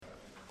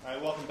All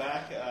right, welcome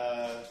back.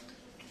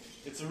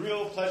 It's a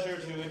real pleasure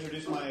to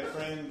introduce my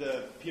friend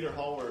Peter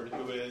Hallward,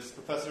 who is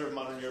Professor of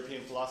Modern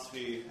European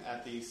Philosophy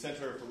at the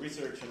Center for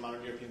Research in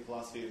Modern European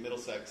Philosophy at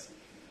Middlesex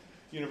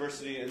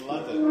University in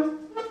London.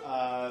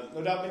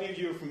 No doubt many of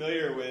you are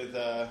familiar with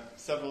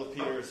several of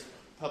Peter's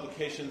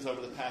publications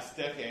over the past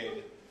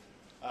decade.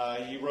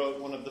 He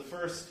wrote one of the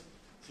first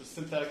sort of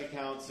synthetic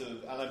accounts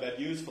of Alain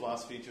Badiou's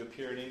philosophy to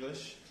appear in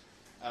English,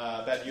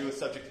 Badiou, A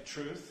Subject to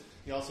Truth.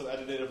 He also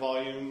edited a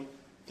volume,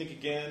 Think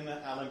Again,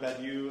 Alain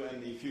Badiou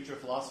and the Future of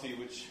Philosophy,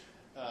 which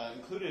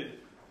included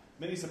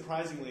many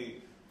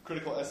surprisingly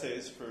critical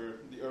essays for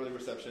the early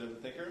reception of the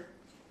thinker.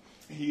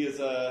 He is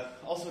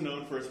also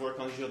known for his work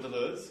on Gilles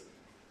Deleuze,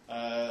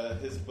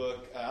 his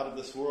book, Out of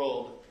This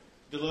World,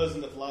 Deleuze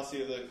and the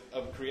Philosophy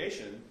of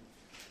Creation,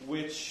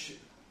 which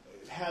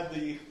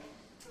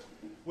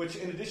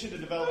in addition to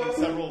developing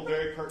several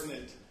very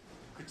pertinent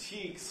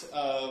critiques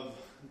of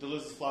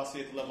Deleuze's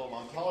philosophy at the level of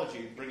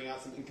ontology, bringing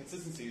out some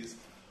inconsistencies,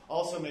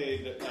 also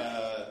made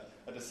a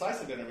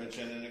decisive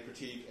intervention and a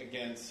critique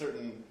against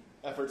certain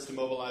efforts to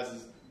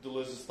mobilize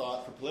Deleuze's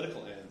thought for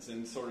political ends,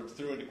 and sort of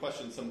threw into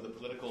question some of the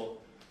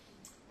political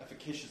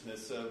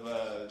efficaciousness of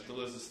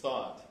Deleuze's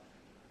thought.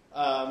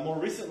 More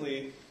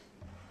recently,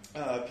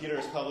 Peter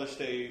has published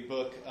a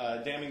book,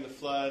 Damming the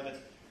Flood,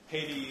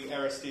 Haiti,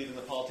 Aristide, and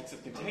the Politics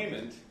of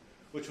Containment,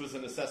 which was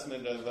an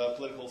assessment of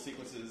political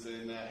sequences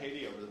in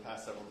Haiti over the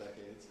past several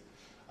decades.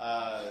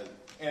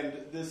 And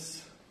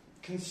this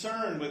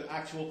concern with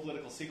actual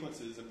political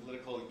sequences and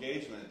political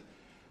engagement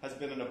has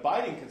been an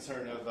abiding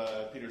concern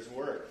of Peter's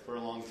work for a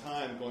long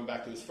time, going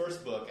back to his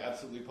first book,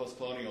 Absolutely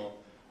Postcolonial,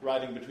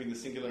 Writing Between the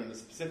Singular and the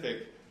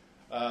Specific,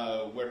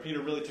 where Peter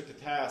really took to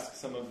task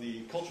some of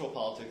the cultural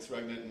politics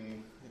regnant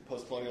in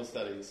postcolonial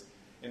studies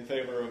in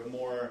favor of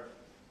more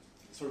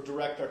sort of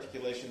direct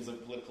articulations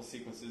of political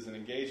sequences and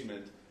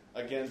engagement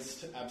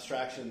against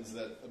abstractions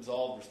that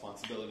absolved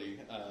responsibility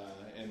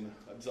and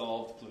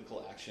absolved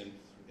political action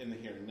in the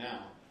here and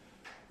now.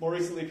 More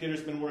recently,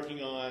 Peter's been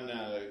working on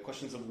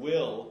questions of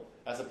will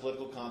as a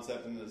political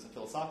concept and as a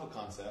philosophical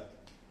concept,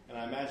 and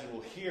I imagine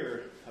we'll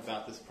hear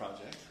about this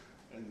project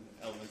and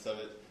elements of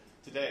it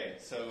today.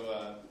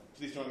 So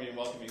please join me in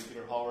welcoming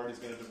Peter Hallward. He's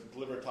going to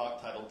deliver a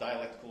talk titled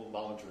Dialectical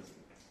Voluntarism.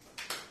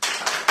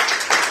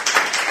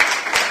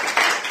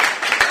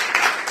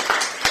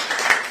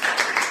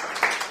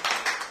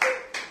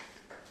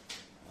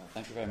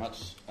 Thank you very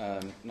much,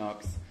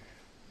 Knox.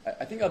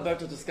 I think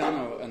Alberto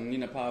Toscano and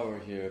Nina Power were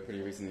here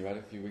pretty recently, right,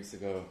 a few weeks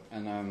ago.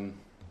 And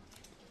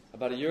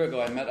about a year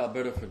ago, I met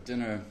Alberto for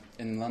dinner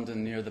in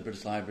London near the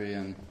British Library,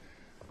 and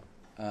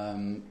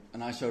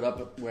I showed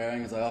up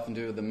wearing, as I often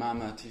do, the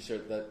Mama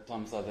T-shirt that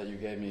Tom saw that you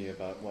gave me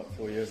about,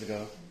 4 years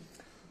ago.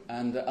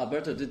 And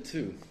Alberto did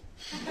too.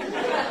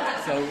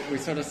 So we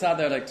sort of sat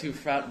there like two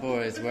frat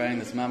boys wearing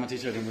this Mama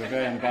T-shirt, and we were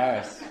very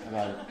embarrassed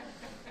about it.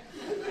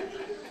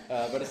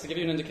 But it's to give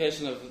you an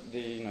indication of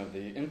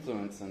the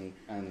influence and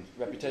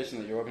reputation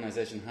that your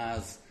organization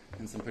has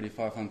in some pretty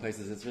far-flung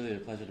places. It's really a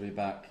pleasure to be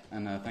back,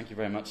 and thank you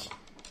very much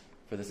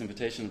for this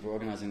invitation, for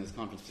organizing this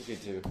conference,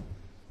 particularly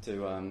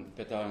to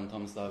Petar and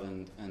Tomislav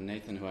and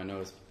Nathan, who I know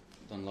has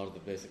done a lot of the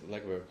basic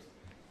legwork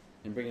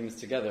in bringing this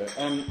together.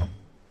 And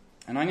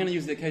I'm going to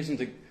use the occasion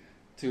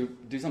to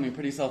do something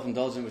pretty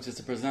self-indulgent, which is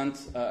to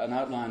present an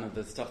outline of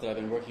the stuff that I've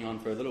been working on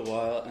for a little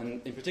while, and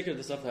in particular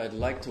the stuff that I'd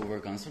like to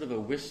work on, sort of a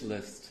wish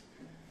list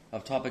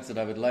of topics that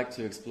I would like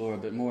to explore a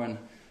bit more, and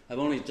I've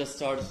only just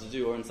started to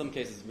do, or in some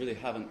cases really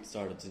haven't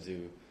started to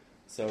do.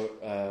 So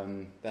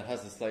that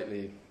has a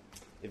slightly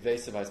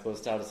evasive, I suppose,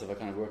 status of a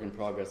kind of work in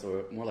progress,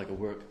 or more like a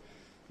work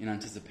in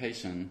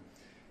anticipation.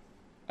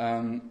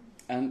 And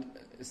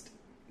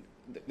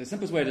the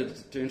simplest way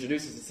to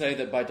introduce is to say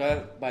that by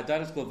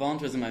dialectical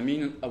voluntarism, I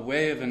mean a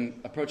way of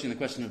approaching the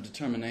question of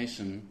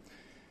determination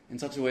in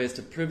such a way as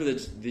to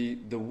privilege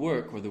the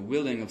work or the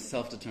willing of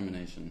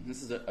self-determination.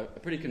 This is a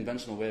pretty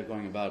conventional way of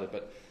going about it,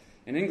 but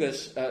in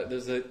English,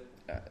 the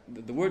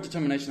word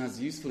determination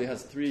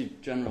has three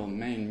general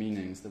main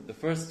meanings. The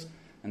first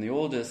and the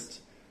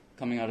oldest,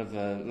 coming out of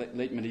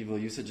late medieval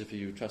usage, if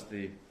you trust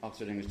the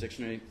Oxford English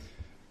Dictionary,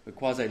 the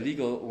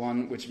quasi-legal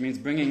one, which means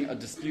bringing a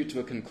dispute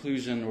to a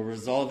conclusion or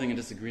resolving a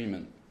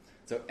disagreement.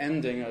 So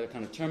ending a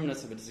kind of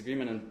terminus of a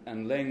disagreement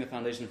and laying the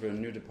foundation for a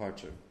new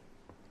departure.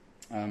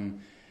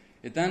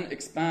 It then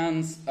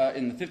expands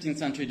in the 15th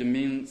century to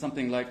mean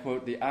something like,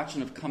 quote, the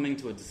action of coming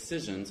to a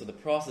decision, so the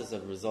process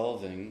of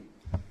resolving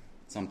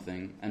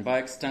something, and by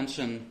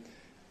extension,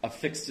 a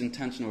fixed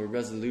intention or a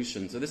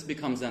resolution. So this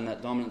becomes then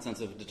that dominant sense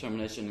of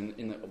determination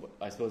in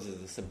I suppose, is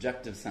the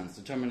subjective sense.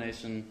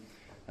 Determination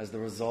as the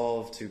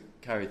resolve to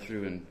carry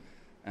through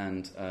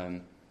and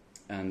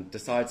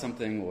decide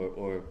something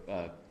or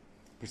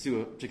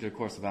pursue a particular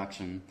course of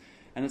action.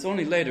 And it's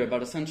only later,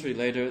 about a century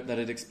later, that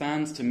it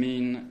expands to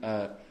mean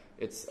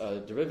it's a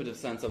derivative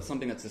sense of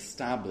something that's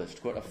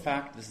established. Quote, a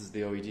fact, this is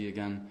the OED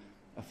again,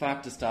 a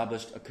fact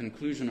established, a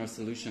conclusion or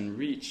solution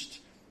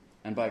reached,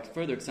 and by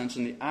further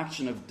extension, the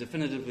action of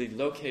definitively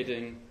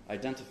locating,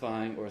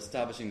 identifying, or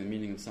establishing the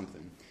meaning of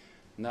something.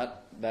 And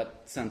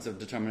that sense of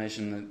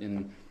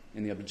determination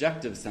in the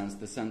objective sense,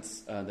 the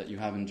sense that you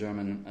have in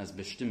German as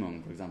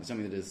Bestimmung, for example,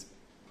 something that is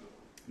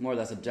more or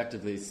less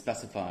objectively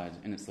specified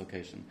in its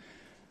location.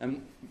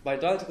 And by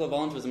dialectical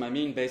voluntarism, I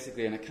mean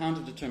basically an account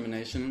of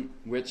determination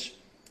which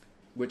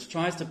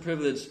tries to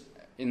privilege,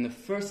 in the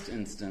first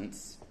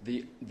instance,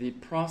 the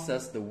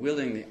process, the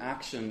willing, the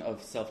action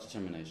of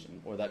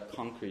self-determination, or that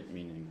concrete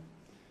meaning.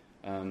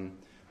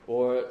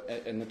 Or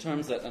in the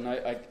terms that, and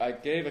I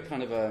gave a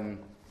kind of a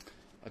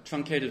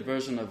truncated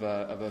version of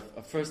a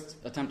first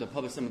attempt to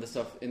publish some of this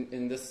stuff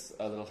in this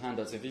little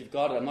handout. So if you've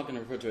got it, I'm not going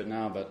to refer to it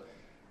now, but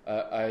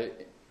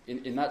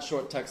in that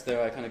short text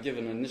there, I kind of give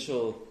an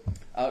initial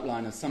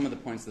outline of some of the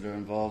points that are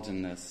involved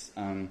in this.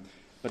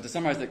 But to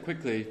summarize it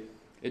quickly,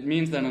 it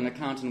means then an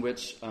account in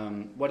which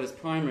what is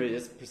primary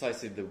is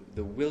precisely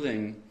the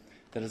willing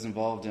that is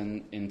involved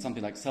in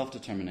something like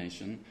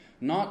self-determination,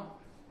 not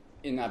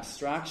in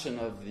abstraction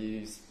of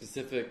the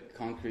specific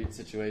concrete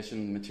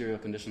situation, material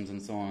conditions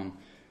and so on,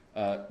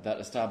 that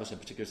establish a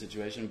particular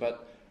situation,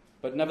 but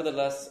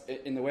nevertheless,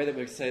 in the way that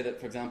we say that,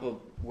 for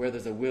example, where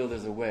there's a will,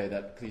 there's a way,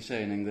 that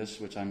cliche in English,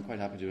 which I'm quite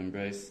happy to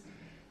embrace.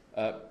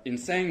 In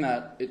saying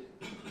that,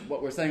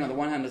 what we're saying on the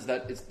one hand is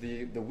that it's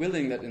the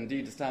willing that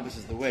indeed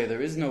establishes the way.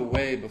 There is no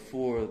way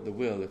before the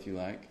will, if you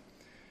like.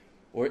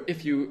 Or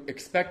if you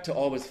expect to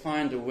always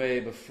find a way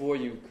before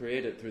you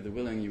create it through the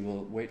willing, you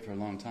will wait for a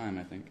long time,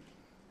 I think.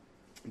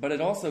 But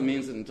it also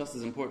means, and just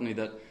as importantly,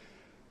 that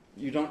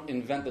you don't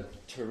invent the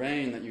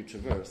terrain that you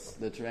traverse.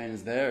 The terrain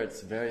is there,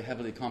 it's very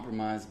heavily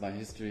compromised by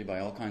history, by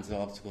all kinds of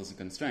obstacles and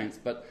constraints,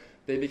 but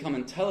they become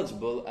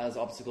intelligible as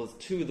obstacles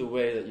to the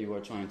way that you are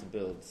trying to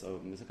build.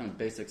 So there's a kind of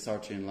basic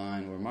Sartrean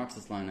line or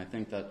Marxist line, I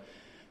think, that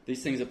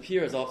these things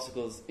appear as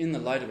obstacles in the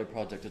light of a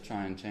project to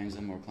try and change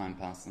them or climb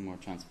past them or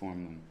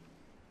transform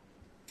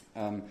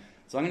them.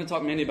 So I'm going to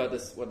talk mainly about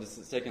this, what is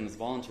at stake in this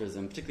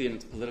voluntarism, particularly in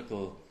its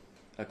political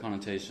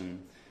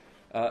connotation.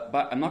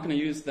 But I'm not going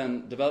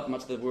to develop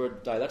much of the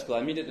word dialectical.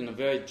 I mean it in a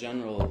very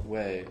general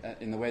way,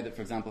 in the way that,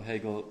 for example,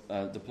 Hegel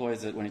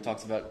deploys it when he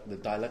talks about the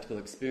dialectical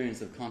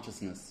experience of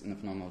consciousness in the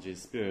phenomenology of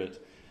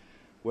spirit,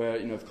 where,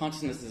 if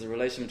consciousness is a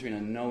relation between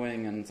a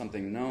knowing and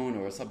something known,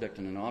 or a subject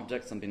and an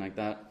object, something like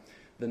that,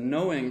 the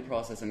knowing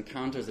process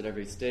encounters at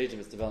every stage of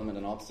its development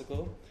an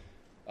obstacle,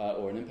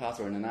 or an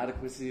impasse, or an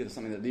inadequacy, or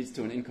something that leads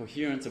to an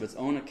incoherence of its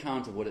own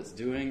account of what it's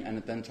doing, and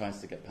it then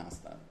tries to get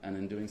past that. And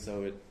in doing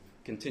so, it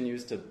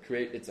continues to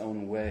create its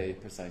own way,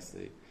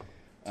 precisely,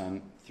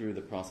 through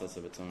the process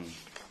of its own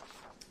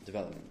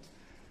development.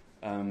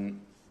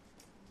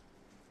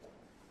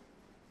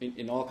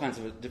 In all kinds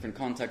of different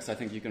contexts, I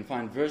think you can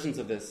find versions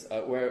of this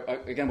where,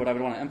 again, what I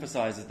would want to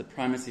emphasize is the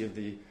primacy of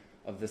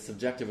the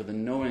subjective or the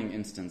knowing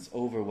instance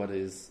over what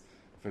is,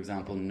 for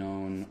example,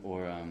 known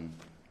or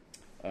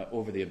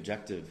over the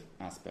objective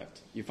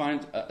aspect. You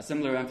find a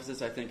similar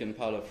emphasis, I think, in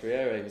Paulo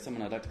Freire, who's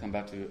someone I'd like to come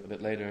back to a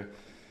bit later,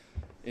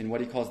 in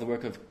what he calls the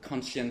work of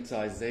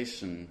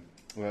conscientization,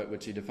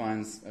 which he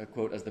defines,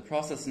 quote, as the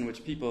process in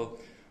which people,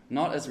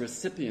 not as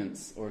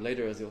recipients, or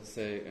later, as he'll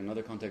say in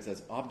other contexts,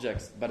 as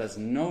objects, but as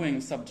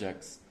knowing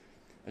subjects,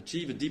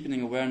 achieve a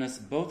deepening awareness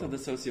both of the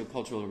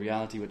socio-cultural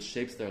reality which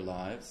shapes their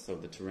lives, so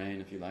the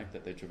terrain, if you like,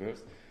 that they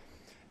traverse,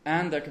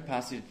 and their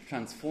capacity to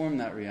transform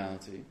that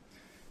reality,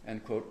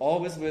 end quote,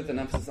 always with an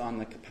emphasis on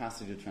the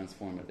capacity to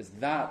transform it. It's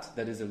that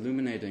is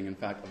illuminating, in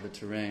fact, of the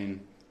terrain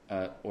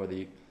or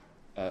the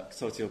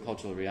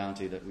socio-cultural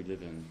reality that we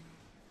live in.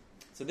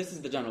 So this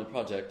is the general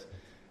project,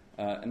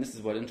 and this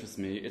is what interests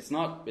me. It's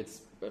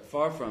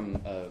far from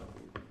a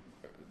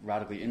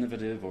radically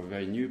innovative or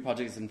very new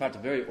project. It's in fact a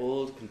very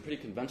old, pretty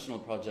conventional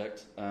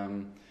project,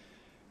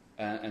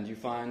 and you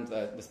find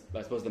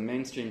I suppose the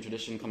mainstream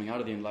tradition coming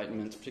out of the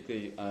Enlightenment,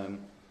 particularly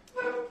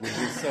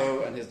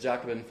Rousseau and his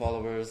Jacobin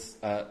followers,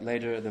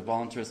 later the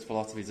voluntarist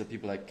philosophies of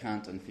people like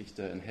Kant and Fichte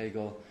and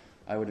Hegel.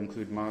 I would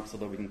include Marx,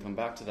 although we can come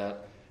back to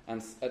that.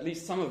 And at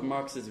least some of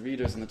Marx's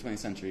readers in the 20th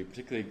century,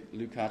 particularly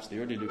Lukács, the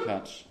early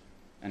Lukács,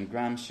 and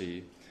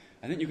Gramsci.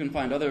 I think you can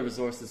find other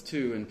resources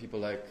too in people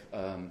like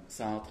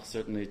Sartre,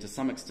 certainly to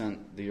some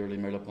extent the early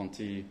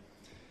Merleau-Ponty,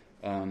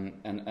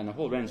 and a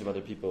whole range of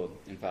other people,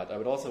 in fact. I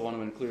would also want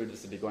to include,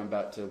 this would be going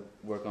back to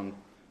work on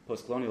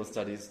post-colonial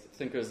studies,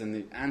 thinkers in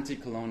the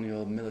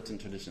anti-colonial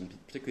militant tradition,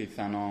 particularly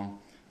Fanon,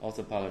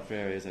 also Paulo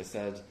Freire, as I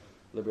said,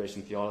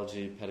 liberation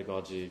theology,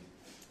 pedagogy,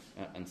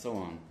 and so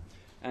on.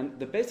 And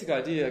the basic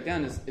idea,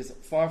 again, is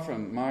far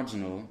from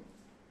marginal,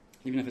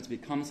 even if it's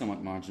become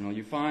somewhat marginal.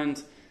 You find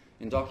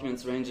in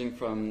documents ranging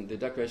from the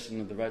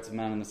Declaration of the Rights of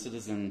Man and the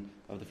Citizen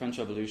of the French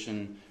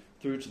Revolution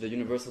through to the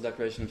Universal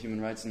Declaration of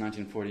Human Rights in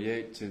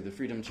 1948, to the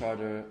Freedom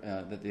Charter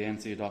that the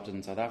ANC adopted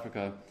in South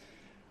Africa,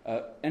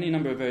 any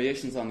number of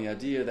variations on the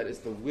idea that it's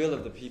the will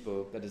of the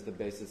people that is the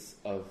basis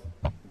of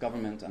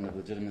government and of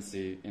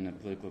legitimacy in a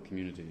political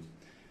community.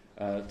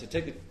 To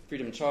take the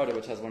Freedom Charter,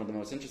 which has one of the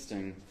most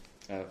interesting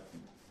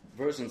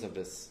versions of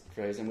this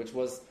phrase, and which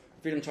was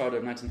the Freedom Charter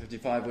of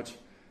 1955, which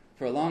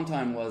for a long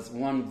time was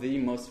one of the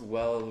most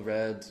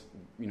well-read,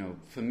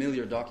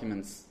 familiar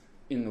documents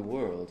in the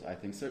world, I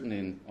think, certainly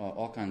in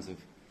all kinds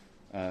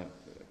of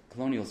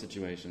colonial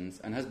situations,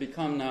 and has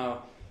become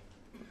now,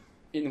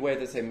 in the way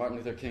that, say, Martin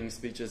Luther King's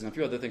speeches and a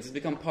few other things, has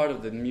become part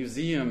of the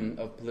museum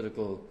of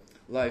political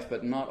life,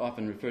 but not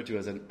often referred to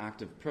as an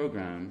active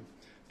program,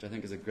 which I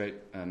think is a great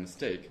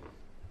mistake.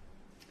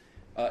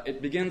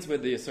 It begins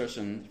with the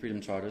assertion, Freedom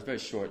Charter, it's very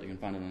short, you can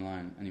find it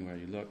online anywhere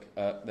you look,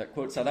 that,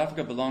 quote, South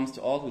Africa belongs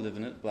to all who live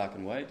in it, black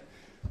and white,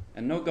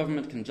 and no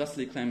government can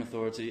justly claim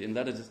authority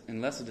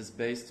unless it is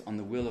based on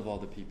the will of all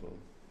the people.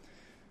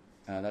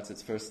 That's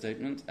its first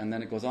statement. And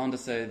then it goes on to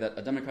say that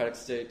a democratic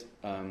state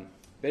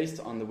based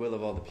on the will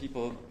of all the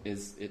people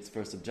is its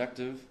first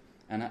objective,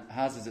 and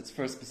has as its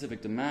first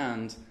specific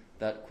demand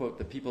that, quote,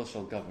 the people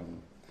shall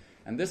govern.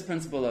 And this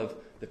principle of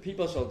the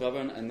people shall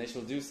govern, and they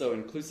shall do so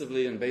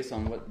inclusively and based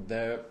on what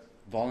their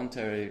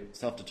voluntary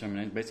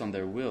self-determination, based on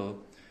their will,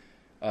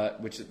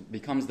 which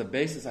becomes the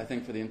basis, I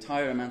think, for the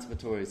entire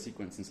emancipatory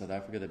sequence in South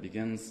Africa that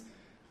begins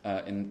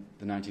in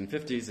the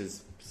 1950s,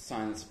 is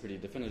silenced pretty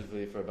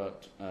definitively for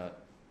about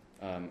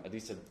at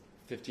least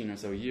 15 or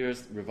so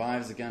years,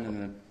 revives again in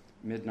the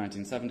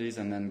mid-1970s,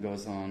 and then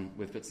goes on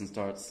with fits and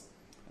starts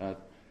for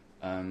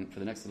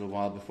the next little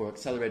while before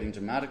accelerating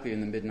dramatically in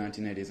the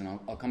mid-1980s, and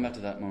I'll come back to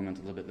that moment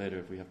a little bit later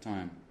if we have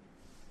time.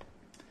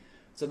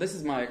 So this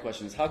is my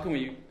question, is how can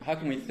we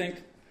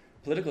think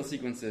political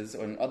sequences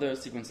or other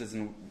sequences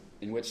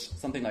in which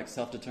something like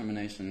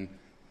self-determination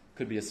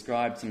could be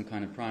ascribed some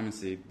kind of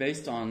primacy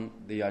based on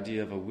the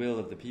idea of a will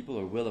of the people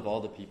or will of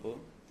all the people?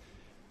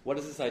 What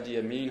does this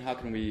idea mean? How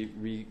can we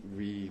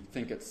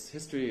rethink its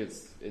history,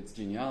 its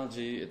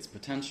genealogy, its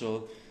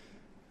potential,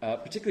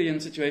 particularly in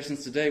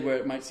situations today where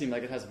it might seem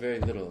like it has very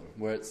little,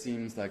 where it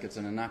seems like it's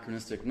an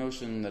anachronistic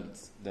notion,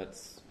 that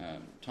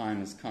time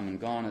has come and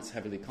gone, it's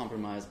heavily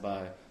compromised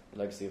by the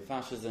legacy of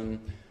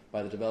fascism,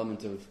 by the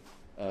development of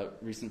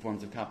recent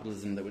forms of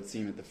capitalism that would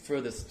seem at the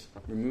furthest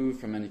removed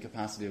from any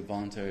capacity of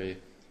voluntary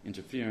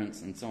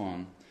interference, and so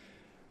on.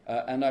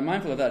 And I'm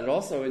mindful of that. It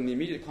also, in the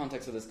immediate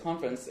context of this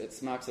conference, it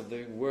smacks of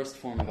the worst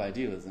form of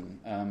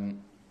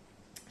idealism.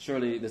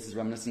 Surely this is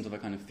reminiscent of a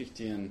kind of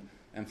Fichtean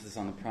emphasis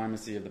on the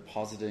primacy of the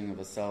positing of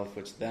a self,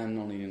 which then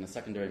only in a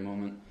secondary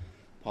moment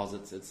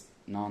posits its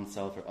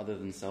non-self or other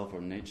than self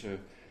or nature.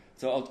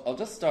 So I'll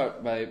just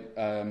start by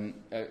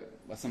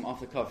some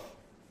off-the-cuff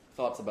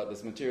thoughts about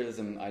this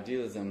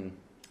materialism-idealism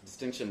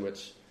distinction,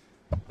 which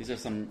these are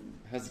some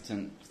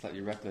hesitant, slightly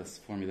reckless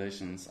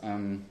formulations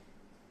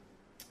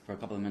for a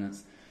couple of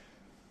minutes.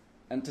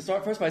 And to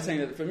start first by saying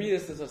that for me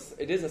it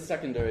is a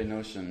secondary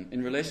notion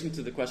in relation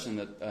to the question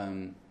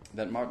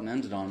that Martin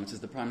ended on, which is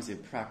the primacy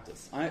of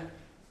practice.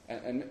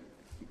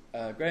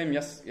 Graham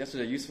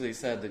yesterday usefully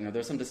said that there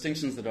are some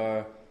distinctions that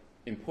are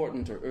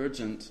important or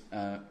urgent,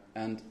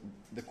 and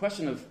the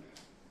question of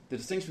the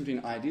distinction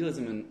between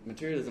idealism and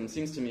materialism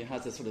seems to me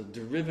has a sort of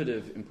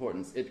derivative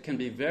importance. It can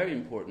be very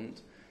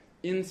important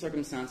in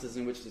circumstances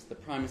in which it's the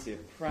primacy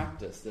of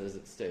practice that is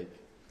at stake.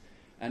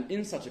 And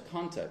in such a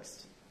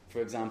context,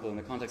 for example, in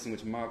the context in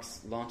which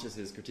Marx launches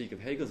his critique of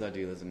Hegel's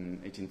idealism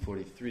in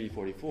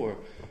 1843-44,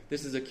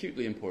 this is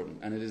acutely important,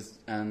 and it is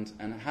and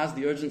has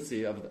the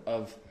urgency of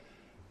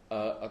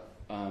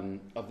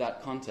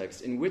that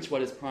context in which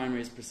what is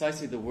primary is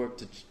precisely the work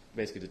to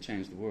basically to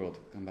change the world.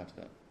 I'll come back to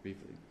that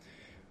briefly.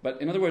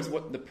 But in other words,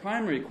 what the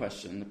primary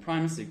question,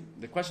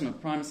 the question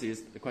of primacy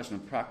is the question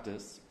of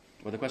practice,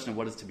 or the question of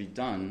what is to be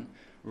done,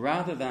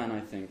 rather than, I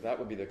think, that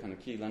would be the kind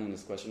of key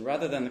Leninist question,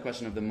 rather than the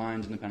question of the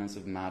mind independence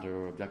of matter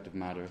or objective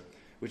matter,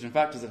 which in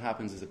fact, as it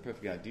happens, is a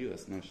perfectly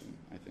idealist notion,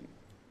 I think.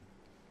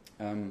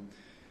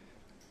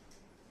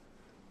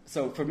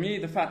 So for me,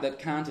 the fact that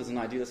Kant is an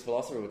idealist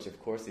philosopher, which of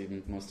course he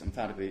most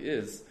emphatically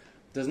is,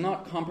 does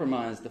not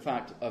compromise the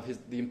fact of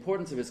the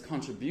importance of his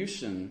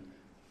contribution,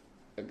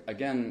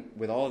 again,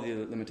 with all the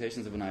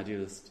limitations of an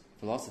idealist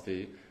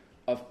philosophy,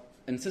 of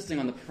insisting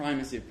on the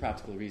primacy of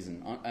practical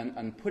reason,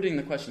 and putting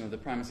the question of the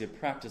primacy of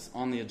practice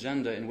on the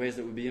agenda in ways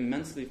that would be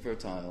immensely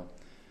fertile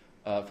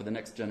for the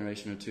next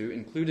generation or two,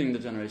 including the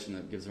generation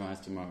that gives rise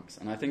to Marx.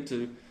 And I think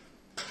to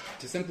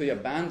simply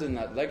abandon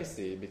that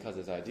legacy because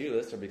it's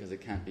idealist or because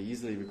it can't be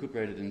easily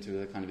recuperated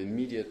into a kind of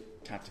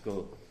immediate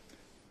tactical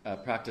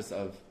practice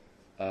of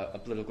a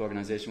political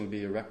organization would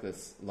be a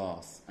reckless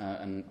loss.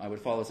 And I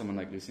would follow someone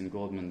like Lucien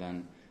Goldman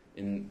then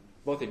in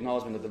both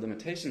acknowledgement of the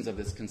limitations of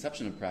this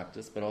conception of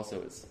practice, but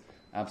also its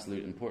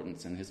absolute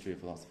importance in the history of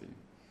philosophy.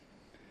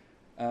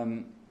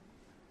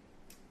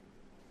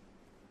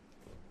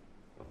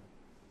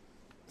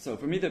 So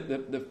for me,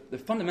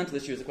 the fundamental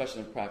issue is the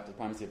question of practice,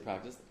 primacy of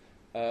practice,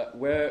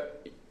 where,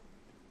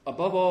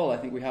 above all, I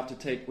think we have to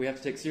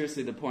take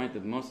seriously the point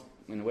that the most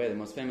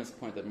famous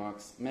point that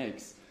Marx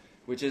makes,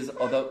 which is,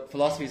 although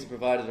philosophies have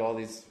provided all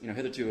these,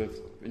 hitherto have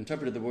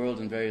interpreted the world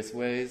in various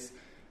ways,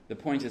 the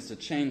point is to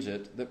change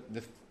it.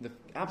 The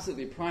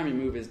absolutely primary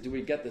move is, do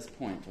we get this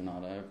point or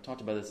not? I've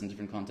talked about this in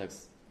different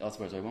contexts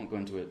elsewhere, so I won't go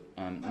into it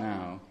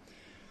now.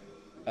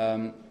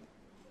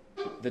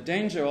 The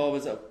danger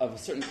always of a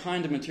certain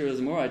kind of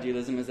materialism or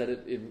idealism is that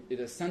it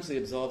essentially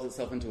absolves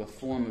itself into a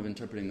form of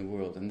interpreting the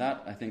world, and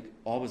that, I think,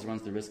 always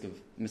runs the risk of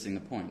missing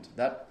the point.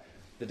 That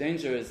the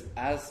danger is,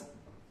 as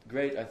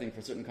great, I think,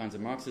 for certain kinds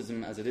of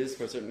Marxism, as it is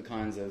for certain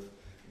kinds of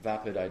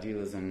vapid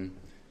idealism.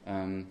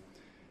 For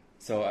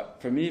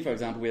me, for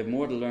example, we have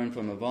more to learn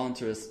from a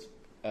voluntarist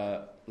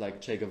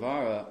like Che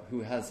Guevara,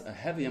 who has a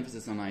heavy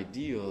emphasis on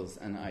ideals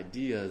and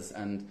ideas,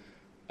 and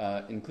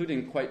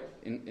including quite,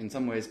 in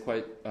some ways,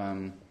 quite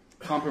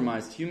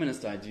compromised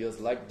humanist ideals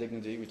like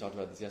dignity. We talked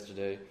about this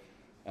yesterday.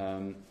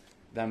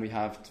 Than we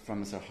have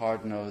from sort of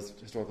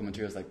hard-nosed historical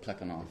materials like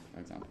Plekhanov, for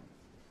example.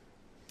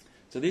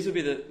 So these would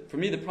be for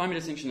me, the primary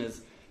distinction is,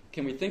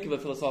 can we think of a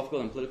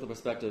philosophical and political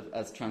perspective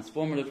as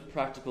transformative,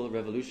 practical,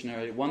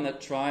 revolutionary, one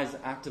that tries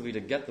actively to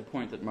get the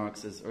point that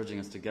Marx is urging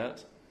us to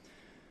get?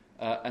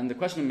 And the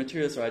question of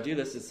materialist or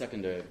idealist is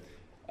secondary.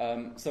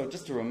 So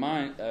just to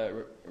remind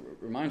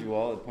you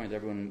all, a point that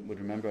everyone would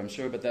remember, I'm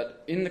sure, but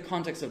that in the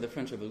context of the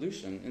French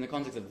Revolution, in the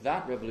context of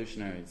that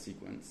revolutionary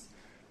sequence,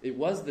 it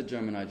was the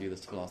German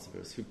idealist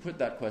philosophers who put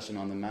that question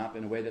on the map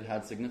in a way that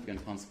had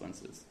significant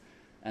consequences.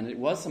 And it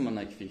was someone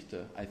like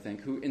Fichte, I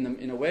think, who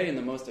in a way, in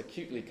the most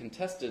acutely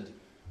contested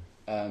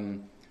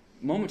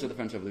moment of the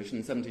French Revolution,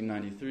 in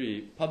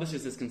 1793,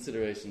 publishes his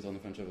considerations on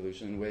the French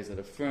Revolution in ways that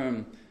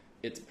affirm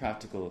its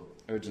practical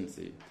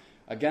urgency,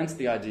 against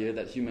the idea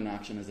that human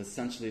action is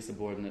essentially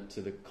subordinate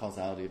to the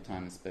causality of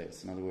time and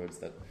space. In other words,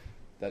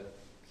 that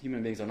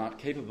human beings are not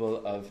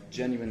capable of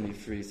genuinely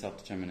free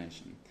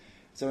self-determination.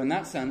 So in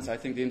that sense, I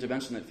think the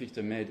intervention that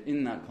Fichte made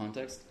in that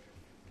context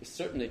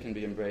certainly can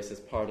be embraced as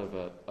part of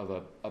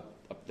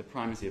the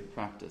primacy of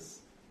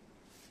practice,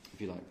 if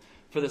you like.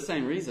 For the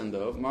same reason,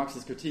 though,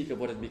 Marx's critique of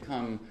what had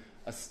become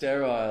a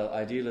sterile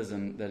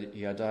idealism that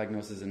he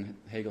diagnoses in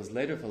Hegel's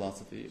later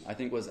philosophy, I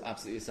think was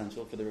absolutely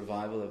essential for the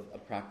revival of a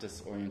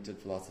practice-oriented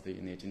philosophy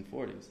in the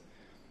 1840s.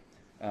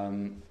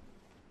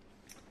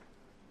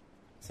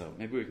 So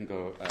maybe we can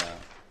go...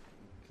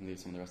 can leave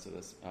some of the rest of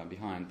this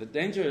behind. The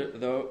danger,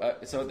 though,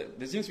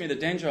 there seems to me the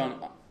danger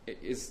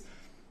is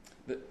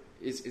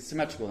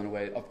symmetrical in a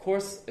way. Of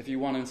course, if you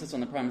want to insist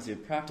on the primacy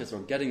of practice or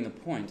getting the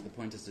point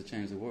is to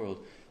change the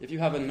world. If you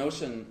have a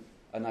notion,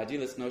 an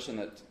idealist notion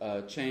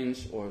that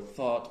change or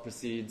thought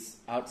proceeds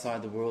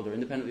outside the world or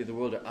independently of the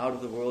world or out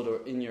of the world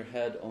or in your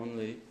head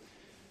only,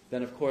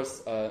 then of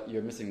course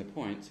you're missing the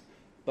point.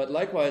 But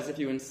likewise, if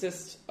you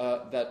insist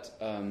that,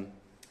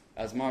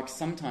 as Marx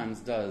sometimes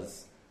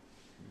does,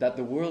 that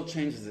the world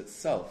changes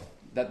itself,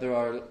 that there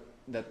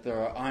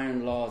are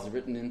iron laws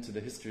written into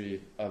the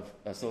history of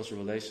social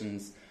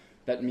relations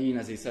that mean,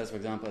 as he says, for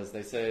example, as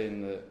they say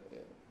in the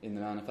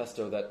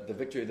manifesto, that the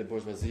victory of the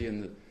bourgeoisie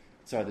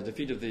the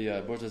defeat of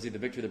the bourgeoisie, the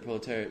victory of the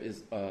proletariat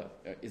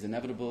is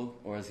inevitable,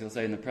 or as he'll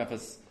say in the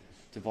preface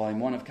to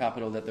Volume 1 of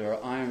Capital, that there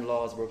are iron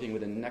laws working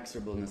with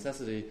inexorable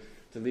necessity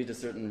to lead to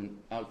certain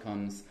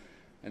outcomes.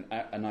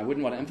 And I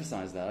wouldn't want to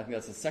emphasize that. I think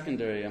that's a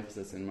secondary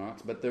emphasis in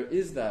Marx, but there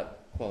is that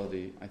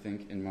quality, I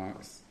think, in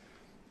Marx.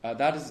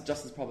 That is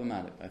just as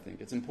problematic, I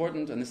think. It's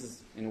important, and this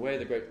is, in a way,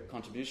 the great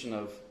contribution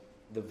of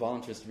the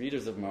voluntarist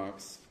readers of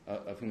Marx,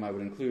 of whom I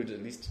would include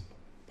at least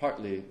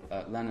partly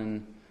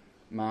Lenin,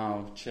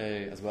 Mao,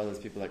 Che, as well as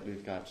people like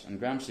Lukács and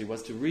Gramsci,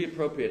 was to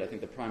reappropriate, I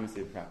think, the primacy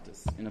of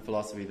practice in a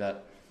philosophy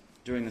that,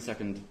 during the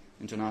Second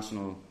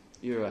International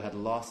era, had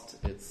lost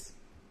its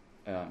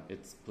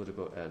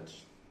political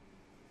edge.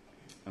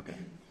 Okay.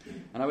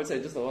 And I would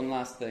say just one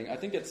last thing. I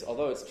think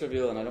although it's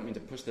trivial, and I don't mean to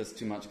push this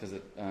too much because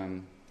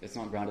it's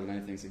not grounded in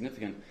anything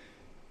significant,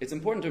 it's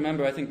important to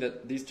remember, I think,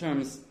 that these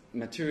terms,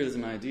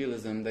 materialism and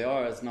idealism, they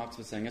are, as Knox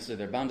was saying yesterday,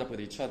 they're bound up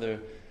with each other,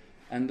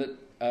 and that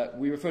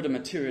we refer to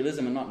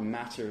materialism and not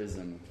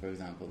matterism, for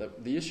example.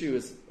 That the issue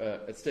is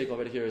at stake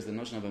already here is the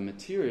notion of a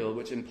material,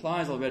 which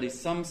implies already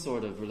some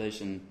sort of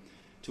relation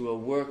to a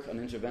work, an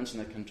intervention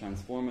that can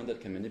transform it, that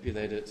can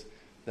manipulate it,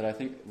 that I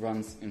think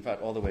runs, in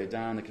fact, all the way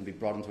down, that can be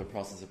brought into a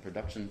process of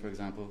production, for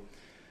example.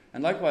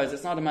 And likewise,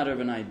 it's not a matter of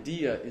an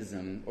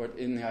ideaism, or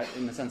in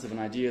the sense of an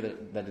idea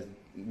that is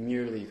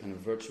merely kind of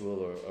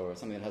virtual or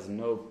something that has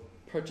no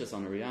purchase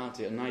on a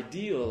reality. An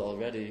ideal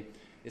already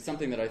is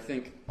something that I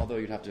think, although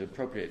you'd have to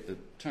appropriate the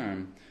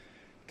term,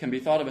 can be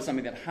thought of as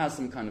something that has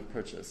some kind of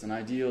purchase. An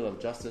ideal of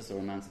justice or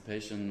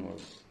emancipation or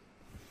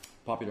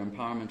popular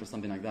empowerment or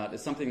something like that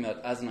is something that,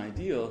 as an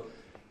ideal,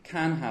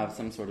 can have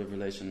some sort of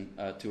relation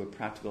to a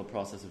practical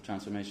process of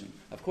transformation.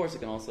 Of course, it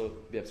can also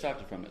be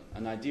abstracted from it.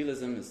 And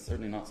idealism is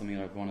certainly not something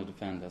that I want to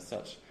defend as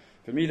such.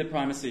 For me, the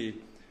primacy,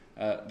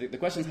 the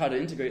question is how to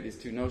integrate these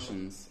two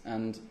notions.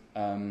 And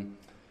for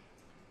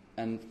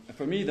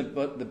me,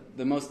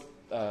 the most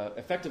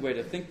effective way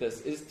to think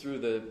this is through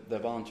the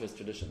voluntarist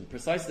tradition,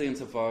 precisely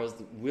insofar as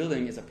the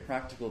willing is a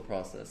practical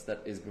process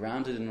that is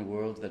grounded in a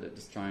world that it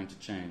is trying to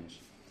change.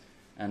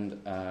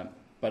 And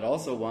but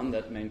also one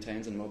that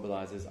maintains and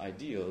mobilizes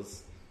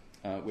ideals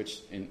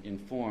which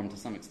inform, to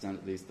some extent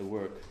at least, the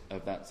work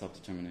of that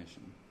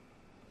self-determination.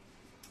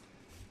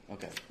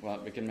 Okay, well,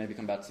 we can maybe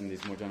come back to some of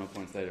these more general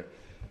points later.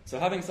 So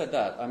having said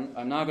that,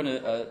 I'm now going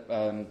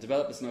to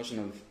develop this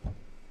notion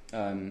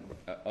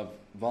of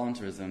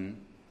voluntarism.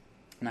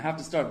 And I have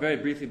to start very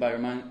briefly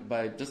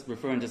by just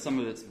referring to some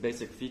of its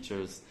basic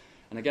features.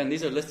 And again,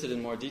 these are listed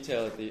in more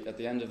detail at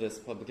the end of this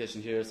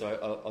publication here,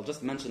 so I'll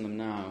just mention them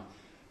now.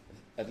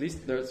 at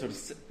least there are sort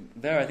of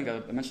there. I think I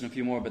mentioned a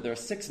few more, but there are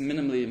 6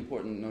 minimally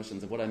important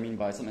notions of what I mean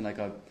by something like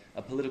a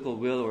political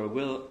will or a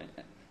will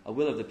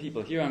of the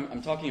people. Here,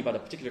 I'm talking about a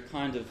particular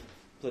kind of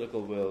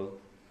political will,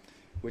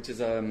 which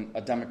is a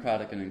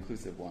democratic and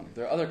inclusive one.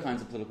 There are other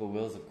kinds of political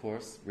wills, of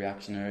course,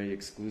 reactionary,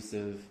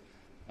 exclusive,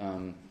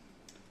 and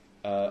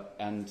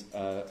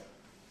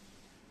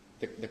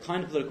the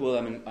kind of political will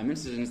I'm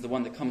interested in is the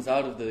one that comes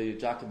out of the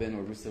Jacobin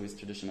or Rousseauist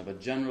tradition of a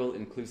general,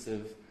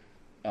 inclusive,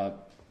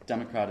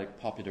 democratic,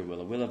 popular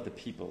will, a will of the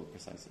people,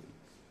 precisely.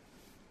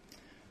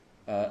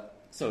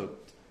 So,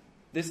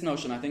 this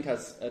notion, I think,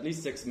 has at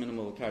least 6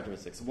 minimal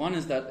characteristics. One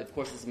is that, of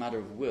course, it's a matter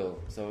of will,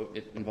 so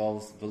it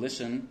involves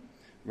volition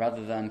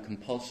rather than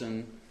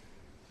compulsion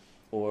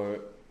or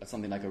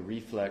something like a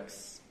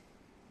reflex.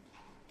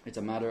 It's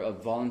a matter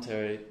of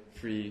voluntary,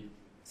 free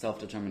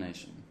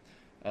self-determination.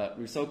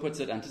 Rousseau puts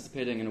it,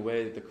 anticipating in a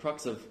way the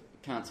crux of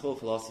Kant's whole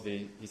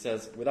philosophy. He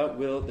says, without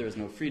will, there is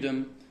no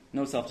freedom,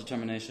 no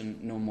self-determination,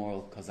 no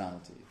moral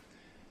causality.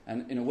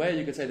 And in a way,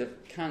 you could say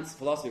that Kant's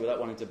philosophy, without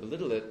wanting to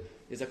belittle it,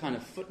 is a kind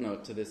of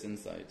footnote to this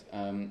insight.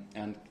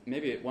 And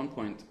maybe at one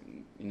point,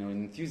 in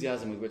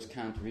enthusiasm with which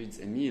Kant reads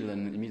Emile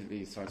and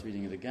immediately starts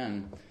reading it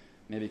again,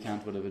 maybe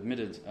Kant would have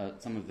admitted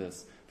some of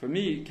this. For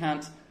me,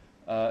 Kant,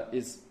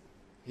 his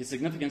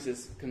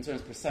significance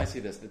concerns precisely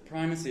this, the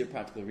primacy of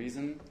practical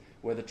reason,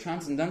 where the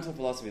transcendental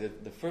philosophy,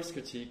 the first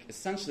critique,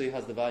 essentially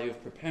has the value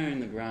of preparing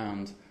the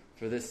ground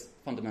for this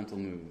fundamental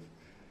move.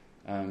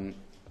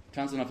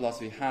 Transcendental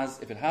philosophy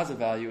if it has a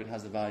value, it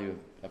has the value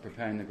of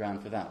preparing the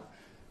ground for that,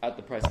 at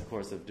the price, of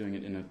course, of doing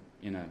it in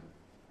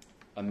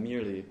a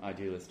merely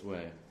idealist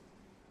way.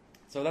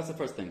 So that's the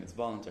first thing, it's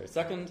voluntary.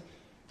 Second,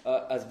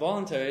 as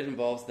voluntary, it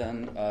involves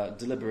then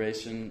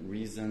deliberation,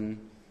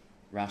 reason,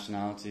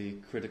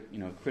 rationality,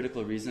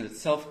 critical reason. It's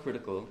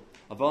self-critical.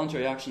 A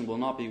voluntary action will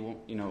not be,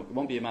 it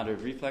won't be a matter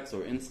of reflex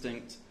or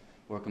instinct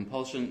or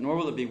compulsion, nor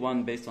will it be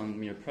one based on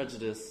mere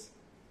prejudice,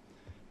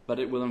 but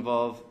it will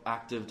involve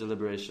active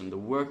deliberation, the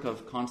work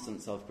of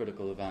constant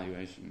self-critical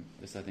evaluation.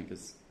 This, I think,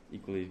 is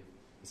equally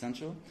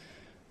essential.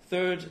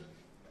 Third,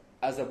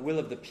 as a will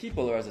of the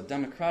people or as a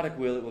democratic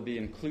will, it will be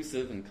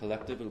inclusive and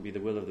collective. It will be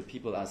the will of the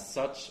people as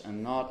such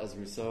and not, as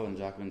Rousseau and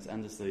Jacobins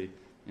endlessly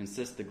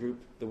insist,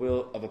 the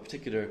will of a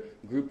particular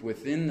group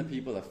within the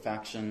people, a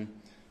faction,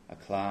 a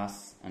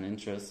class, an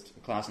interest, a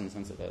class in the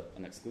sense of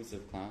an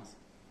exclusive class.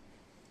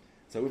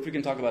 So if we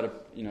can talk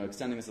about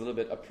extending this a little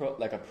bit,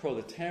 like a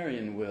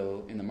proletarian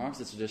will in the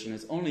Marxist tradition,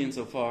 is only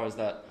insofar as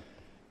that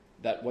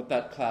what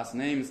that class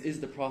names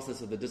is the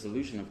process of the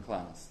dissolution of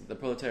class. The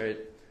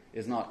proletariat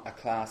is not a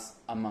class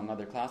among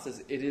other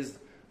classes. It is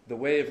the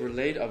way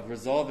of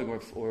resolving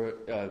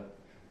or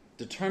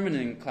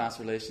determining class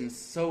relations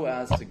so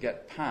as to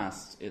get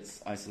past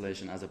its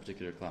isolation as a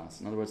particular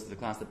class. In other words, it's the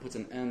class that puts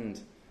an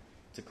end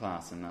to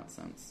class in that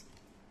sense.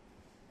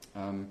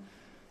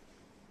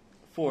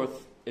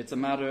 Fourth, it's a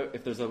matter,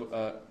 if there's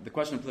the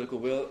question of political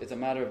will, it's a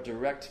matter of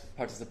direct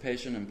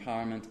participation,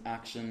 empowerment,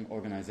 action,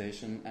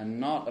 organization, and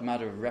not a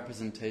matter of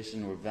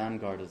representation or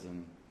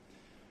vanguardism.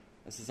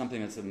 This is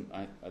something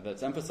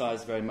that's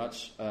emphasized very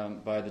much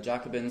by the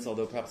Jacobins,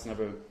 although perhaps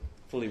never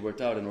fully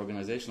worked out in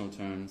organizational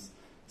terms.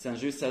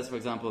 Saint-Just says, for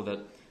example, that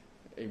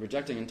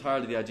rejecting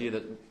entirely the idea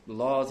that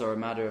laws are a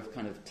matter of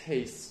kind of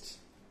taste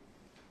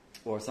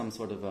or some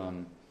sort of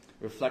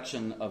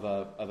reflection of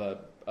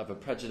a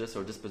prejudice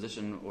or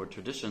disposition or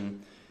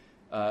tradition,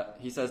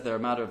 he says they're a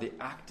matter of the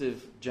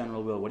active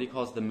general will, what he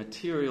calls the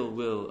material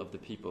will of the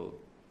people.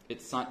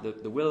 It's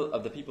the will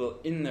of the people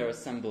in their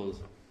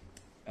assembled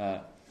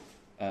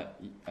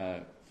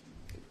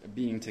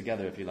being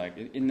together, if you like,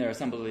 in their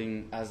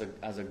assembling as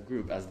a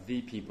group, as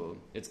the people.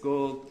 Its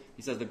goal,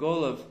 he says, the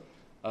goal of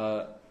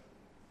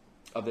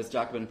this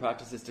Jacobin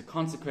practice is to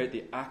consecrate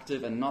the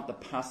active and not the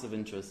passive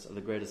interests of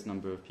the greatest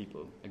number of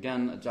people.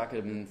 Again, a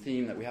Jacobin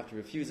theme that we have to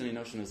refuse any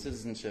notion of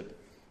citizenship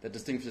that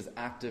distinguishes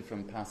active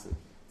from passive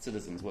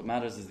citizens. What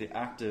matters is the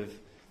active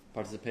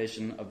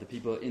participation of the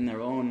people in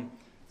their own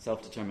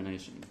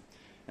self-determination.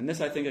 And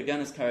this, I think,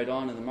 again, is carried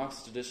on in the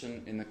Marxist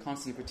tradition in the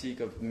constant critique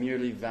of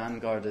merely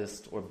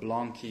vanguardist or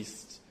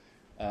Blanquist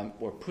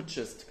or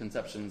putschist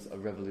conceptions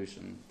of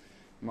revolution.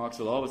 Marx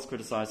will always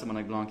criticize someone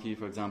like Blanqui,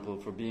 for example,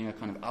 for being a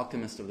kind of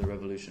alchemist of the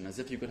revolution, as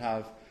if you could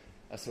have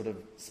a sort of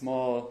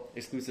small,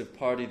 exclusive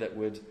party that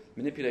would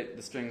manipulate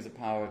the strings of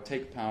power,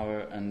 take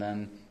power, and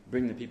then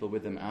bring the people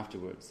with them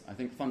afterwards. I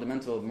think the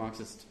fundamental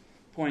Marxist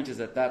point is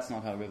that that's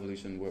not how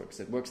revolution works.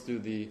 It works through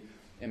the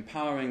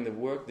empowering the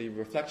work, the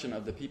reflection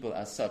of the people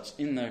as such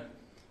in their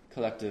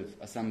collective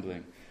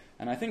assembling.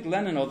 And I think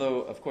Lenin,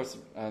 although, of course,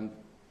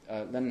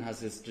 Lenin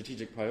has his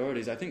strategic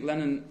priorities, I think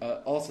Lenin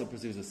also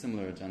pursues a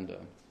similar agenda.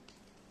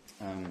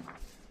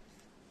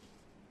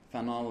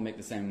 Fanon will make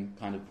the same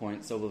kind of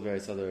point, so will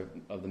various other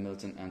of the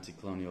militant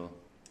anti-colonial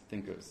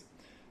thinkers.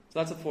 So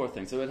that's a fourth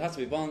thing. So it has to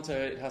be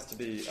voluntary, it has to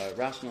be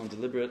rational and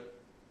deliberate,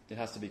 it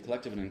has to be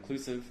collective and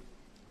inclusive,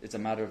 it's a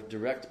matter of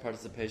direct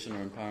participation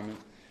or empowerment.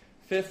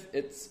 Fifth,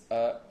 it's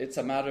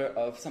a matter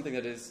of something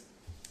that is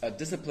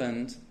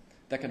disciplined,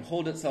 that can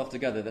hold itself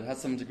together, that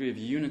has some degree of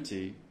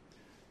unity,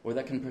 or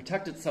that can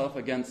protect itself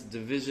against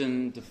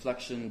division,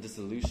 deflection,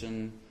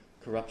 dissolution,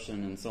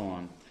 corruption, and so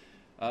on.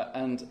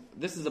 And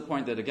this is a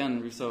point that, again,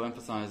 Rousseau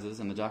emphasizes,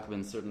 and the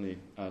Jacobins certainly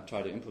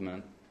try to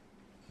implement.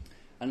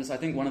 And it's, I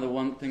think, one of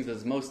the things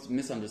that's most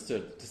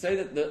misunderstood. To say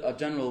that a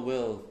general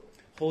will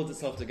holds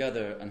itself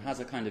together and has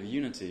a kind of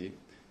unity,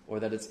 or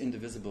that it's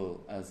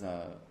indivisible, as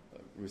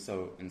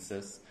Rousseau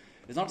insists,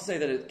 is not to say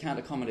that it can't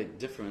accommodate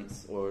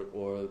difference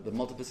or the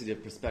multiplicity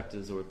of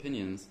perspectives or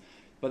opinions,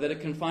 but that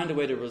it can find a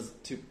way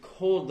to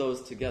hold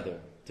those together,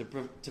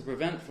 to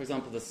prevent, for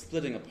example, the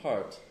splitting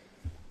apart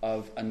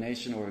of a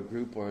nation or a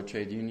group or a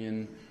trade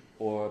union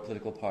or a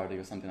political party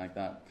or something like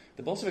that.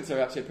 The Bolsheviks are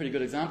actually a pretty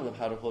good example of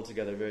how to hold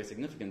together very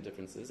significant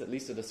differences, at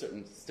least at a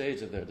certain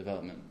stage of their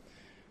development,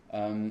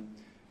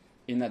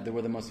 in that there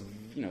were the most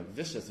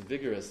vicious,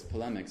 vigorous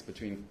polemics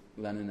between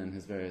Lenin and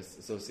his various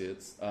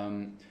associates,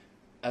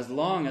 as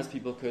long as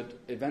people could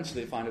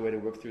eventually find a way to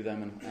work through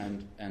them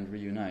and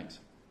reunite.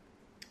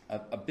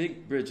 A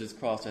big bridge is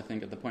crossed, I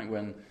think, at the point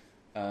when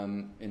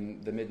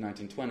in the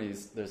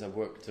mid-1920s, there's a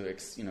work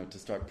to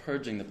start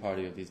purging the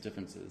party of these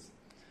differences,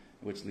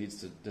 which leads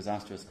to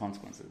disastrous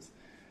consequences.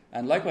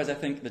 And likewise, I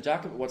think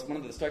what's one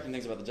of the striking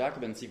things about the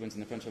Jacobin sequence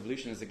in the French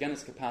Revolution is, again,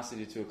 its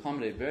capacity to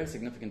accommodate very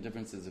significant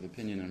differences of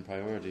opinion and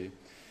priority,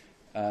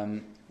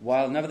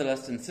 while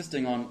nevertheless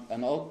insisting on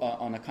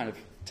a kind of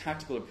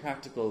tactical or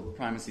practical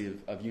primacy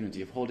of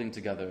unity, of holding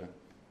together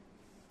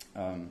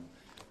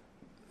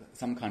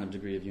some kind of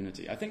degree of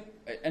unity. I think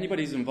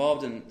anybody who's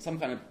involved in some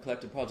kind of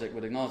collective project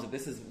would acknowledge that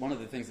this is one of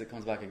the things that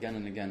comes back again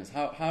and again, is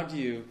how do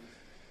you,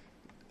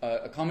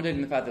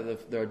 accommodating the fact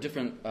that there are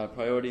different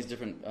priorities,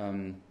 different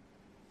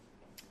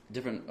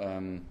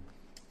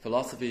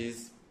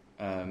philosophies,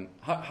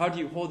 how do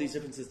you hold these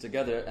differences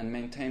together and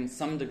maintain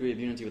some degree of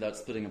unity without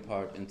splitting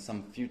apart in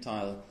some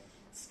futile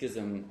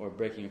schism or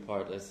breaking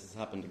apart, as has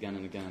happened again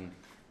and again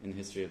in the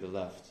history of the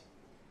left?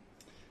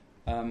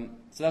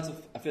 So that's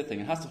a fifth thing.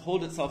 It has to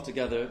hold itself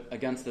together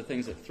against the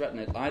things that threaten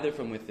it, either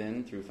from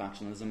within, through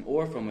factionalism,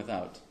 or from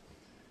without.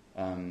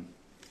 And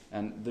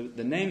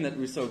the name that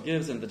Rousseau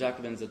gives and the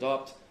Jacobins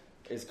adopt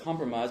is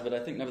compromise, but I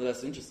think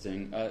nevertheless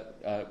interesting,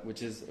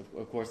 which is,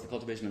 of course, the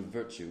cultivation of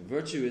virtue.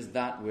 Virtue is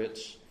that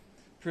which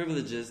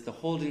privileges the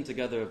holding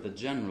together of the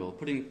general,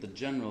 putting the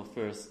general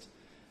first,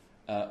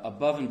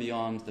 above and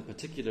beyond the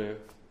particular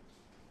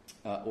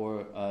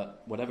or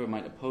whatever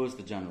might oppose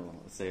the general,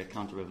 let's say a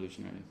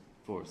counter-revolutionary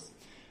force.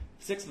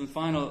 Sixth and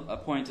final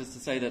point is to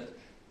say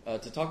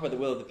that to talk about the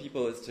will of the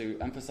people is to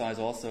emphasize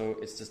also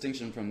its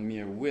distinction from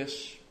mere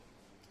wish,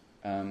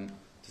 to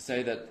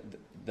say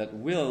that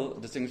will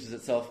distinguishes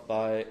itself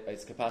by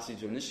its capacity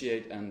to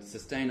initiate and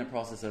sustain a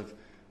process of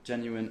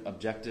genuine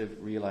objective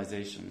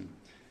realization.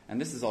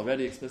 And this is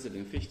already explicit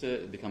in Fichte,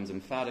 it becomes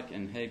emphatic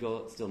in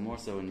Hegel, still more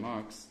so in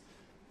Marx.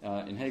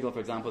 In Hegel, for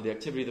example, the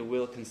activity of the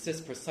will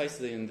consists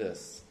precisely in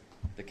this: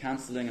 the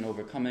cancelling and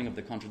overcoming of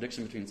the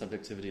contradiction between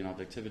subjectivity and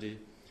objectivity,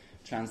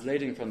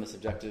 translating from the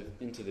subjective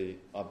into the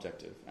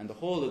objective. And the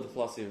whole of the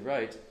philosophy of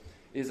right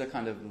is a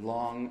kind of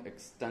long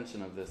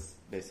extension of this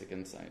basic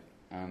insight.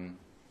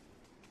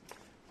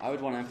 I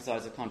would want to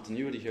emphasize a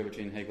continuity here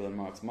between Hegel and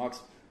Marx.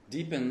 Marx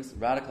deepens,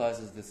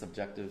 radicalizes the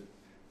subjective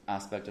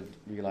aspect of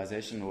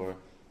realization or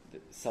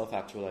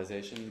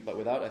self-actualization, but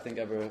without, I think,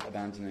 ever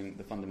abandoning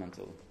the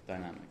fundamental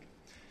dynamic.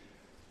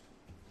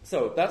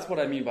 So that's what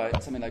I mean by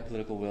something like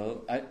political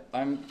will.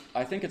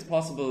 I think it's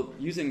possible,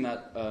 using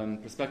that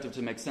perspective,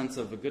 to make sense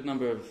of a good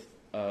number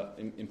of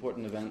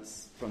important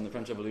events from the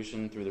French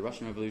Revolution through the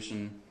Russian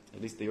Revolution,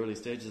 at least the early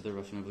stages of the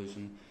Russian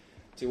Revolution,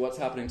 to what's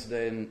happening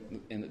today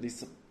in at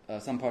least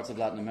some parts of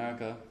Latin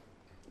America,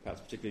 perhaps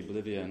particularly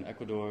Bolivia and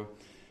Ecuador.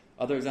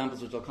 Other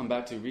examples which I'll come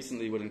back to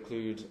recently would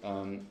include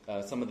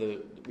some of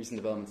the recent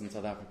developments in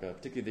South Africa,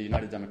 particularly the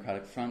United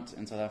Democratic Front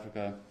in South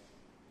Africa.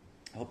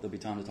 I hope there'll be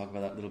time to talk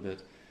about that a little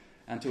bit.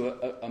 And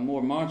to a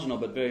more marginal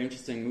but very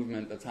interesting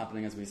movement that's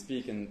happening as we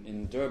speak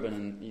in Durban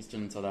in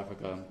eastern South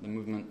Africa, the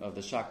movement of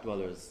the shack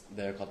dwellers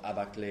there called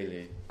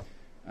Abaklele.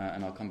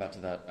 And I'll come back to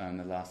that in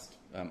the last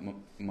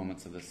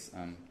moments of this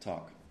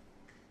talk.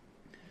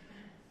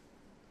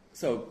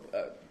 So,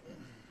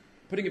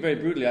 putting it very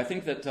brutally, I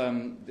think that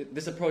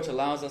this approach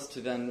allows us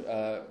to then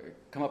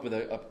come up with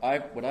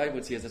what I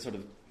would see as a sort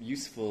of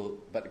useful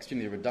but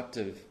extremely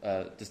reductive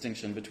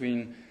distinction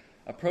between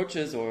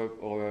approaches or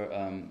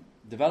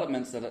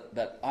developments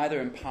that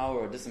either empower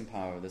or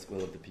disempower this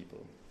will of the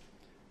people.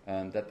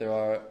 That there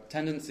are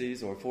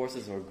tendencies or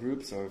forces or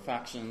groups or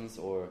factions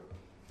or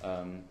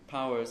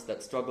powers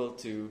that struggle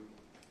to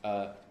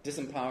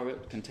disempower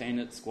it, contain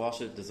it,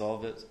 squash it,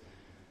 dissolve it,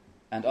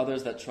 and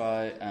others that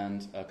try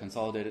and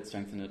consolidate it,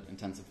 strengthen it,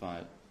 intensify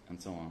it,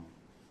 and so on.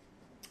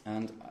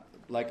 And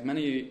like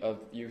many of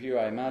you here,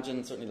 I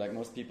imagine, certainly like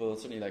most people,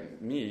 certainly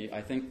like me,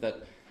 I think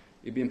that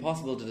it'd be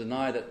impossible to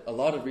deny that a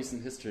lot of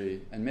recent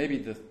history, and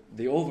maybe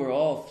the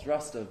overall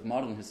thrust of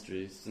modern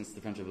history since the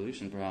French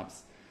Revolution,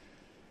 perhaps,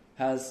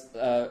 has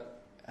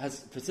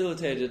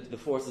facilitated the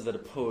forces that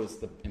oppose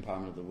the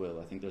empowerment of the will.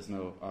 I think there's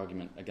no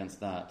argument against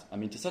that. I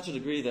mean, to such a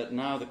degree that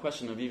now the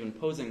question of even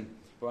posing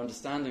or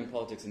understanding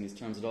politics in these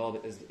terms at all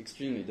is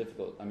extremely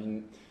difficult. I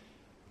mean,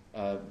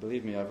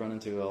 believe me, I've run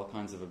into all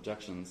kinds of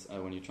objections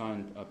when you try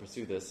and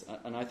pursue this.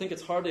 And I think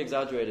it's hardly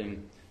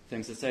exaggerating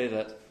things to say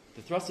that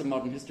the thrust of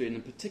modern history, and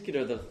in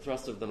particular the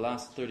thrust of the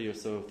last 30 or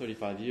so,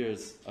 35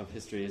 years of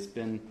history, has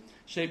been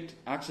shaped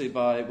actually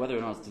by, whether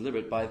or not it's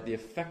deliberate, by the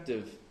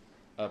effective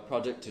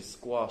project to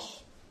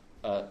squash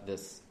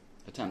this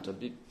attempt.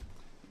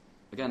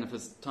 Again, if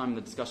it's time in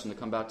the discussion to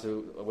come back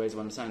to ways of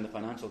understanding the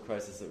financial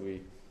crisis that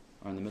we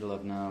are in the middle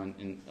of now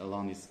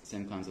along these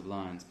same kinds of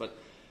lines. But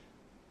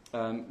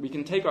we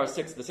can take the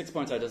 6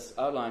 points I just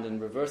outlined and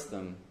reverse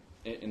them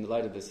in the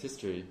light of this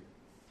history.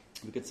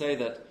 We could say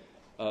that,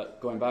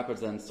 going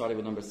backwards then, starting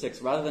with number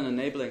 6, rather than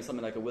enabling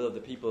something like a will of the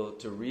people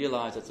to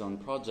realize its own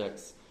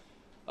projects,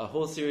 a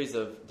whole series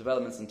of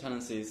developments and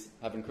tendencies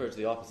have encouraged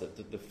the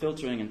opposite, the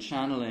filtering and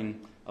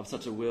channeling of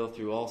such a will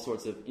through all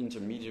sorts of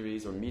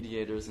intermediaries or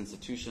mediators,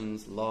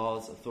 institutions,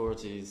 laws,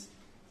 authorities,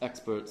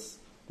 experts,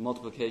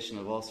 multiplication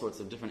of all sorts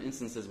of different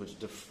instances which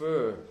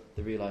defer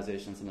the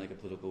realization of something like a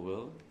political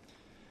will.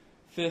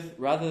 Fifth,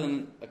 rather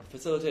than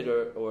facilitate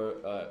or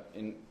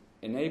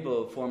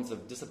enable forms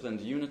of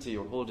disciplined unity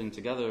or holding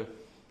together,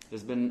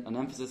 there's been an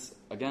emphasis,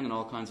 again in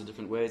all kinds of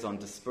different ways, on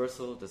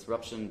dispersal,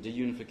 disruption,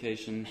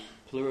 deunification,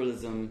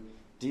 pluralism,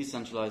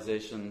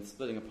 decentralization,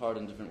 splitting apart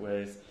in different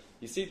ways.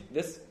 You see,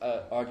 this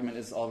argument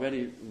is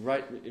already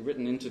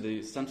written into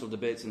the central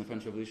debates in the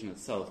French Revolution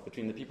itself,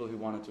 between the people who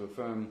wanted to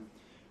affirm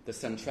the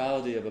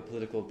centrality of a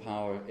political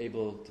power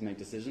able to make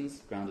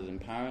decisions, grounded in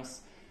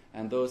Paris,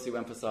 and those who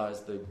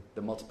emphasized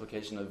the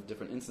multiplication of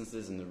different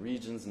instances in the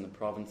regions, in the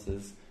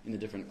provinces, in the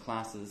different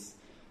classes.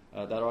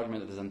 That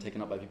argument is then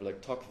taken up by people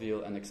like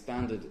Tocqueville and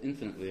expanded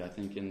infinitely, I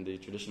think, in the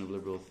tradition of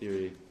liberal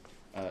theory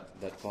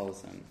that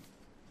follows him.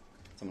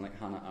 Someone like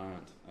Hannah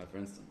Arendt, for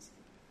instance.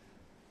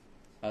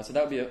 So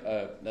that would be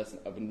that's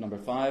number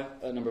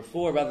 5. Number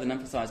 4, rather than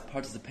emphasize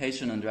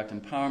participation and direct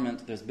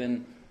empowerment, there's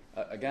been,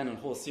 again, a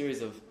whole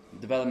series of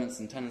developments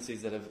and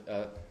tendencies that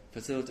have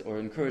facilitated or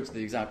encouraged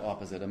the exact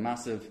opposite, a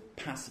massive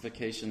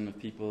pacification of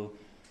people,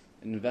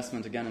 an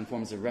investment, again, in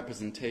forms of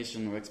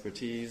representation or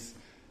expertise,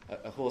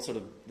 a whole sort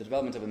of the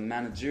development of a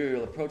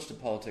managerial approach to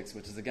politics,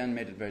 which has again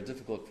made it very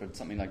difficult for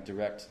something like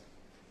direct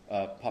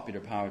popular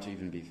power to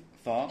even be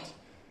thought.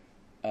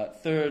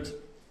 Third,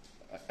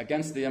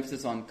 against the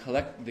emphasis on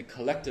the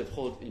collective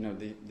whole,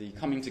 the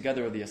coming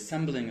together or the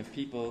assembling of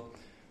people,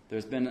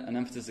 there's been an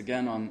emphasis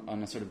again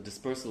on a sort of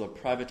dispersal or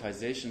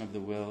privatization of the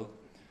will,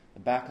 a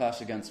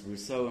backlash against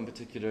Rousseau in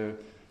particular,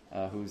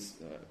 who's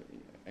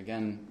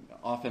again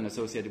often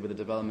associated with the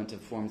development of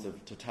forms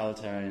of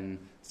totalitarian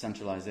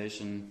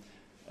centralization,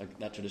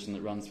 that tradition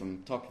that runs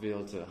from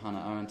Tocqueville to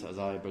Hannah Arendt to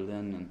Isaiah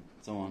Berlin and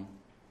so on.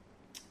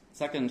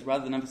 Second,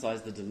 rather than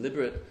emphasize the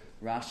deliberate,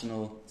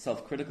 rational,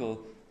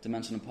 self-critical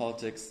dimension of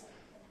politics,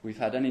 we've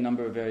had any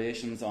number of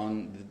variations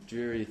on the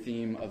dreary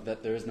theme of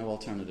that there is no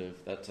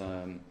alternative, that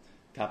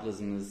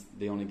capitalism is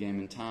the only game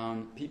in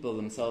town. People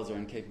themselves are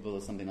incapable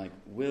of something like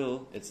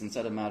will. It's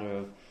instead a matter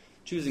of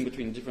choosing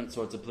between different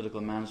sorts of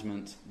political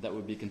management that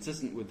would be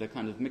consistent with the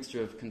kind of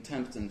mixture of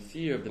contempt and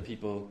fear of the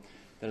people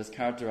that has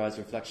characterized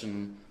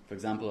reflection, for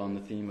example, on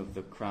the theme of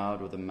the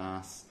crowd or the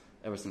mass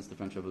ever since the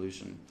French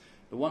Revolution.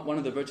 But one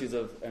of the virtues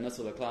of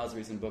Ernesto Laclau's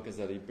recent book is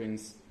that he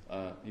brings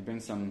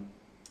some,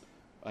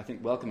 I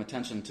think, welcome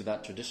attention to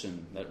that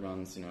tradition that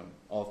runs,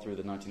 all through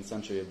the 19th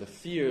century, of the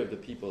fear of the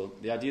people,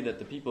 the idea that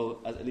the people,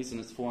 at least in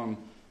its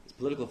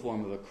political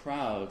form of a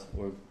crowd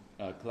or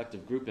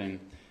collective grouping,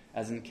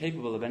 as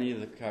incapable of any of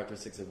the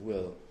characteristics of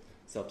will,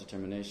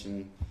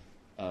 self-determination,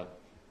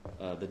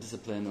 the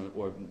discipline,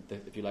 or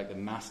if you like, the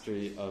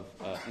mastery of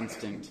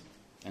instinct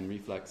and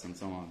reflex and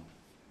so on.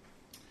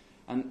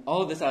 And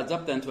all of this adds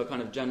up then to a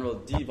kind of general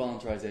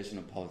devoluntarization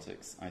of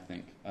politics, I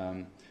think,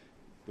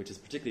 which is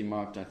particularly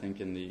marked, I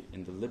think, in the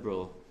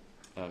liberal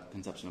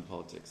conception of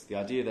politics. The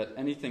idea that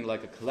anything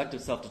like a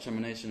collective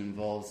self-determination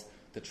involves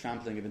the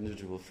trampling of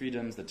individual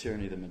freedoms, the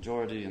tyranny of the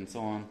majority, and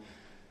so on.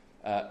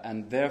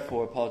 And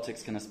therefore,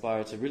 politics can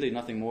aspire to really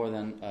nothing more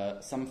than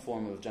some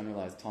form of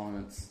generalized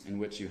tolerance in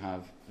which you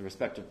have the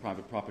respect of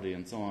private property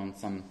and so on,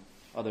 some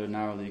other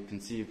narrowly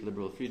conceived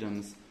liberal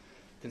freedoms,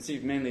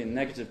 conceived mainly in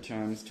negative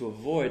terms to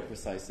avoid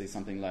precisely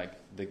something like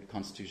the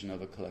constitution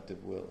of a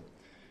collective will.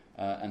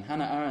 And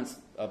Hannah Arendt's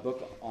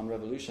book on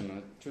revolution,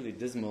 a truly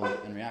dismal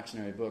and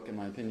reactionary book, in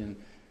my opinion,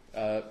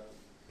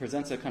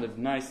 presents a kind of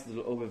nice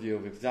little overview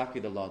of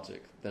exactly the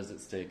logic that is at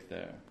stake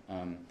there.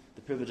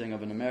 The privileging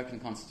of an American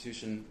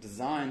constitution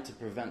designed to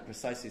prevent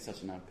precisely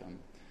such an outcome.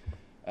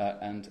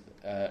 And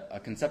a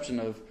conception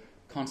of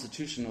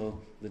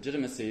constitutional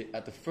legitimacy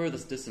at the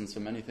furthest distance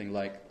from anything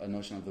like a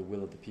notion of the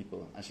will of the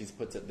people. As she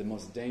puts it, the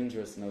most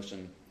dangerous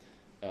notion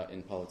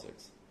in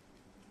politics.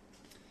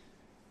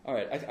 All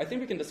right, I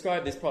think we can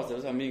describe these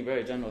processes, I'm being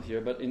very general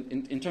here, but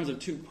in terms of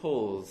two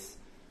poles,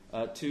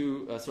 which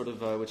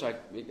I,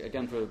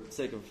 again, for the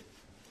sake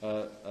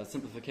of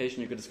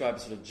simplification, you could describe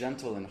as sort of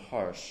gentle and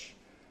harsh.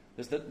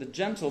 There's the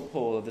gentle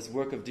pole of this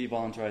work of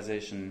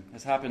devoluntarization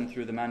has happened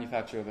through the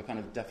manufacture of a kind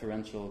of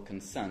deferential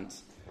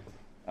consent,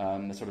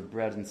 the sort of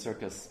bread and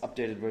circus,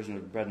 updated version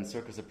of bread and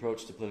circus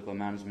approach to political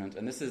management.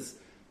 And this is,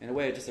 in a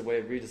way, just a way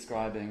of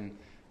redescribing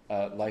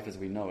life as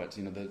we know it.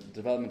 You know, the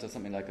development of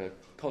something like a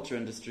culture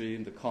industry,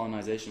 the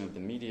colonization of the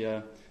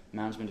media,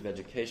 management of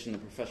education, the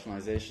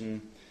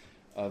professionalization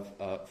of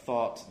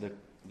thought, the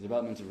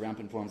development of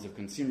rampant forms of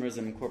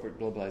consumerism, corporate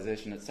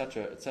globalization,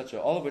 etc.,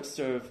 all of which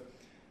serve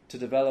to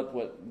develop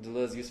what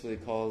Deleuze usefully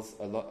calls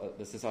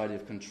the society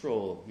of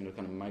control, you know,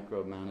 kind of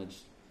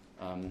micromanaged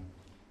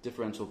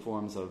differential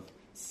forms of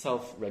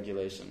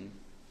self-regulation,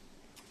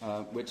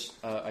 which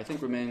I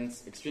think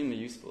remains extremely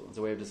useful as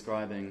a way of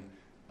describing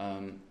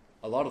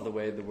a lot of the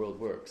way the world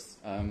works.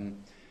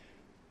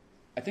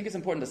 I think it's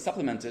important to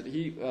supplement it.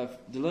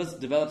 Deleuze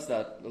develops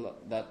that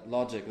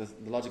logic,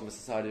 the logic of a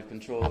society of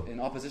control, in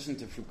opposition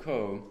to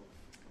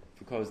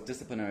Foucault's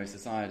disciplinary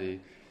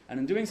society. And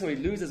in doing so, he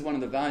loses one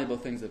of the valuable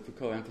things that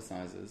Foucault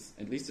emphasizes,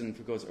 at least in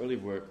Foucault's early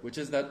work, which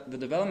is that the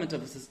development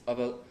of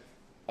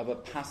a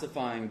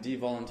pacifying,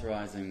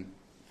 devoluntarizing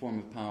form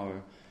of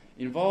power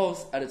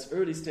involves, at its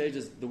early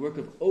stages, the work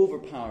of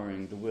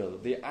overpowering the will,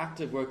 the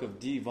active work of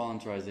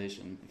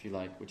devoluntarization, if you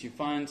like, which you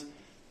find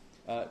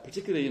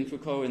particularly in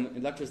Foucault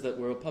in lectures that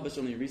were published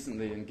only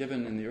recently and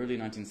given in the early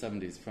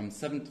 1970s, from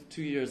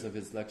 2 years of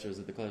his lectures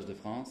at the Collège de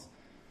France,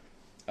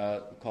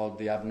 called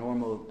The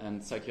Abnormal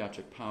and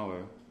Psychiatric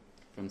Power,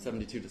 from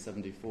 72 to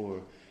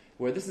 74,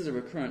 where this is a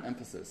recurrent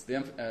emphasis.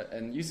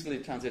 And usefully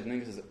translated in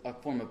English is a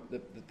form of,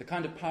 the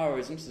kind of power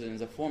he's interested in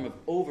is a form of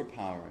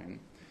overpowering,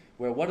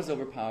 where what is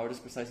overpowered is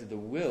precisely the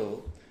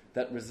will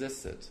that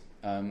resists it.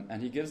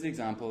 And he gives the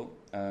example,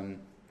 in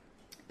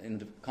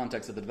the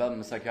context of the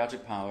development of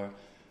psychiatric power,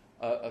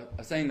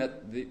 saying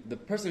that the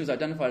person who's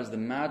identified as the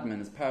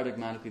madman is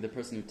paradigmatically the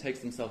person who takes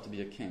himself to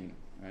be a king,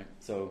 right?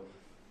 So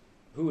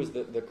who is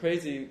the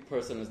crazy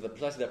person is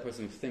precisely that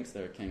person who thinks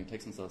they're a king,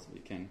 takes themselves to be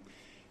a king,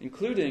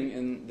 including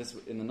in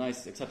the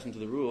nice exception to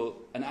the rule,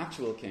 an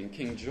actual king,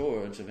 King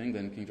George of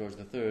England, King George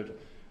III,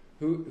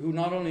 who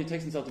not only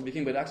takes himself to be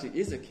king, but actually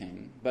is a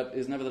king, but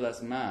is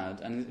nevertheless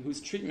mad, and whose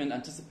treatment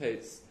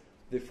anticipates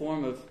the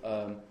form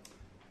of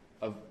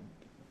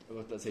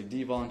let's say,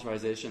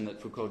 devoluntarization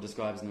that Foucault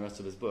describes in the rest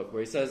of his book,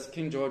 where he says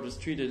King George was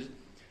treated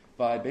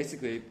by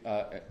basically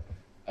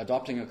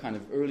adopting a kind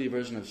of early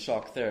version of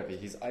shock therapy.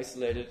 He's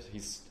isolated,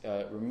 he's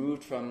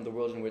removed from the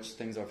world in which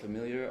things are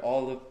familiar.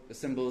 All the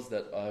symbols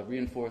that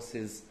reinforce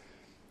his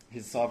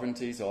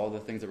sovereignty, so all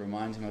the things that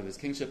remind him of his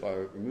kingship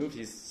are removed.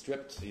 He's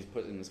stripped, he's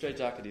put in a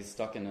straitjacket, he's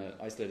stuck in an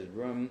isolated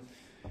room.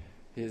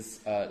 He's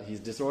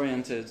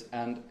disoriented,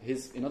 and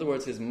in other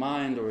words, his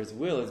mind or his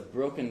will is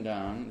broken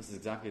down. This is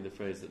exactly the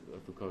phrase that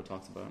Foucault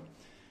talks about.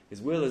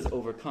 His will is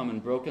overcome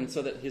and broken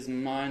so that his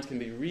mind can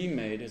be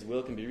remade, his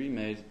will can be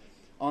remade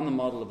on the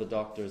model of the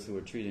doctors who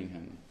are treating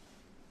him.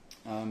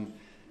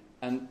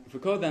 And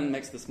Foucault then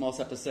makes the small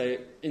step to say,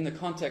 in the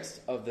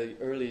context of the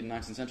early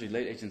 19th century,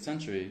 late 18th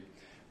century,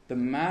 the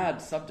mad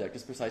subject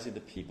is precisely the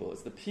people.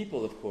 It's the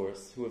people, of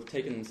course, who have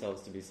taken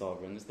themselves to be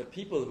sovereign. It's the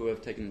people who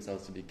have taken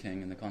themselves to be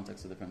king in the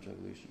context of the French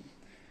Revolution.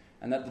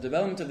 And that the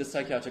development of this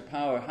psychiatric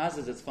power has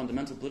as its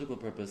fundamental political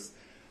purpose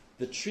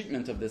the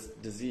treatment of this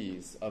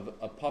disease, of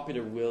a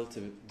popular will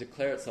to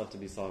declare itself to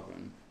be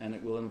sovereign. And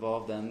it will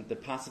involve then the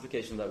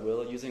pacification of that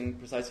will using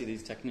precisely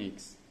these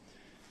techniques.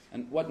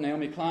 And what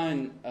Naomi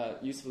Klein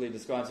usefully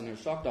describes in her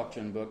shock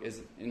doctrine book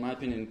is, in my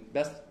opinion,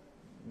 best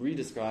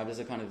redescribed as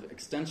a kind of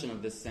extension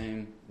of this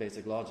same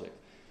basic logic.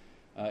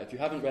 If you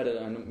haven't read it,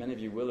 and many of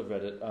you will have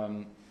read it,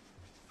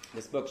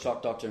 this book,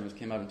 Shock Doctrine, which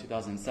came out in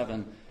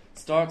 2007,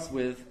 starts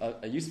with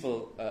a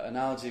useful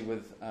analogy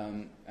with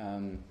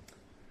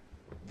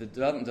the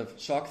development of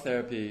shock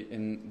therapy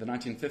in the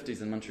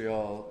 1950s in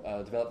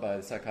Montreal, developed by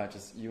the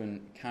psychiatrist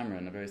Ewan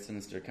Cameron, a very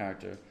sinister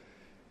character,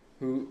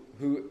 who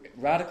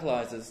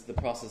radicalizes the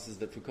processes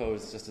that Foucault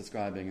was just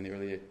describing in the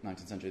early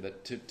 19th century,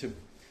 that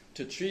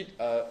to treat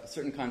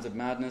certain kinds of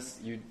madness,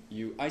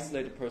 you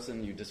isolate a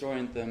person, you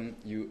disorient them,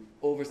 you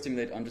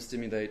overstimulate,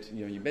 understimulate,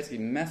 you basically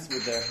mess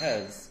with their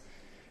heads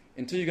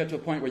until you get to a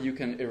point where you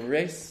can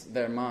erase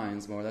their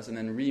minds, more or less, and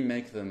then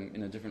remake them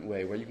in a different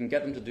way, where you can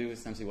get them to do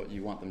essentially what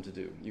you want them to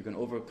do. You can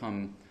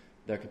overcome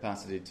their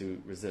capacity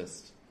to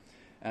resist.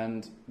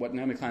 And what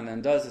Naomi Klein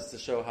then does is to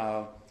show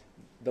how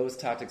those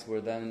tactics were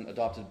then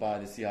adopted by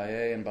the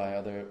CIA and by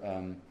other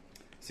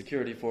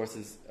security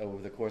forces over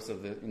the course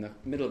of in the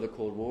middle of the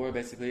Cold War,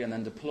 basically, and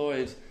then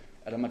deployed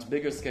at a much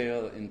bigger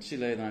scale in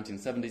Chile in the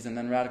 1970s, and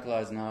then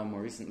radicalized now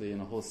more recently in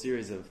a whole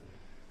series of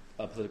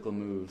political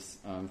moves,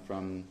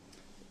 from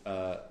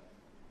the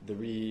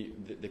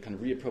kind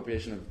of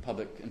reappropriation of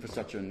public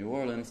infrastructure in New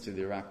Orleans to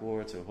the Iraq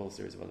War to a whole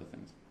series of other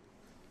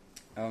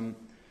things.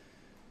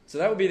 So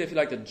that would be, if you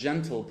like, the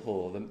gentle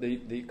pull,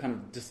 the kind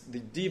of the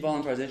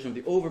devoluntarization of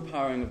the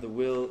overpowering of the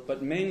will,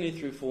 but mainly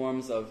through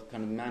forms of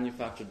kind of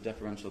manufactured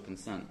deferential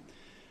consent.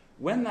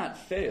 When that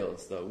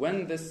fails, though,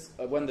 when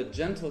the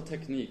gentle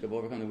technique of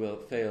overcoming the will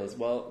fails,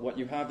 well, what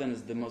you have then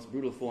is the most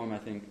brutal form, I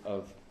think,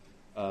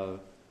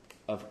 of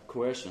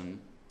coercion,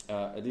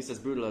 at least as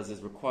brutal as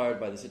is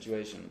required by the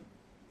situation.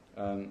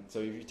 So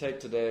if you take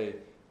today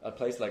a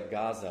place like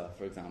Gaza,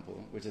 for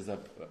example, which is a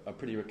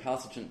pretty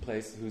recalcitrant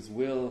place whose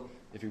will,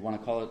 if you want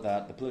to call it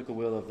that, the political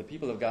will of the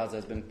people of Gaza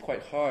has been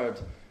quite hard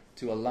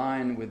to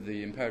align with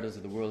the imperatives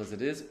of the world as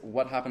it is.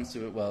 What happens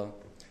to it? Well,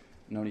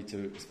 no need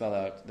to spell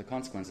out the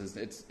consequences.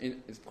 It's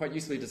quite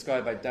usefully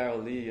described by Darrell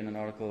Lee in an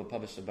article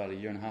published about a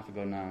year and a half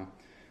ago now,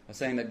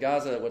 saying that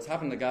Gaza, what's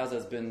happened to Gaza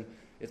has been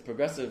its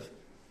progressive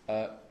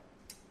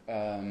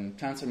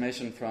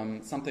transformation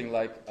from something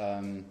like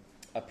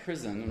a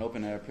prison, an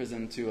open-air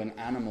prison, to an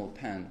animal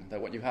pen.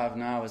 That what you have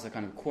now is a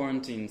kind of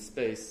quarantine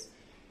space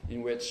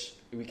in which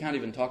we can't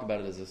even talk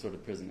about it as a sort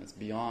of prison. It's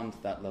beyond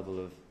that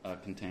level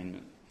of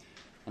containment.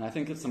 And I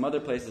think at some other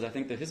places, I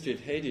think the history of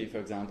Haiti, for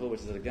example,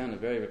 which is, again, a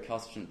very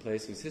recalcitrant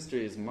place whose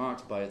history is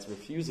marked by its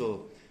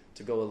refusal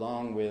to go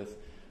along with,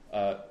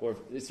 or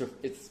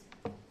its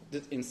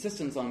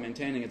insistence on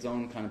maintaining its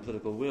own kind of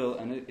political will,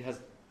 and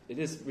it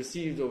is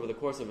received over the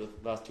course of the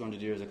last 200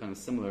 years a kind of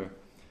similar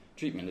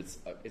treatment.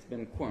 It's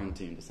been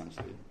quarantined,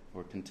 essentially,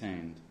 or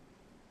contained.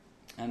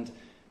 And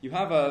you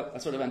have a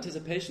sort of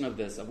anticipation of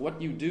this, of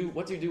what do you do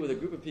with a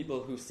group of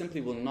people who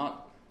simply will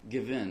not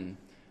give in.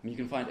 I mean, you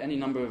can find any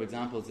number of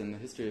examples in the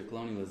history of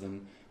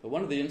colonialism, but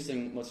one of the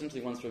most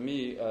interesting ones for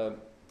me,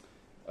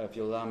 if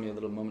you'll allow me a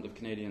little moment of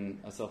Canadian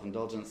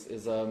self-indulgence,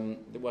 is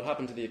what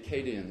happened to the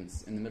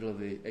Acadians in the middle of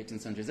the 18th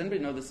century. Does anybody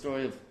know the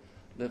story of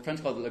the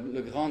French called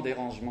le grand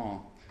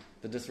dérangement,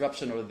 the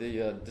disruption or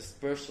the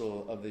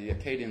dispersal of the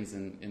Acadians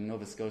in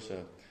Nova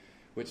Scotia,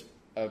 which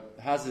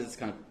has its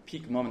kind of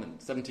peak moment in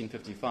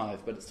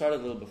 1755, but it started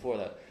a little before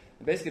that.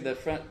 And basically,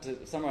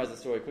 to summarize the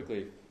story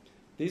quickly,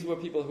 these were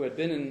people who had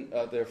been in,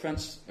 they're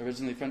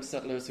originally French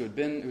settlers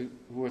who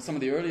were some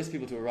of the earliest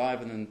people to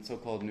arrive in the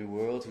so-called New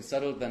World, who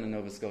settled then in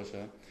Nova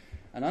Scotia.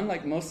 And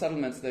unlike most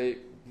settlements, they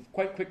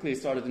quite quickly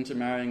started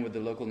intermarrying with the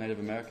local Native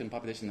American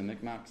population, the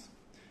Micmacs,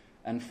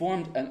 and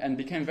formed and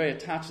became very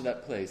attached to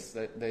that place.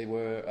 They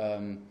were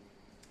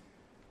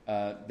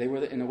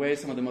in a way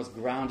some of the most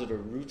grounded or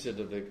rooted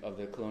of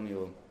the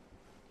colonial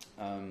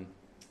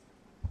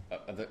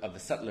of the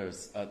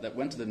settlers that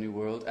went to the New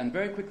World, and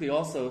very quickly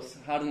also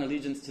had an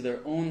allegiance to their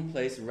own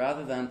place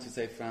rather than to,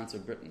 say, France or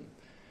Britain.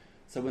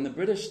 So when the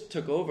British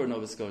took over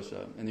Nova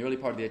Scotia in the early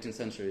part of the 18th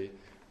century,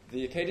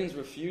 the Acadians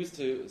refused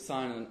to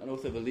sign an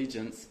oath of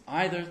allegiance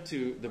either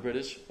to the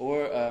British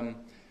or,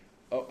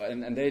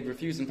 and they'd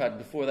refused, in fact,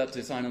 before that,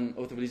 to sign an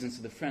oath of allegiance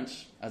to the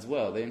French as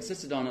well. They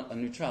insisted on a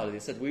neutrality. They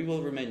said, we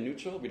will remain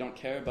neutral. We don't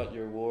care about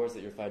your wars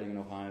that you're fighting in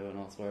Ohio and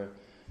elsewhere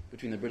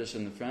between the British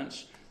and the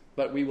French,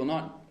 but we will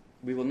not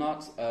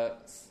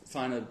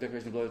sign a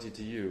declaration of loyalty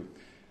to you.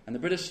 And the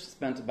British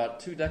spent about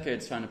 2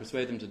 decades trying to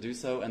persuade them to do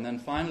so, and then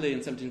finally in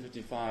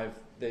 1755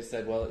 they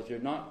said, well, if you're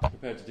not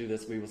prepared to do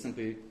this, we will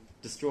simply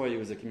destroy you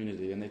as a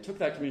community. And they took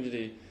that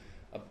community,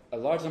 a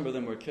large number of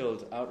them were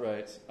killed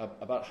outright,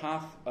 about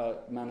half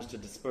managed to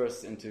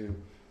disperse into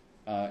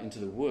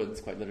the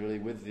woods, quite literally,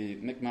 with the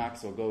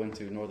Micmacs, or go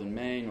into northern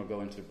Maine, or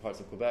go into parts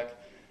of Quebec,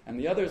 and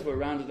the others were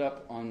rounded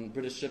up on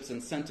British ships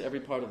and sent to every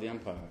part of the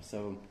empire.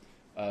 So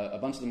a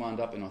bunch of them wound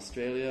up in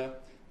Australia,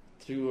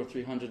 200 or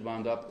 300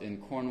 wound up in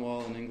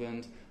Cornwall in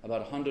England,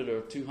 about 100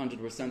 or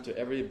 200 were sent to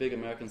every big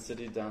American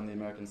city down the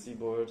American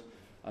seaboard,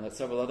 and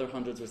several other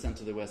hundreds were sent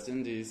to the West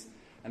Indies.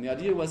 And the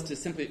idea was to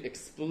simply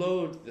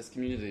explode this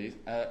community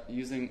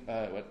using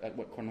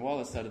what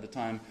Cornwallis said at the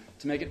time,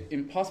 to make it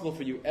impossible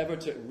for you ever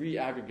to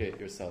re-aggregate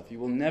yourself. You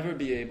will never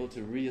be able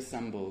to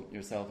reassemble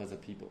yourself as a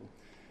people.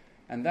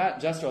 And that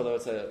gesture, although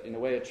it's in a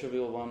way a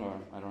trivial one, or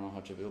I don't know how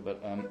trivial,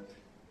 but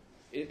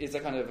it's a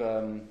kind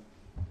of,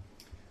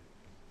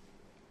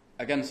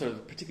 again, sort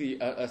of particularly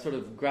a sort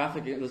of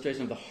graphic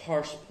illustration of the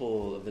harsh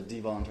pull of the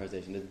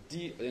devoluntarization.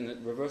 And it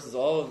reverses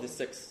all of the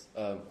 6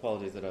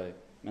 qualities that I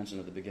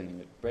mentioned at the beginning.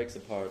 It breaks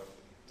apart,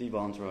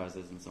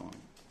 devoluntarizes, and so on.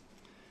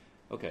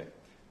 Okay.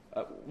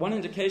 One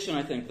indication,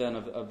 I think, then,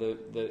 of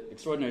the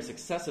extraordinary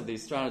success of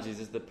these strategies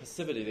is the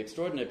passivity, the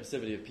extraordinary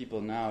passivity of people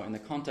now in the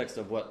context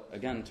of what,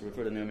 again, to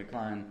refer to Naomi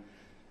Klein,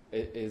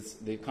 is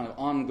the kind of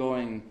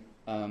ongoing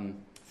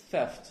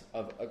theft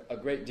of a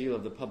great deal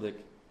of the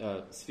public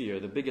sphere,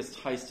 the biggest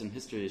heist in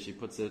history, as she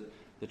puts it,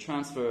 the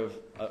transfer of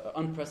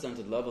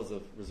unprecedented levels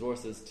of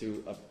resources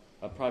to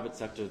a private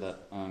sector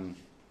that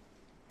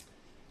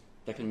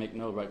can make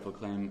no rightful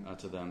claim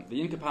to them.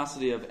 The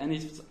incapacity of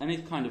any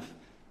kind of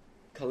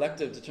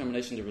collective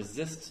determination to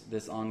resist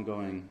this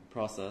ongoing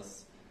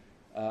process,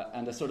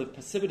 and a sort of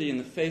passivity in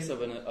the face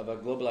of a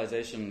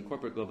globalization,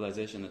 corporate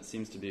globalization, that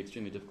seems to be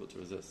extremely difficult to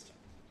resist.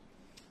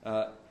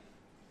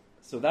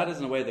 So that is,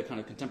 in a way, the kind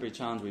of contemporary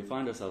challenge we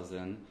find ourselves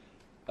in.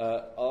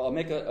 I'll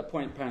make a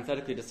point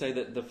parenthetically to say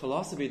that the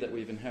philosophy that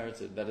we've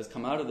inherited, that has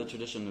come out of the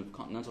tradition of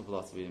continental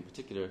philosophy in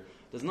particular,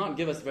 does not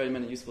give us very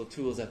many useful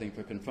tools, I think,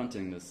 for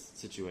confronting this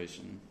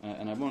situation.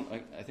 And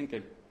I think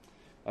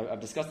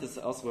I've discussed this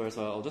elsewhere,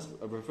 so I'll just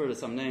refer to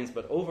some names,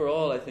 but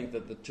overall I think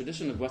that the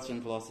tradition of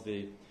Western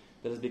philosophy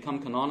that has become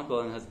canonical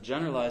and has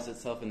generalized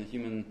itself in the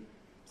human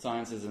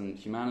sciences and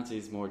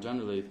humanities more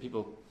generally,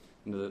 people,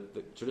 the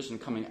tradition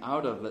coming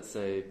out of, let's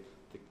say,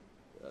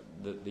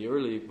 the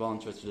early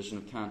voluntarist tradition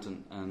of Kant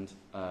and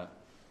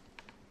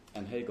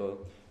and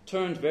Hegel,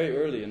 turned very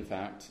early, in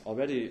fact,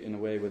 already in a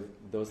way with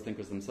those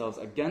thinkers themselves,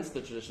 against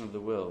the tradition of the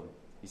will.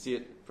 You see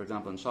it, for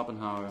example, in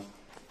Schopenhauer.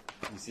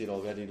 You see it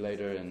already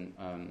later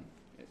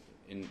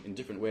in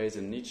different ways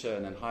in Nietzsche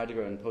and then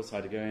Heidegger and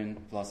post-Heideggerian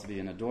philosophy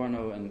and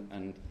Adorno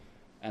and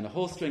a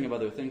whole string of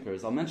other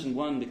thinkers. I'll mention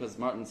one because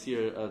Martin's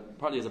here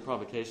partly as a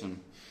provocation.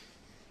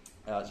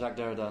 Jacques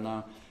Derrida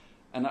now.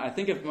 And I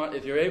think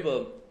if you're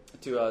able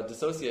to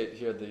dissociate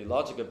here the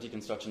logic of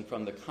deconstruction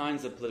from the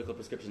kinds of political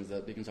prescriptions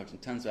that deconstruction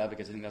tends to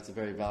advocate, I think that's a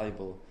very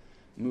valuable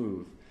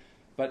move.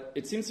 But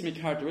it seems to me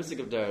characteristic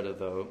of Derrida,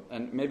 though,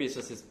 and maybe it's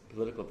just his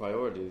political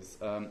priorities,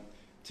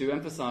 to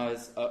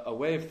emphasize a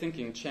way of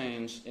thinking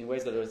change in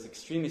ways that are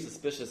extremely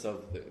suspicious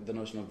of the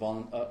notion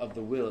of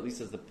the will, at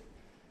least as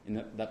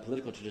in that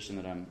political tradition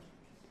that I'm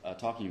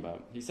talking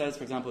about. He says,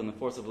 for example, in The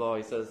Force of Law,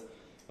 he says,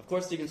 of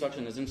course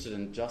deconstruction is interested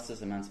in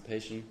justice,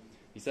 emancipation.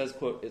 He says,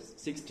 quote, it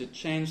seeks to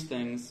change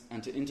things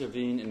and to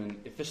intervene in an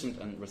efficient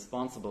and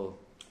responsible,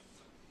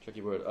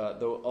 tricky word,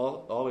 though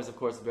always, of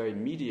course, very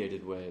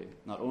mediated way,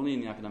 not only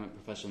in the academic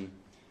profession,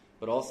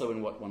 but also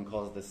in what one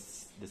calls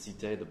the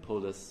cité, the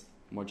polis,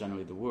 more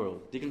generally the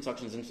world.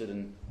 Deconstruction is interested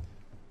in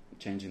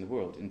changing the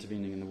world,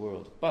 intervening in the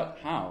world. But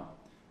how?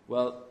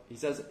 Well, he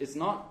says it's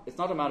not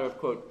a matter of,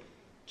 quote,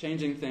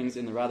 changing things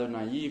in the rather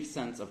naive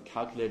sense of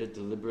calculated,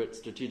 deliberate,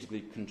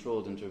 strategically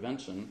controlled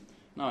intervention.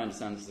 Now I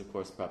understand this is, of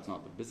course, perhaps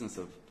not the business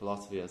of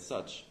philosophy as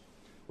such.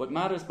 What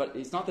matters, but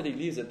it's not that he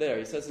leaves it there.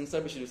 He says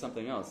instead we should do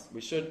something else. We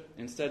should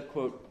instead,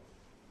 quote,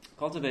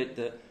 cultivate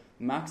the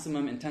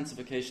maximum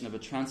intensification of a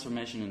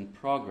transformation in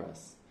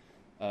progress.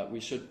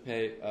 We should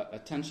pay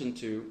attention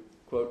to,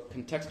 quote,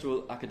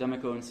 contextual,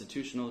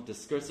 academico-institutional,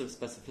 discursive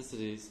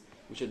specificities.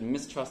 We should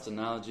mistrust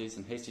analogies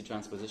and hasty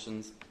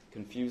transpositions,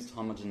 confused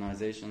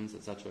homogenizations,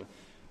 etc.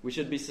 We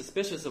should be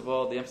suspicious of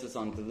all the emphasis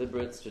on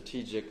deliberate,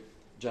 strategic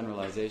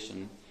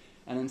generalization,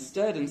 and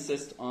instead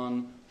insist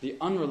on the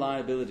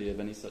unreliability of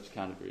any such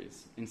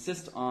categories.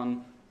 Insist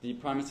on the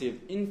primacy of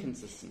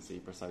inconsistency,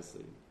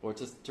 precisely, or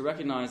to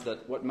recognize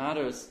that what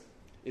matters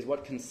is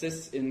what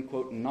consists in,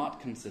 quote,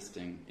 not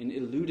consisting, in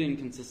eluding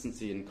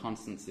consistency and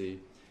constancy,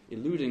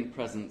 eluding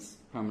presence,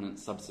 permanent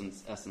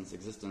substance, essence,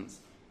 existence,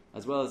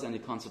 as well as any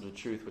concept of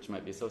truth which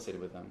might be associated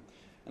with them.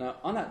 And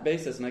on that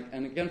basis,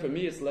 and again for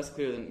me it's less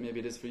clear than maybe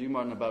it is for you,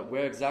 Martin, about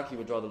where exactly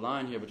we draw the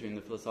line here between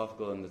the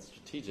philosophical and the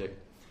strategic,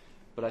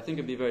 but I think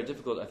it'd be very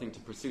difficult, I think, to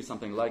pursue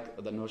something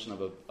like the notion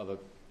of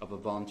a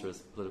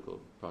voluntarist political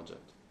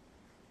project.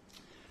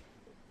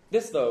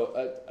 This,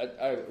 though,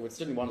 I would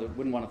certainly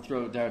wouldn't want to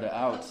throw Derrida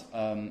out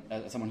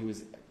as someone who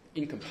is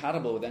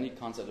incompatible with any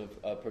concept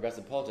of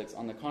progressive politics.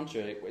 On the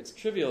contrary, it's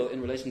trivial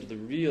in relation to the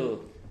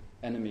real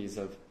enemies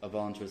of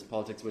voluntarist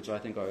politics, which I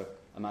think are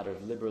a matter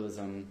of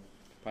liberalism,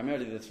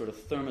 primarily the sort of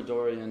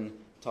Thermidorian,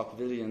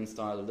 Tocquevillian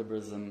style of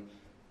liberalism,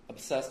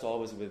 obsessed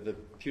always with the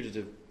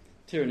putative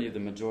tyranny of the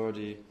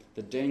majority,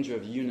 the danger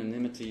of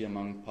unanimity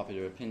among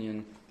popular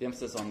opinion, the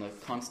emphasis on the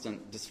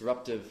constant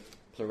disruptive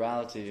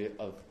plurality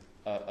of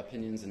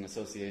opinions and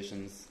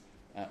associations,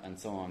 and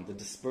so on, the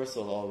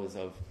dispersal always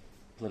of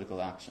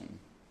political action.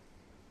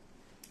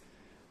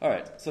 All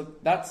right, so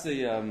that's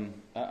the... I'm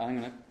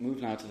going to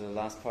move now to the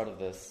last part of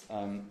this.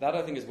 That,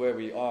 I think, is where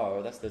we are,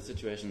 or that's the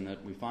situation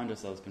that we find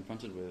ourselves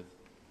confronted with.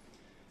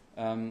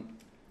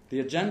 The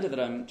agenda that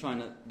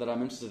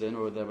I'm interested in,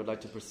 or that I would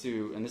like to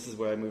pursue, and this is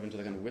where I move into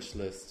the kind of wish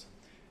list,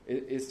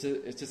 is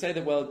to say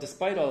that, well,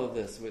 despite all of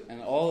this,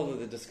 and all of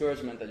the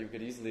discouragement that you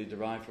could easily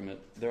derive from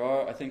it, there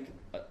are, I think,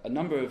 a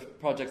number of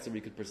projects that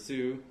we could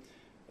pursue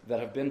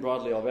that have been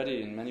broadly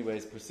already, in many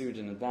ways, pursued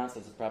in advance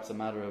as perhaps a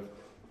matter of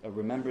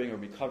remembering or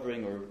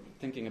recovering or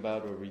thinking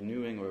about or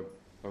renewing or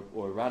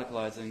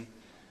radicalizing.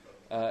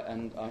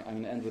 And I'm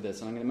going to end with this.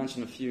 And I'm going to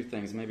mention a few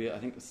things, maybe I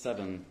think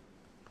 7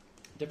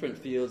 different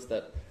fields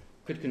that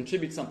could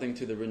contribute something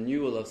to the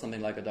renewal of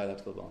something like a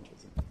dialectical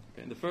voluntarism.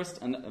 Okay, the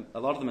first, and a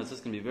lot of them is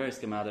just going to be very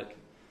schematic.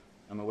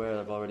 I'm aware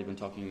I've already been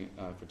talking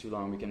for too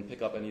long. We can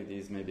pick up any of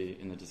these maybe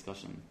in the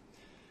discussion.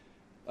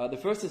 The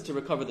first is to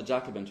recover the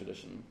Jacobin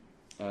tradition,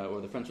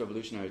 or the French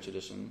Revolutionary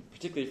tradition,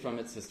 particularly from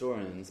its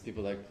historians,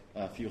 people like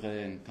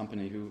Furet and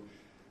company, who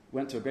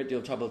went to a great deal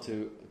of trouble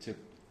to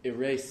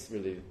erase,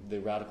 really, the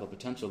radical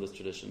potential of this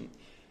tradition,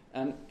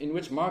 and in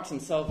which Marx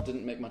himself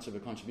didn't make much of a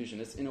contribution.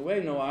 It's in a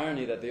way no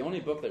irony that the only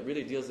book that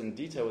really deals in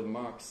detail with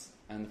Marx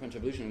and the French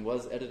Revolution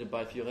was edited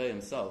by Furet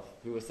himself,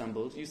 who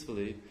assembled,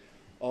 usefully,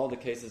 all the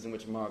cases in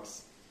which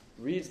Marx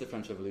reads the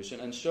French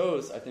Revolution and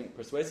shows, I think,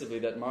 persuasively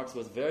that Marx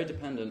was very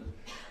dependent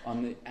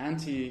on the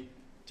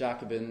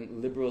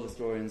anti-Jacobin liberal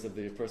historians of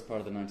the first part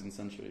of the 19th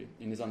century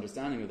in his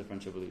understanding of the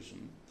French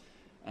Revolution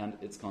and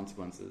its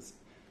consequences.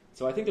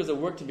 So I think there's a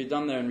work to be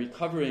done there in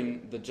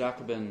recovering the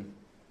Jacobin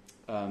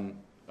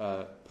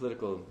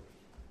political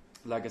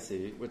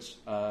legacy, which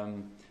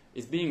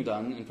is being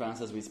done in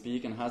France as we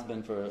speak and has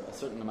been for a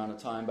certain amount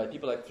of time by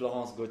people like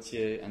Florence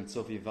Gauthier and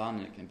Sophie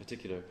Warnick in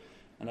particular.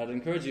 And I'd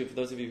encourage you, for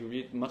those of you who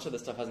read, much of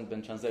this stuff hasn't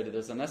been translated.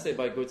 There's an essay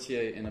by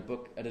Gauthier in a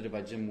book edited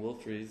by Jim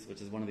Wolfries, which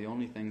is one of the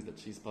only things that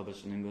she's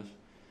published in English.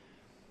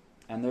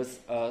 And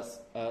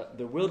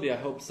there will be, I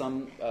hope,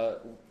 some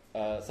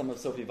some of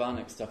Sophie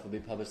Warnick's stuff will be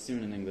published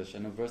soon in English. I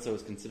know Verso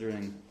is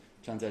considering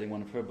translating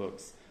one of her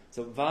books.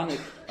 So Warnick,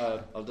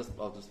 I'll just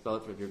spell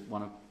it for if you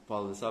want to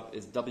follow this up,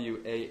 is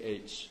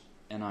Wahnich,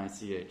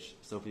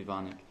 Sophie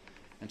Warnick.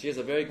 And she has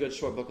a very good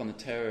short book on the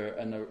terror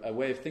and a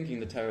way of thinking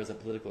the terror as a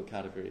political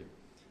category.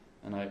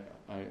 And I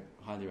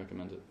highly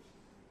recommend it.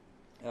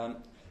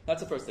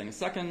 That's the first thing.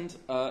 Second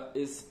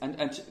is,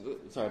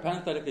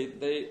 parenthetically,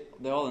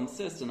 they all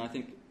insist, and I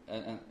think,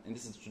 and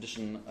this is a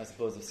tradition, I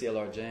suppose, of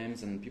C.L.R.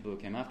 James and people who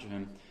came after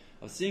him,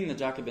 of seeing the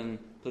Jacobin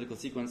political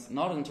sequence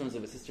not in terms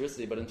of its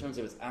historicity, but in terms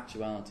of its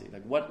actuality.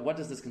 Like, what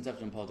does this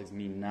conception of politics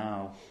mean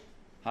now?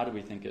 How do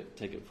we take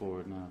it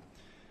forward now?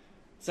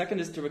 Second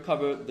is to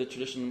recover the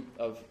tradition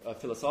of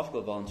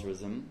philosophical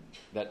voluntarism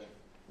that,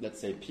 let's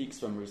say, peaks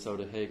from Rousseau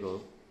to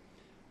Hegel.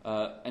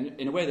 And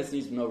in a way, this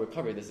needs no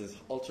recovery. This is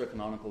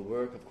ultra-canonical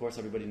work. Of course,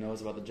 everybody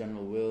knows about the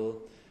general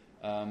will.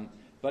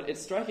 But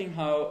it's striking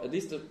how, at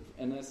least,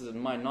 and this is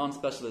my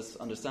non-specialist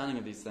understanding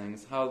of these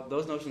things, how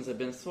those notions have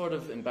been sort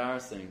of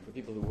embarrassing for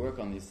people who work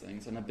on these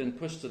things and have been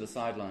pushed to the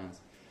sidelines.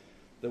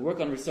 The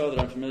work on Rousseau that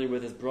I'm familiar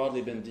with has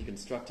broadly been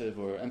deconstructive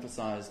or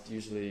emphasized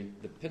usually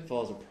the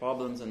pitfalls or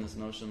problems in this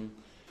notion,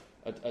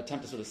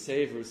 attempt to sort of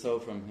save Rousseau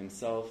from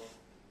himself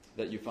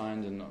that you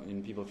find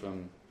in people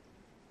from,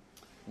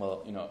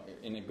 well, in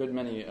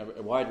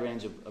a wide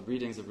range of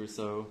readings of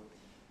Rousseau,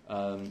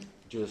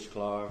 Judith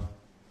Sklar,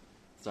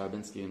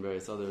 Starobinski, and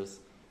various others.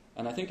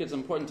 And I think it's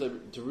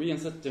important to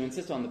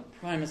insist on the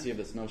primacy of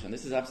this notion.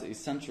 This is absolutely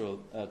central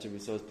to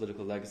Rousseau's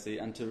political legacy,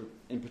 and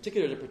in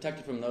particular to protect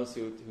it from those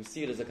who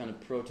see it as a kind of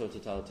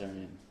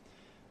proto-totalitarian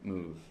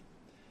move.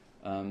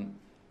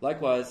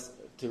 Likewise,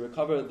 to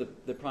recover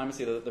the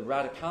primacy, the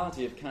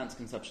radicality of Kant's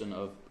conception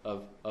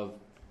of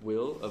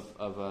will,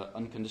 of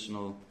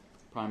unconditional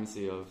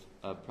primacy of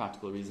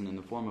practical reason in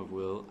the form of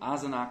will,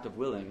 as an act of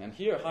willing. And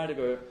here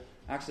Heidegger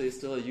actually is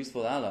still a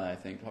useful ally, I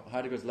think.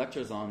 Heidegger's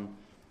lectures on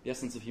the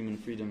essence of human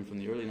freedom from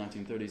the early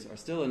 1930s are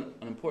still an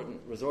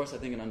important resource, I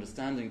think, in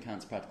understanding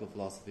Kant's practical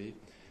philosophy,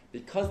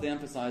 because they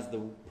emphasize the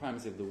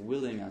primacy of the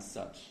willing as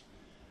such.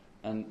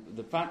 And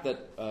the fact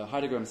that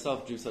Heidegger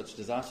himself drew such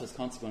disastrous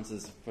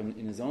consequences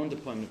in his own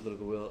deployment of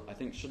political will, I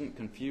think shouldn't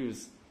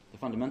confuse the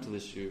fundamental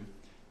issue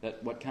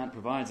that what Kant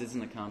provides is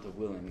an account of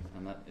willing,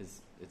 and that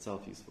is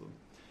itself useful.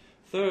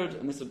 Third,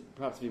 and this would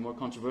perhaps be more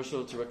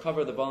controversial, to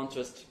recover the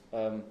voluntarist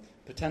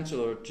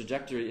potential or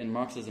trajectory in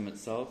Marxism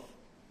itself.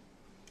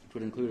 It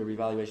would include a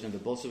revaluation of the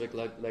Bolshevik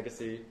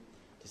legacy,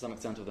 to some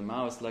extent of the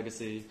Maoist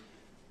legacy,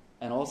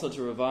 and also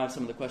to revive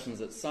some of the questions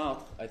that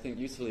Sartre, I think,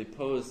 usefully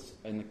posed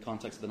in the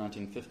context of the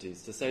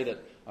 1950s, to say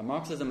that a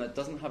Marxism that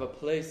doesn't have a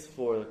place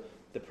for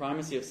the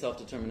primacy of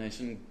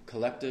self-determination,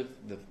 collective,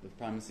 the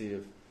primacy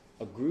of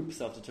a group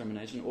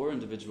self-determination or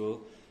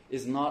individual,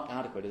 is not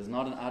adequate. It is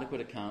not an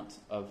adequate account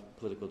of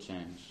political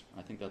change.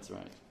 I think that's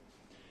right.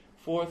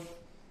 Fourth,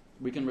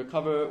 we can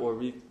recover or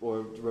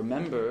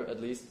remember at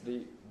least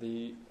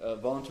the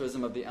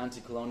voluntarism of the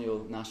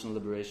anti-colonial national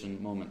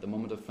liberation moment, the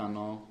moment of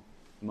Fanon,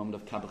 the moment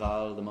of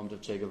Cabral, the moment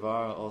of Che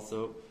Guevara,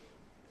 also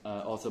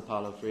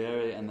Paulo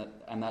Freire,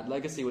 and that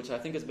legacy, which I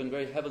think has been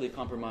very heavily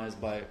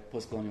compromised by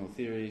post-colonial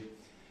theory,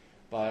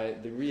 by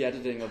the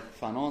re-editing of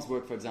Fanon's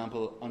work, for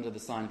example, under the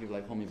sign of people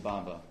like Homi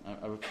Bhabha.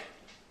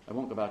 I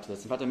won't go back to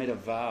this. In fact, I made a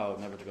vow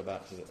never to go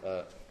back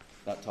to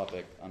that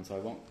topic, so I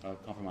won't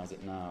compromise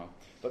it now.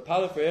 But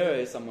Paulo Freire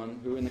is someone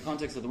who, in the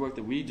context of the work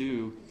that we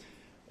do,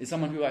 is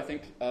someone who I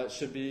think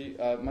should be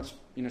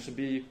should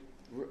be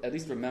at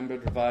least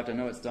remembered, revived. I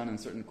know it's done in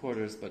certain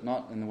quarters, but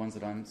not in the ones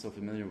that I'm so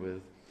familiar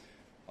with.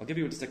 I'll give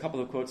you just a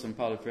couple of quotes from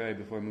Paulo Freire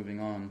before moving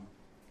on.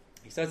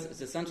 He says it's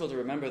essential to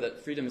remember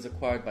that freedom is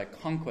acquired by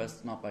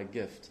conquest, not by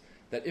gift.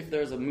 That if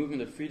there's a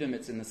movement of freedom,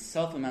 it's in the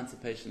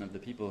self-emancipation of the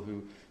people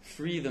who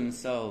free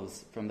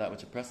themselves from that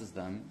which oppresses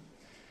them.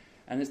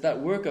 And it's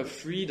that work of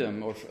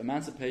freedom or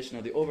emancipation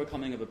or the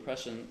overcoming of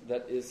oppression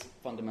that is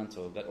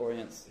fundamental, that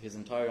orients his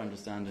entire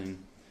understanding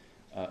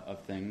of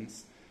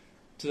things,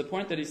 to the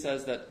point that he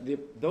says that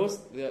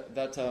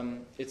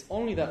it's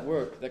only that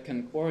work that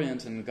can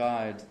orient and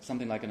guide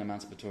something like an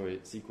emancipatory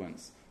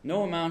sequence.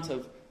 No amount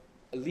of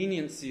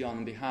leniency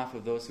on behalf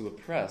of those who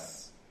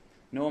oppress,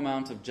 no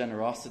amount of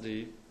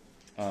generosity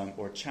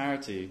or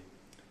charity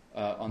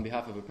on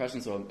behalf of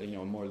oppression, so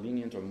a more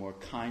lenient or more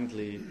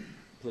kindly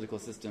political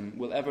system,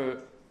 will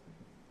ever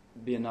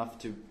be enough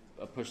to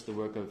push the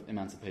work of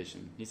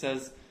emancipation. He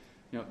says,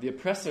 the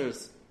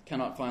oppressors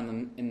cannot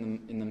find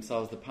in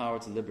themselves the power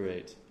to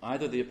liberate,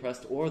 either the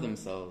oppressed or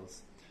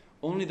themselves.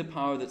 Only the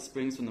power that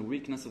springs from the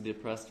weakness of the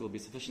oppressed will be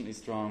sufficiently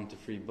strong to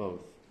free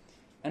both.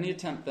 Any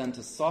attempt then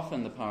to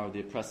soften the power of the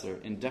oppressor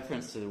in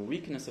deference to the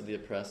weakness of the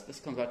oppressed, this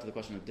comes back to the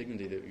question of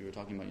dignity that you were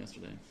talking about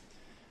yesterday.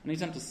 Any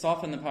attempt to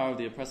soften the power of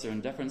the oppressor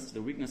in deference to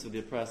the weakness of the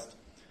oppressed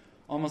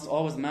almost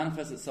always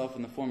manifests itself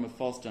in the form of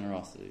false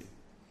generosity.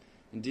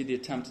 Indeed, the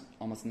attempt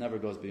almost never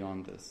goes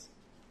beyond this.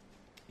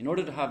 In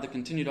order to have the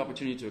continued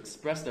opportunity to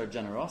express their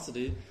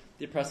generosity,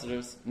 the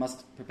oppressors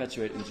must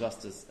perpetuate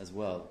injustice as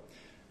well.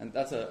 And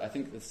that's, I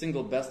think, the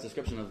single best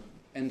description of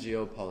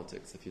NGO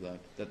politics, if you like.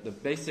 That the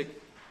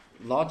basic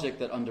logic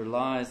that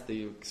underlies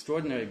the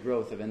extraordinary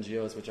growth of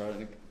NGOs, which are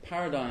a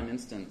paradigm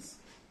instance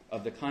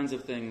of the kinds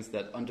of things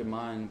that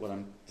undermine what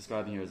I'm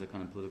describing here as a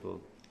kind of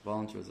political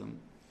voluntarism,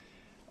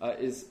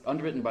 is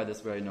underwritten by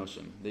this very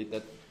notion,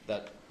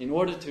 that in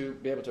order to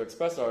be able to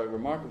express our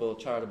remarkable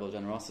charitable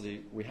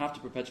generosity, we have to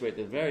perpetuate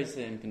the very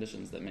same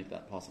conditions that make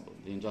that possible,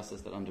 the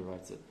injustice that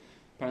underwrites it.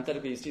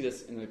 Parenthetically, you see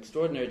this in an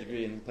extraordinary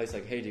degree in a place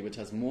like Haiti, which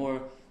has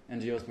more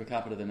NGOs per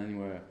capita than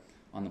anywhere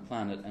on the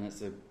planet, and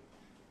it's,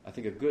 I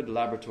think, a good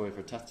laboratory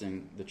for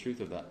testing the truth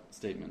of that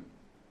statement.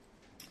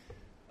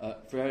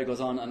 Freire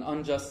goes on, an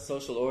unjust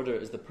social order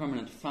is the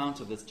permanent fount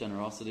of this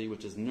generosity,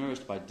 which is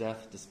nourished by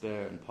death,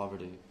 despair, and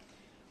poverty.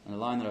 And a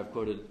line that I've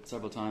quoted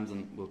several times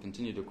and will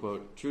continue to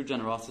quote, true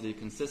generosity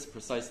consists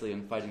precisely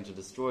in fighting to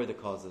destroy the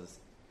causes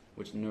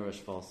which nourish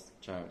false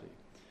charity.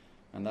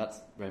 And that's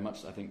very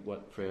much, I think,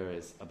 what Freire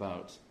is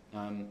about.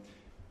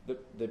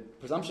 The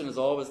presumption is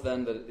always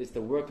then that it's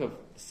the work of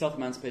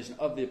self-emancipation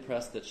of the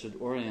oppressed that should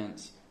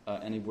orient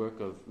any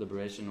work of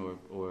liberation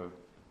or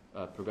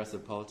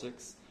progressive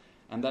politics.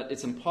 And that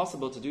it's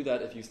impossible to do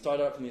that if you start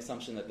out from the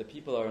assumption that the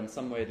people are in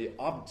some way the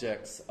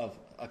objects of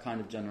a kind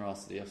of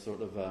generosity, a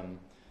sort of...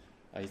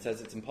 he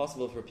says it's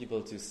impossible for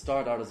people to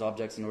start out as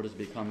objects in order to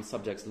become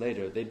subjects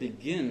later. They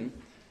begin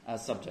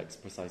as subjects,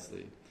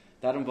 precisely.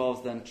 That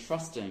involves then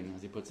trusting,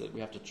 as he puts it. We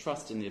have to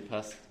trust in the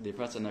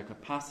oppressed and their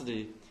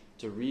capacity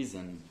to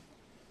reason.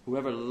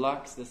 Whoever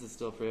lacks, this is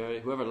still Freire,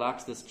 whoever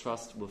lacks this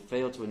trust will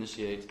fail to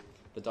initiate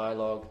the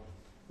dialogue,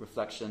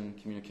 reflection,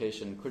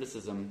 communication,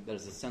 criticism that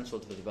is essential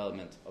to the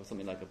development of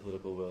something like a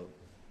political will.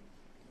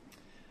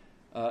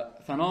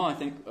 Fanon, I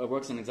think,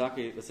 works on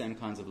exactly the same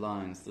kinds of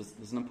lines.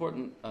 There's an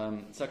important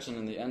section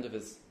in the end of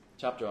his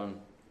chapter on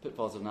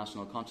pitfalls of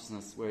national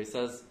consciousness where he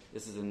says,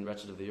 this is in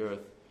Wretched of the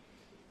Earth,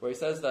 where he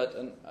says that,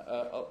 and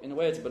in a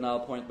way it's a banal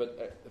point,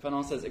 but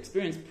Fanon says,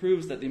 experience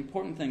proves that the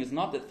important thing is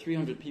not that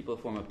 300 people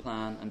form a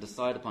plan and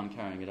decide upon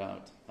carrying it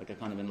out, like a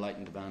kind of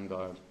enlightened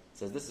vanguard.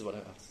 Says, this is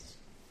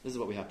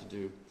what we have to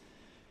do.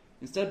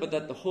 Instead, but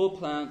that the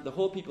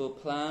whole people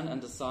plan and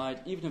decide,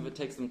 even if it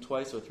takes them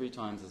twice or three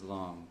times as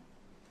long.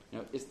 You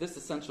know, it's this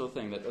essential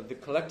thing, that of the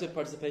collective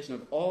participation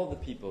of all the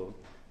people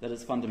that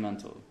is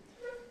fundamental.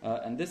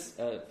 And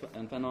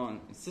Fanon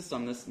insists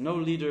on this. No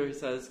leader, he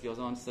says, goes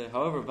on to say,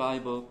 however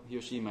valuable he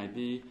or she might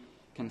be,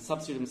 can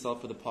substitute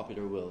himself for the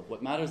popular will.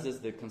 What matters is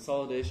the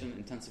consolidation,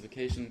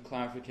 intensification,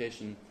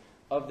 clarification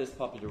of this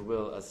popular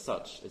will as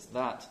such. It's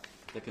that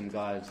can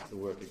guide the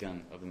work,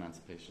 again, of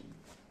emancipation.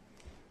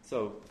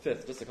 So,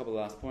 fifth, just a couple of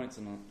last points,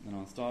 and then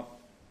I'll stop.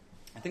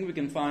 I think we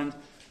can find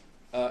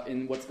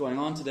in what's going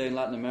on today in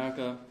Latin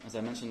America, as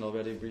I mentioned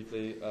already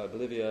briefly,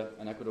 Bolivia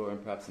and Ecuador,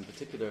 and perhaps in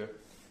particular,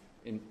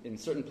 in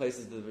certain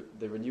places,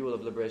 the renewal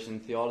of liberation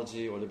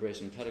theology or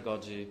liberation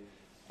pedagogy,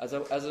 as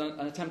an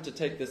attempt to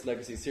take this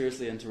legacy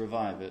seriously and to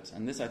revive it.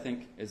 And this, I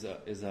think, is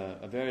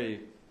a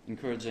very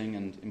encouraging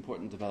and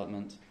important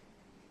development.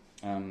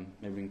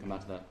 Maybe we can come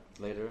back to that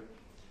later.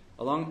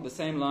 Along the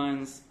same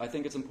lines, I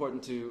think it's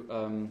important to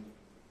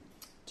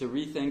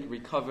rethink,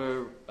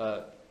 recover,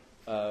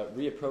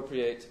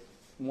 reappropriate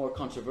more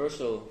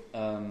controversial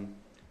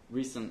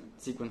recent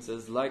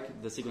sequences,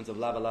 like the sequence of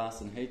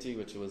Lavalas in Haiti,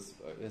 which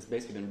has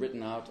basically been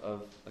written out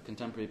of a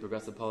contemporary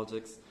progressive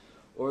politics,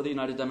 or the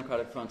United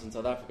Democratic Front in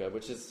South Africa,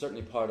 which is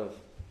certainly part of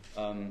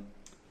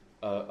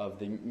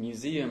the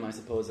museum, I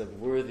suppose, of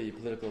worthy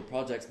political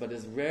projects, but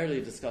is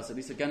rarely discussed, at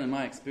least again in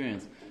my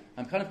experience.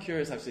 I'm kind of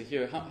curious actually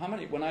here, how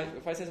many,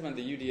 if I say something about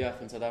the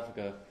UDF in South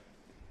Africa,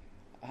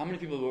 how many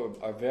people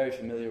are very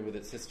familiar with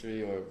its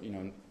history, or,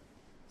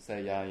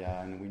 say,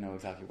 yeah, and we know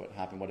exactly what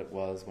happened, what it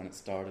was, when it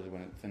started,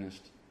 when it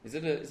finished? Is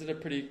it a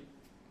pretty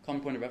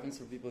common point of reference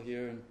for people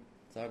here in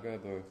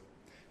Zagreb? Or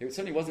it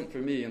certainly wasn't for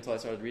me until I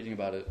started reading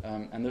about it.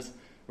 And there's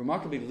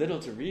remarkably little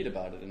to read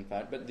about it, in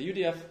fact. But the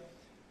UDF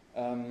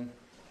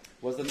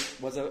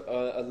was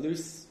a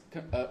loose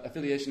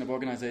affiliation of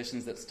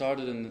organizations that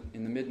started in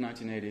the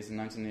mid-1980s, in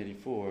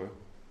 1984,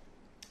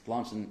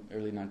 launched in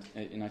in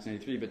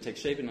 1983, but take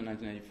shape in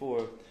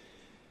 1984,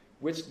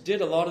 which did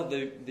a lot of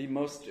the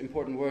most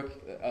important work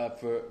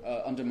for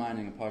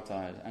undermining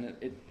apartheid. And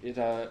it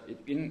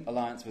in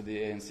alliance with the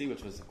ANC,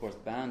 which was, of course,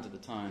 banned at the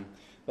time.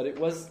 But it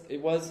was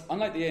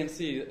unlike the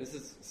ANC, this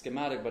is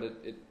schematic, but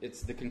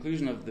it's the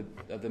conclusion of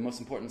the most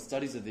important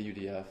studies of the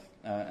UDF.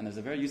 And there's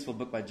a very useful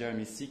book by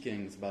Jeremy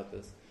Seekings about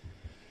this.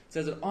 It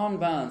says that on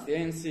balance, the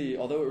ANC,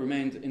 although it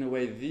remained in a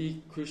way the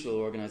crucial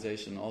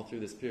organization all through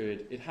this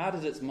period, it had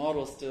as its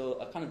model still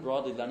a kind of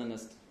broadly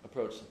Leninist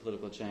approach to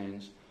political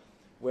change,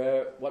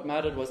 where what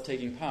mattered was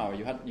taking power.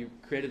 You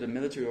created a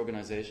military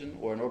organization,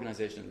 or an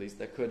organization at least,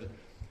 that could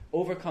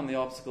overcome the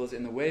obstacles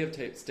in the way of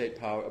state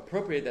power,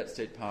 appropriate that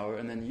state power,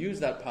 and then use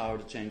that power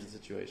to change the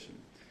situation.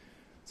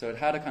 So it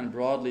had a kind of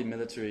broadly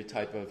military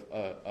type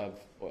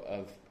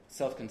of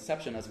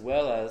self-conception, as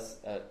well as,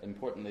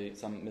 importantly,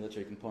 some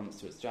military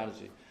components to its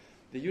strategy.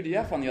 The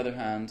UDF, on the other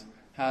hand,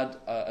 had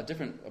a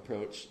different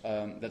approach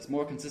that's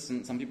more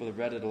consistent, some people have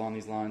read it along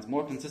these lines,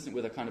 more consistent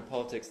with a kind of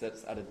politics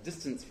that's at a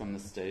distance from the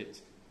state,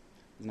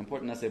 There's an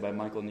important essay by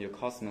Michael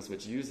Neokosmas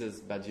which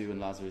uses Badiou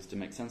and Lazarus to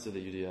make sense of the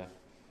UDF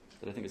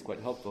that I think is quite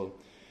helpful.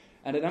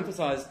 And it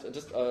emphasized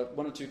just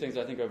one or two things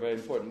that I think are very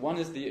important. One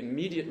is the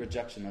immediate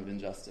rejection of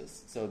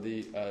injustice. So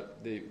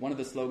one of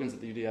the slogans that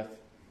the UDF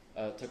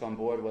took on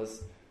board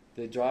was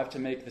the drive to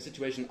make the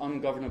situation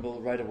ungovernable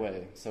right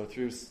away. So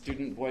through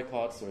student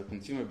boycotts or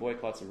consumer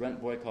boycotts or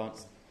rent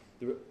boycotts,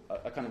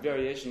 a kind of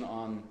variation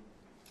on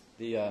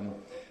the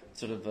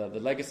the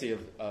legacy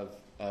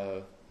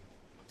of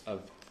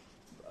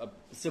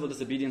civil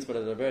disobedience, but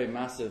at a very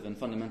massive and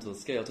fundamental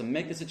scale, to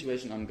make the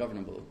situation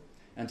ungovernable,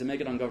 and to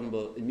make it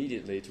ungovernable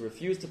immediately, to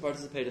refuse to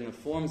participate in the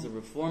forms of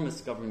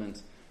reformist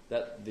government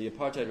that the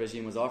apartheid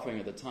regime was offering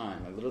at the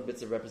time, little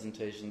bits of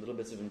representation, little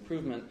bits of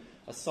improvement,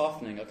 a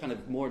softening, a kind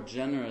of more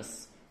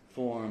generous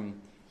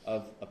form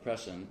of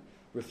oppression.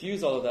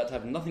 Refuse all of that, to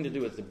have nothing to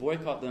do with it, to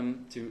boycott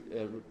them, to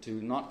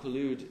not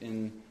collude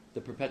in the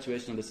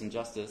perpetuation of this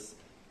injustice.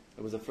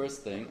 It was the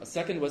first thing. A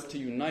second was to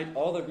unite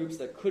all the groups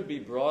that could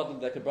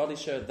broadly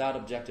share that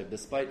objective,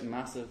 despite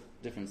massive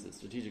differences,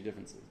 strategic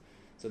differences.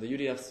 So the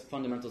UDF's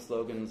fundamental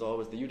slogan is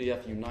always, the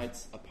UDF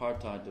unites,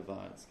 apartheid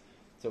divides.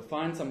 So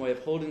find some way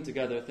of holding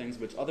together things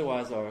which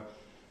otherwise are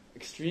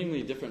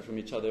extremely different from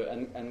each other,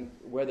 and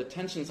where the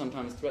tension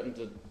sometimes threatened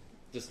to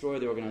destroy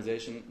the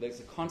organization.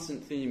 There's a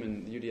constant theme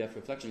in the UDF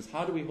reflections.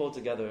 How do we hold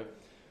together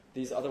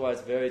these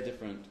otherwise very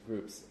different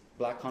groups?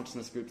 Black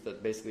consciousness groups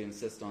that basically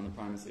insist on the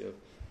primacy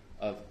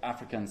of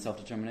African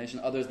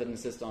self-determination, others that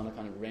insist on a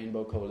kind of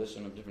rainbow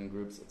coalition of different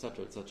groups,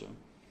 etc., etc.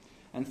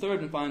 And third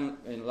and final,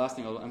 and last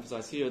thing I'll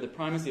emphasize here, the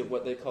primacy of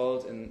what they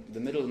called in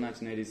the middle of the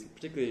 1980s,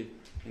 particularly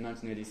in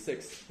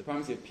 1986, the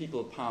primacy of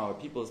people's power,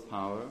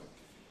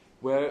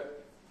 where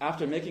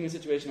after making a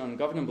situation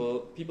ungovernable,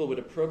 people would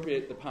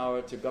appropriate the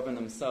power to govern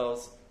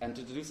themselves, and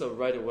to do so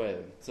right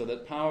away. So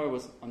that power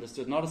was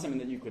understood not as something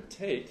that you could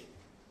take,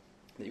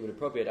 that you would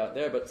appropriate out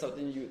there, but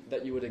something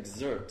that you would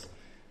exert.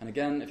 And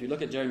again, if you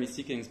look at Jeremy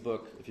Seeking's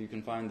book, if you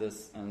can find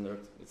this, and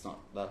it's not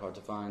that hard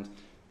to find,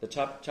 the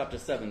chapter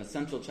 7, the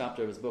central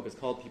chapter of his book is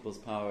called People's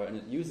Power, and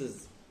it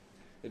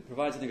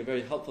provides, I think, a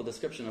very helpful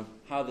description of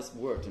how this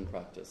worked in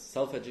practice.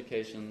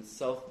 Self-education,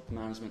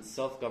 self-management,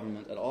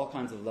 self-government at all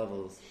kinds of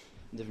levels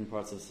in different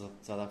parts of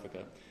South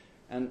Africa.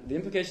 And the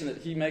implication that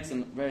he makes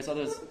and various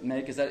others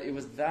make is that it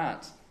was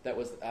that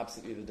was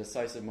absolutely the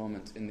decisive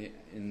moment in the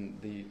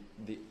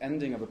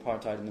ending of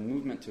apartheid and the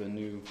movement to a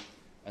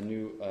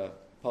new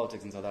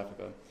politics in South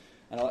Africa.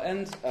 And I'll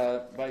end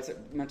by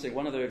mentioning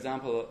one other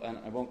example, and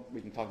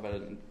we can talk about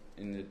it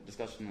in the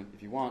discussion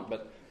if you want,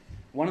 but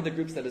one of the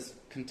groups that is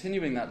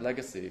continuing that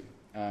legacy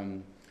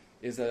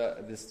is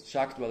this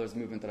shack dwellers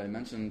movement that I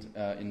mentioned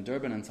in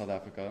Durban in South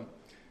Africa,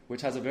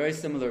 which has a very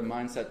similar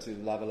mindset to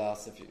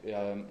Lavalas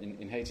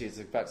in Haiti. It's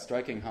in fact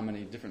striking how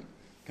many different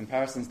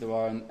comparisons there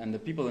are, and the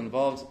people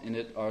involved in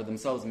it are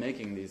themselves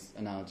making these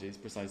analogies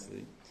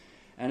precisely.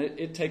 And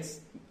it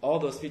takes all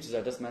those features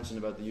I just mentioned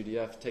about the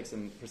UDF, takes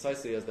them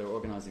precisely as their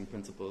organizing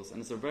principles. And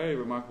it's a very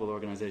remarkable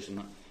organization.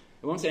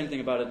 I won't say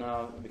anything about it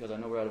now because I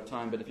know we're out of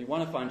time, but if you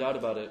want to find out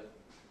about it,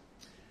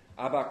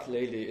 Abak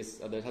Lely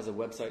it has a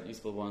website,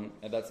 useful one,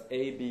 and that's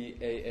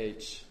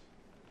ABAHLALI.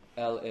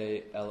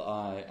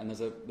 And there's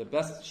the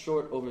best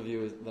short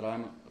overview that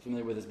I'm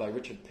familiar with is by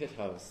Richard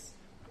Pithouse,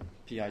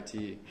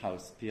 P-I-T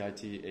House,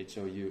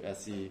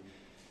 P-I-T-H-O-U-S-E.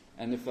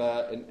 And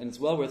it's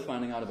well worth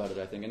finding out about it,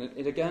 I think. And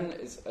it again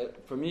is,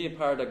 for me, a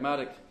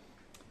paradigmatic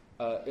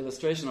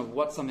illustration of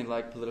what something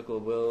like political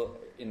will,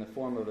 in the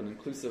form of an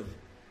inclusive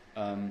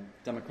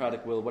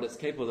democratic will, what it's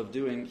capable of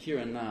doing here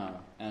and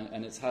now.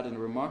 And it's had a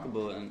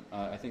remarkable and,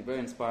 I think, very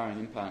inspiring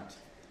impact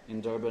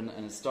in Durban,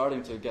 and it's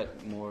starting to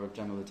get more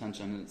general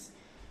attention. And it's,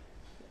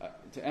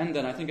 to end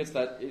then, I think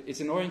it's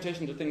an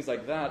orientation to things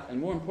like that, and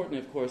more importantly,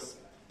 of course,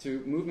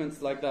 to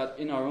movements like that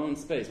in our own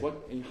space.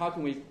 How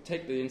can we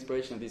take the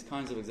inspiration of these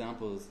kinds of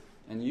examples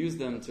and use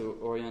them to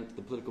orient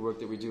the political work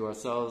that we do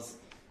ourselves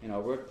in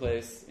our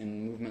workplace,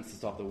 in movements to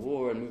stop the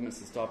war, and movements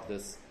to stop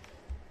this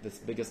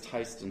biggest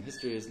heist in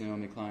history, as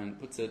Naomi Klein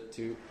puts it,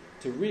 to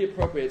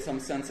reappropriate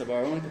some sense of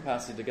our own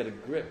capacity to get a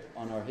grip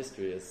on our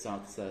history, as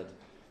South said,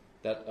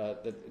 that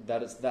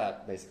it's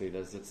that, basically,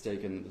 that's at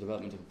stake in the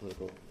development of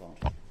political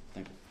thought.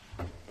 Thank you.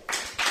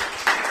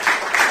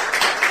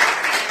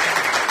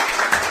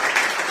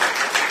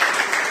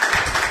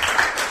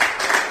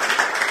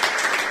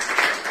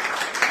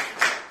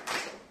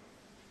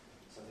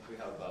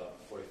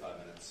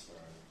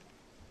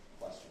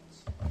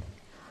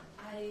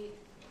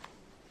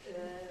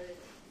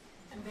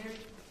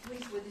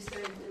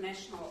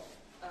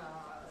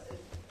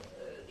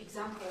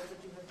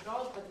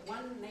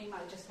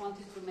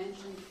 Wanted to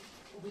mention,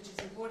 which is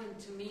important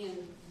to me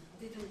and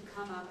didn't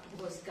come up,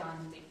 was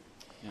Gandhi.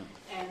 Yeah.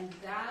 And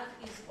that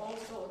is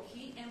also,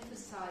 he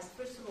emphasized,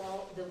 first of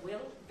all, the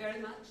will very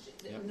much,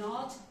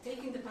 not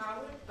taking the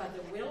power, but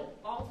the will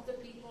of the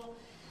people,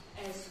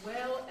 as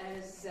well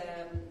as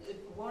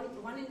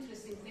one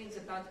interesting thing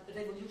about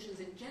revolutions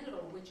in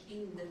general, which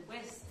in the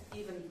West,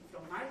 even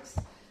from Marx,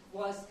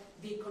 was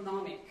the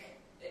economic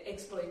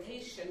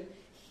exploitation.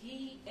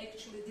 He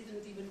actually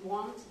didn't even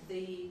want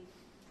the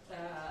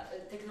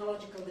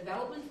technological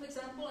development, for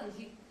example, and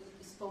he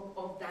spoke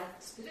of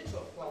that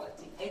spiritual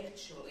quality,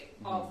 actually,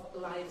 of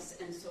lives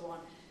and so on.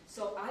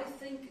 So I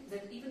think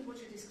that even what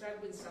you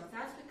described in South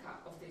Africa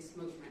of this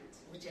movement,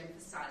 which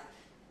emphasized,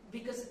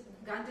 because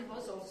Gandhi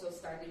was also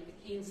studying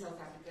in South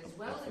Africa as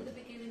well in the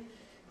beginning,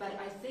 but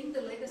I think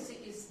the legacy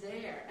is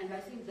there, and I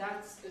think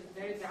that's a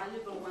very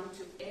valuable one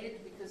to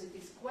add because it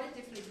is quite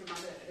different from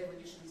other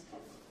revolutions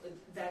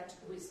that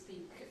we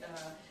speak.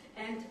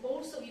 And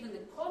also even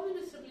the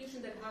communist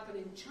revolution that happened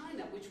in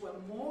China, which were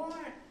more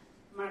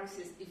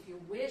Marxist, if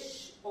you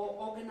wish, or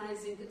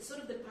organizing,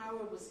 sort of the power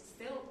was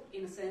still,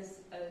 in a sense,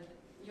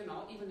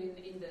 even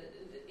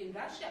in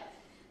Russia,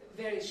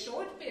 very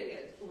short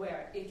period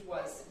where it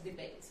was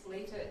debates.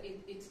 Later,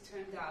 it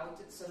turned out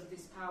sort of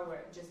this power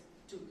just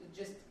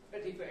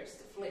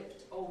reversed,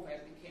 flipped over,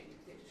 became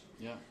dictatorship.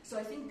 Yeah. So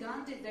I think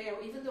Gandhi there,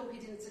 even though he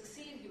didn't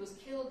succeed, he was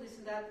killed, this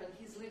and that, but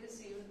his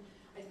legacy,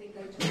 I think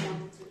I just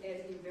wanted to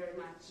add him very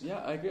much. Yeah,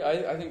 I agree.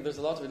 I think there's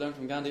a lot to be learned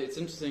from Gandhi. It's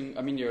interesting.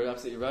 I mean, you're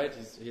absolutely right.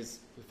 His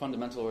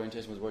fundamental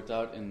orientation was worked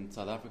out in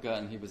South Africa,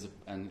 and he was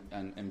and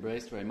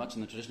embraced very much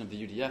in the tradition of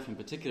the UDF in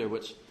particular,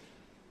 which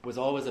was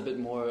always a bit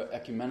more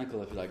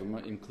ecumenical, if you like,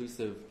 more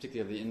inclusive,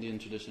 particularly of the Indian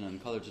tradition and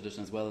colored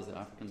tradition as well as the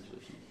African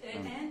tradition.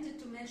 And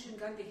to mention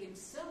Gandhi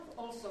himself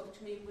also,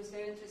 to me, was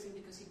very interesting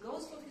because he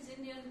goes for his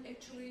Indian,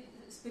 actually,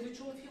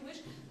 spiritual, if you wish,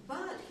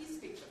 but he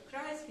speaks of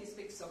Christ, he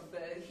speaks of,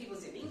 he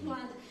was in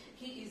England,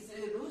 he is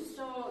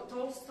Rousseau,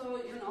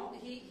 Tolstoy,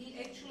 he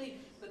actually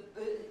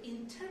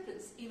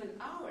interprets even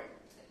our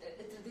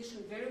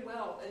tradition very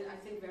well, and I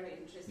think very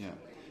interestingly. Yeah.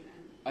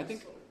 I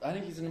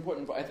think he's an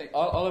important. I think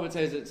all I would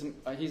say is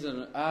that he's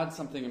an add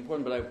something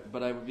important,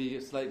 but I would be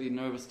slightly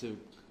nervous to.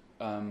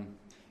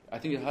 I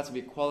think it has to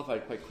be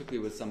qualified quite quickly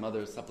with some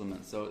other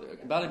supplements. So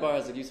Balibar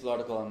has a useful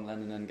article on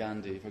Lenin and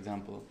Gandhi, for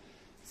example,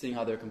 seeing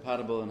how they're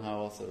compatible and how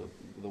also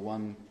the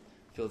one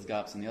fills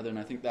gaps in the other. And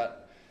I think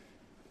that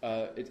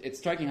it's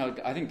striking how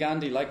I think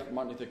Gandhi, like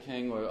Martin Luther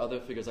King or other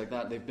figures like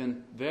that, they've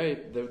been their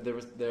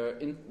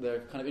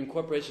kind of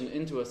incorporation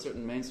into a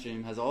certain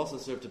mainstream has also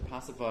served to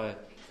pacify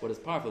what is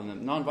powerful.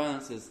 And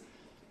nonviolence is,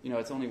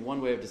 it's only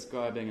one way of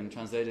describing and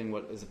translating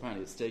what is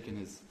apparently at stake in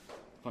his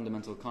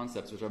fundamental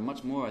concepts, which are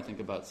much more, I think,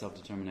 about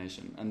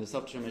self-determination and the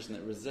self-determination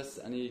that resists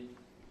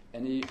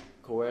any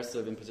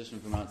coercive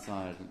imposition from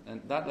outside.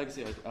 And that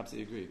legacy, I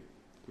absolutely agree,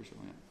 crucial.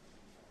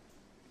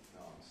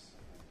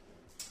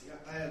 Yeah,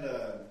 I had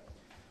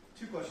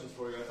two questions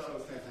for you. I thought it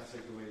was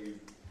fantastic the way you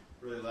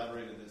really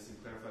elaborated this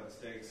and clarified the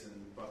stakes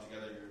and brought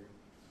together your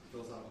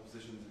philosophical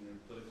positions and your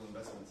political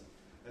investments,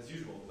 as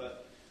usual.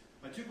 But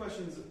my two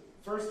questions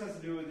first has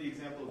to do with the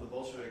example of the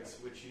Bolsheviks,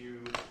 which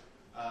you,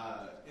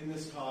 in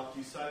this talk,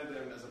 you cited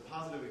them as a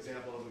positive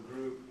example of a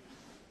group,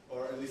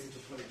 or at least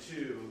until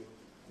 22,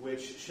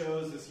 which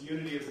shows this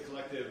unity of the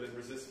collective and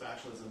resists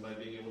factionalism by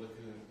being able to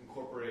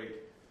incorporate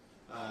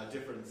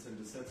difference and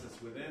dissensus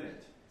within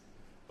it.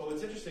 But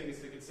what's interesting is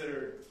to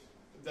consider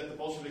that the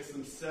Bolsheviks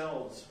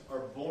themselves are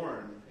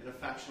born in a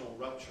factional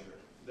rupture,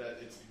 that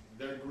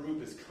their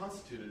group is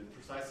constituted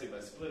precisely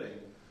by splitting.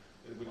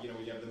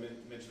 You have the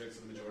Mensheviks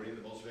of the majority and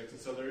the Bolsheviks, and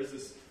so there is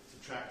this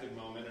subtractive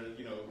moment, or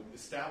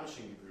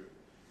establishing the group.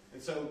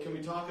 And so, can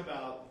we talk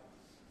about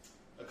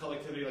a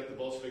collectivity like the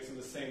Bolsheviks in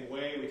the same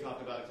way we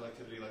talk about a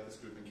collectivity like this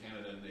group in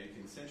Canada in the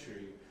 18th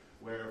century,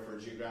 where for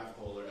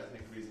geographical or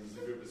ethnic reasons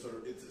the group is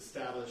it's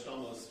established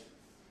almost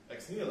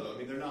ex nihilo. I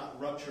mean, they're not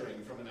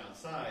rupturing from an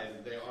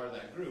outside; they are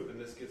that group.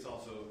 And this gets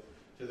also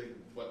to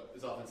what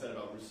is often said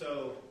about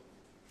Rousseau.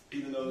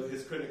 Even though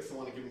his critics don't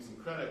want to give him some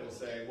credit, will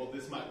say, "Well,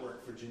 this might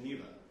work for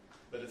Geneva,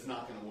 but it's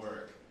not going to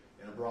work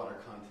in a broader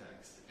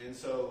context." And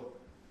so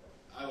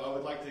I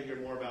would like to hear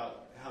more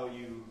about how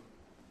you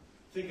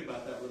think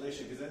about that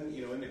relation, because then,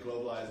 in the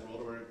globalized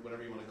world, or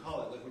whatever you want to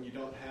call it, like when you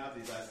don't have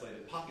these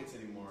isolated pockets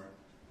anymore,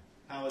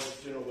 how is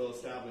this general will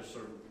established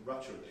sort of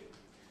rupturally?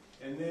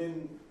 And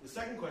then the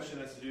second question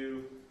has to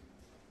do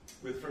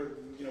with,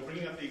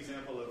 bringing up the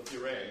example of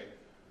Furet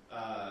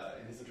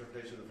in his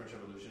interpretation of the French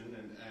Revolution,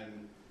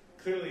 and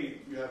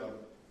clearly you have a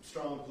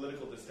strong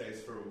political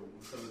distaste for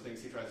some of the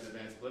things he tries to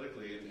advance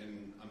politically,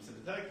 and I'm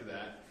sympathetic to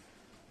that.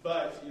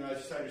 But as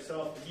you said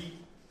yourself,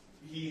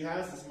 he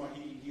has this.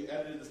 He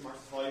edited this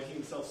Marxist volume. He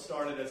himself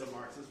started as a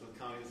Marxist with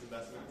communist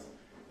investments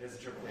in his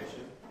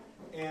interpretation.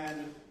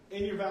 And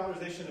in your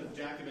valorization of the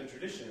Jacobin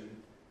tradition,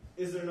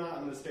 is there not?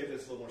 I'm going to state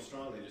this a little more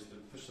strongly, just to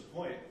push the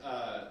point.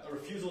 A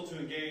refusal to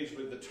engage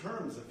with the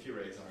terms of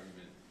Furet's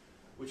argument,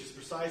 which is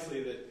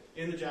precisely that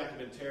in the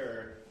Jacobin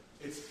terror,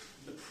 it's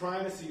the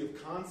primacy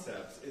of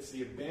concepts, it's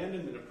the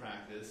abandonment of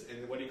practice,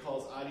 and what he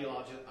calls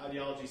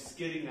ideology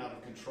skidding out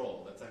of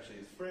control. That's actually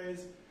his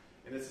phrase.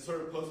 And it's a sort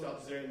of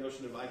post-Althusserian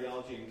notion of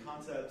ideology and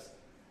concepts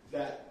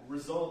that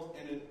result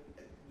in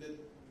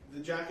the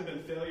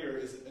Jacobin failure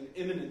is an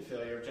imminent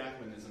failure of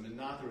Jacobinism and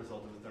not the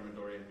result of a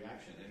Thermidorian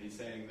reaction. And he's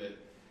saying that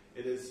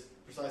it is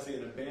precisely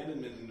an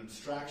abandonment and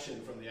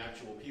abstraction from the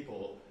actual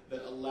people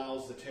that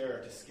allows the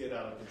terror to skid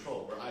out of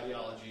control, where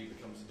ideology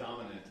becomes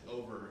dominant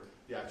over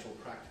the actual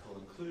practical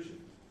inclusion.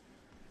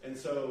 And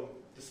so,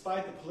 to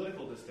despite the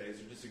political distaste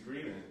or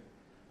disagreement,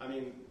 I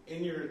mean,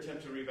 in your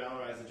attempt to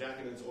revalorize the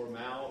Jacobins or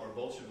Mao or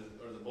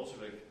the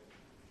Bolshevik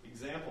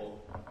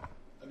example,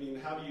 I mean,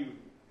 how do you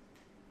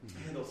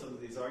handle some of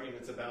these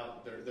arguments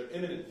about their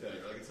imminent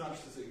failure? Like, it's not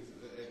just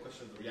a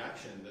question of the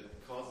reaction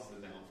that causes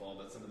the downfall,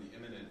 but some of the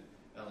imminent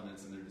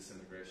elements in their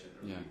disintegration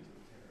or lead to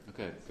the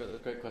terror. Okay,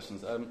 great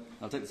questions.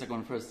 I'll take the second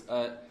one first.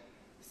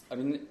 I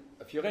mean,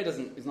 Fiore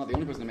is not the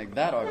only person to make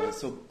that argument.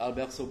 So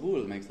Albert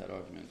Soboul makes that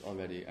argument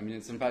already. I mean,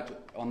 it's in fact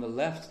on the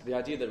left, the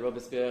idea that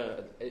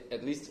Robespierre,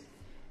 at least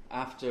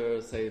after,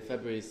 say,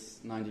 February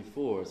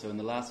 '94, so in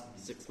the last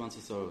 6 months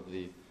or so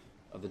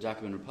of the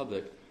Jacobin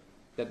Republic,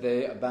 that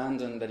he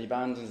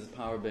abandons his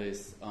power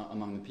base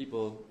among the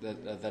people,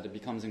 that it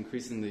becomes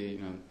increasingly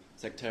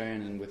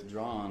sectarian and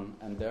withdrawn,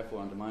 and therefore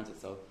undermines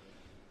itself.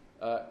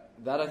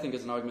 That, I think,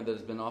 is an argument that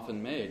has been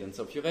often made. And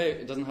so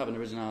Fiore doesn't have an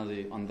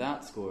originality on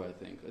that score, I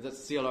think.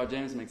 C.L.R.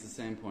 James makes the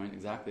same point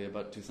exactly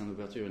about Toussaint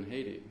Louverture in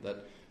Haiti,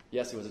 that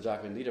yes, he was a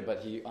Jacobin leader,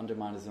 but he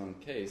undermined his own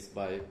case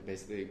by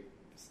basically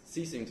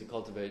ceasing to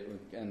cultivate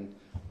and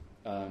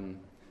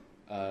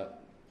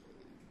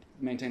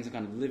maintain some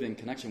kind of living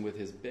connection with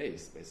his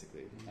base,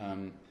 basically.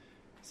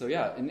 So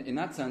yeah, in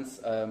that sense,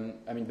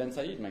 I mean, Ben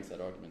Said makes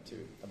that argument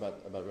too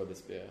about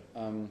Robespierre.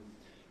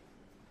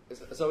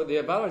 So the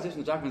valorization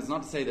of Jacobins is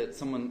not to say that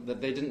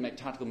they didn't make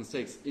tactical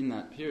mistakes in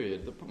that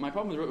period. My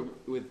problem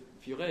with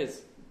Fiore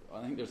is,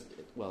 I think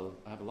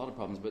I have a lot of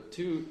problems, but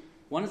two.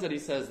 One is that he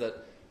says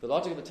that the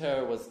logic of the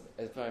terror was,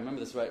 if I remember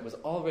this right, was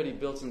already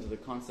built into the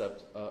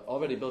concept,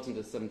 already built into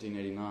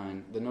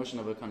 1789, the notion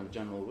of a kind of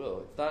general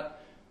will.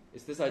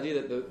 It's this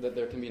idea that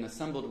there can be an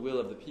assembled will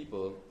of the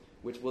people,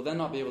 which will then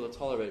not be able to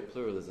tolerate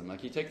pluralism. Like,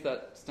 he takes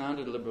that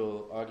standard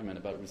liberal argument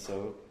about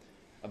Rousseau,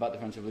 about the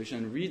French Revolution,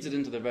 and reads it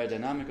into the very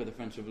dynamic of the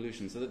French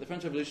Revolution, so that the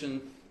French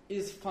Revolution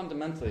is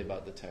fundamentally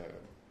about the terror,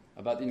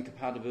 about the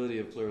incompatibility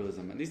of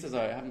pluralism. At least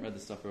I haven't read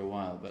this stuff for a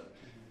while, but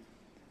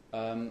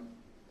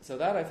so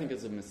that, I think,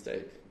 is a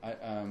mistake.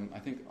 I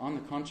think, on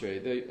the contrary,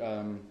 I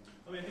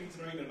think it's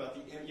an argument about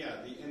the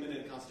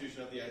imminent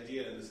constitution of the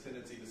idea and this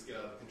tendency to get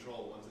out of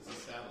control once it's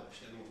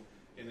established.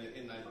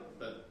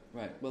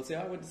 Right. Well, see,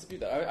 I would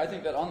dispute that. I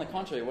think that, on the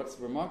contrary, what's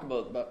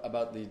remarkable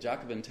about the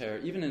Jacobin terror,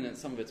 even in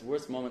some of its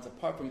worst moments,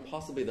 apart from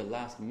possibly the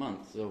last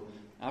month, so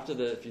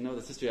if you know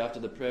this history, after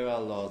the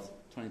Prairial laws,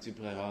 22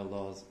 Prairial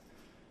laws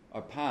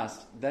are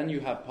passed, then you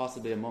have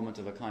possibly a moment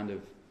of a kind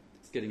of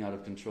getting out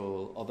of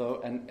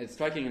control. And it's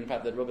striking, in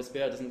fact, that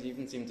Robespierre doesn't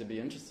even seem to be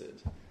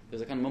interested.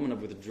 There's a kind of moment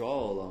of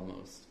withdrawal,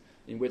 almost,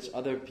 in which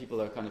other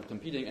people are kind of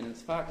competing, and in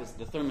fact, it's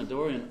the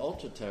Thermidorian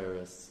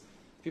ultra-terrorists,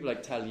 people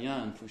like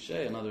Tallien and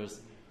Fouché and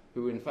others,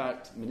 who in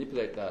fact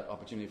manipulate that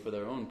opportunity for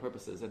their own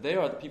purposes. That they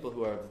are the people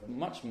who are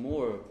much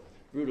more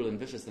brutal and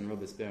vicious than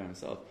Robespierre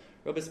himself.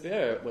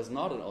 Robespierre was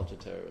not an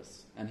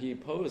ultra-terrorist, and he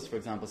opposed, for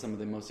example, some of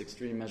the most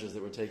extreme measures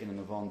that were taken in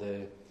the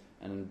Vendée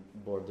and in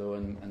Bordeaux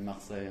and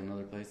Marseille and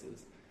other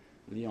places,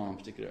 Lyon in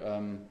particular.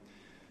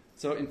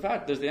 So in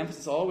fact, there's the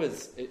emphasis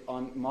always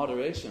on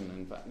moderation.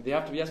 In fact,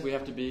 we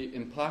have to be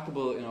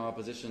implacable in our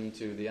opposition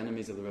to the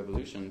enemies of the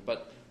revolution,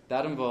 but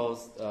that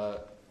involves,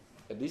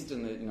 at least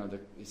in the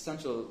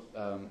essential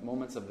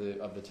moments of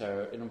the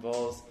terror, it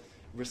involves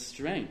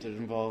restraint. It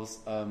involves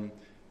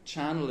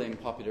channeling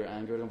popular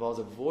anger. It involves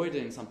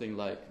avoiding something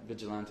like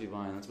vigilante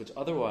violence, which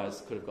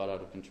otherwise could have got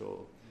out of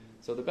control.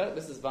 So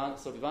this is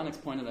Sophie Vanek's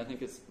point, and I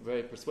think it's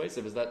very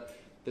persuasive, is that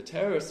the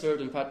terror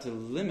served, in fact, to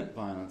limit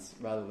violence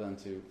rather than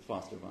to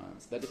foster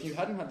violence. That if you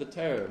hadn't had the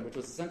terror, which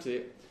was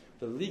essentially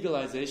the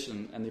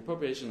legalization and the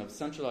appropriation of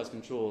centralized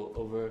control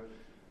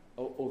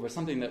over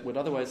something that would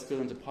otherwise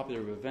spill into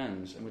popular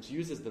revenge, and which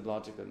uses the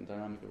logic and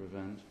dynamic of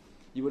revenge,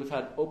 you would have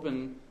had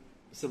open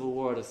civil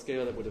war at a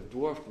scale that would have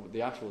dwarfed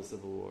the actual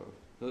civil war.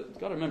 So you've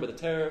got to remember, the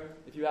terror,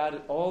 if you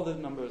added all the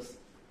numbers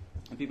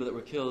of people that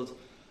were killed,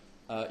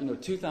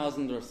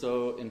 2,000 or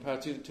so in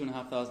Paris,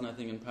 2,500, I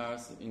think, in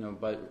Paris,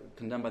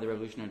 condemned by the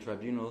Revolutionary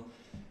Tribunal,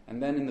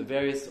 and then in the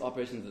various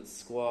operations that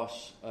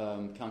squash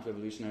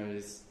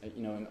counter-revolutionaries,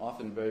 in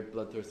often very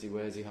bloodthirsty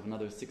ways, you have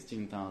another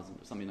 16,000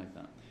 or something like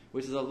that,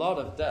 which is a lot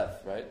of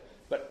death, right?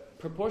 But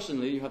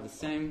proportionally, you have the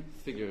same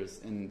figures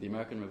in the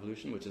American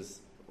Revolution, which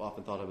is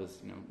often thought of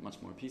as much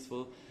more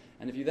peaceful.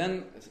 And if you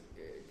then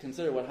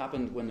consider what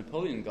happened when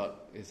Napoleon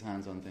got his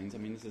hands on things, I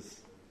mean, this is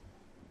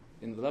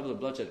in the level of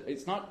bloodshed.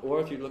 It's not,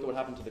 or if you look at what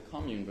happened to the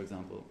Commune, for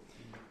example,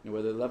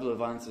 where the level of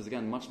violence is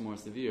again much more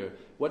severe.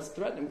 What's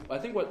threatening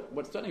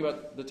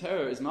about the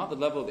terror is not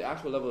the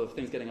actual level of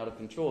things getting out of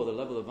control, the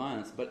level of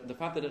violence, but the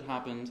fact that it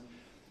happened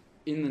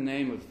in the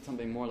name of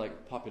something more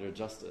like popular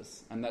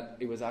justice, and that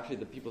it was actually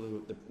the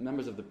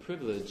members of the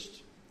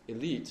privileged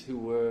elite who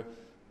were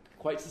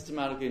quite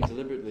systematically and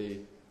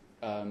deliberately,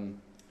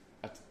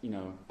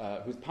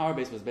 whose power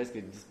base was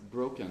basically just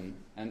broken,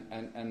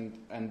 and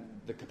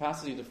the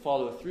capacity to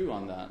follow through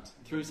on that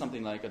through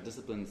something like a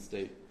disciplined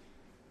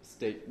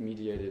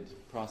state-mediated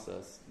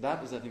process.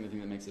 That is, I think, the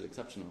thing that makes it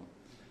exceptional,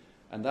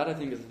 and that, I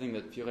think, is the thing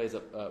that Fiore is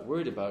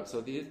worried about.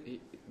 So the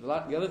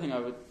other thing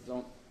I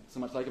don't so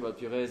much like about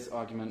Fiore's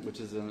argument, which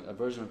is a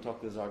version of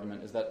Tocqueville's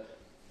argument, is that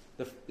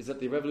is that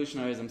the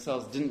revolutionaries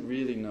themselves didn't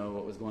really know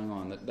what was going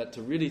on. That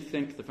to really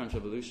think the French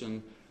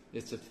Revolution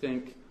is to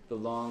think the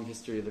long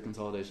history of the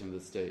consolidation of the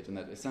state, and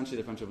that essentially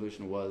the French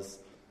Revolution was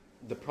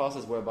the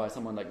process whereby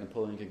someone like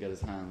Napoleon could get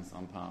his hands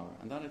on power.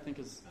 And that, I think,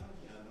 is... I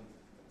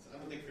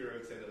don't think Führer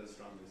would say that as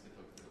strongly as de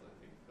Tocqueville, I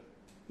think. But.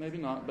 Maybe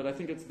not, but I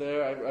think it's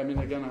there. I mean,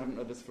 again, I haven't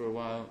read this for a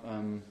while,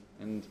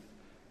 and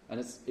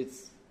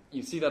it's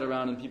you see that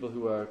around in people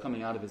who are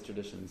coming out of his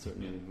tradition,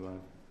 certainly, who are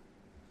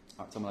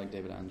someone like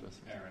David Andrus.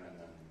 Aaron and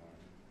then Martin.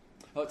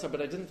 Oh, sorry,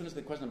 but I didn't finish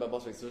the question about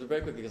Bolsheviks. So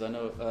very quickly, because I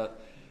know...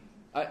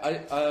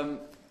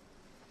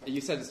 you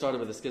said it started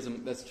with a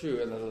schism. That's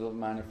true, a little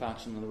minor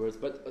faction, in other words.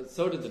 But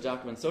so did the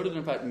Jacobins. So did,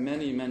 in fact,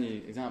 many, many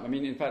examples. I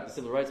mean, in fact, the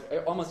civil rights...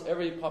 Almost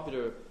every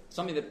popular...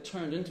 Something that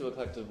turned into a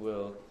collective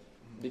will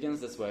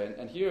begins this way.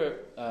 And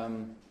here,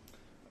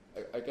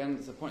 again,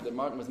 it's a point that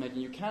Martin was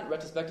making. You can't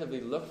retrospectively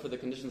look for the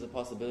conditions of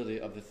possibility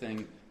of the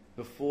thing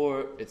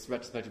before its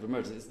retrospective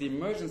emergence. It's the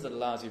emergence that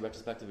allows you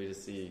retrospectively to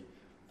see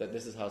that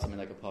this is how something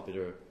like a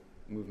popular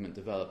movement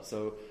developed.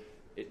 So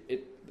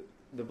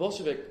the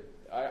Bolshevik...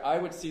 I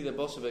would see the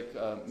Bolshevik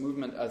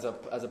movement as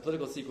a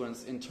political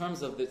sequence in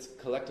terms of its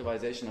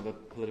collectivization of a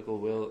political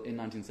will in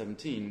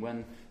 1917,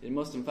 when it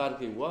most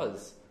emphatically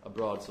was a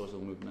broad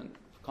social movement,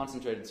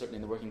 concentrated certainly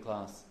in the working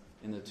class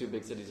in the two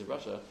big cities of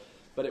Russia,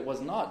 but it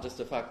was not just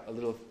a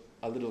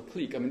little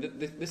clique. I mean,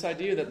 this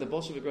idea that the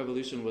Bolshevik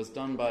Revolution was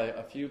done by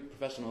a few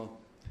professional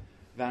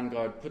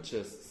vanguard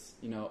putschists,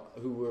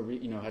 who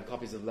were had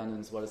copies of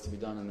Lenin's "What Is to Be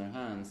Done" in their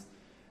hands,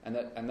 and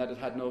that it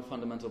had no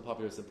fundamental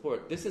popular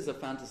support. This is a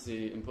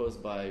fantasy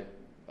imposed by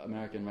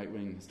American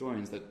right-wing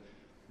historians that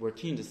were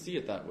keen to see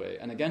it that way,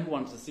 and again who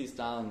wanted to see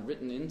Stalin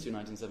written into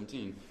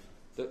 1917.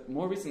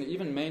 More recently,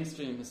 even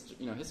mainstream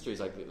histories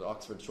like the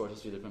Oxford Short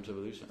History of the French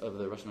Revolution, of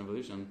the Russian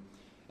Revolution,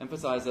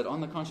 emphasize that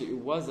on the contrary, it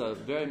was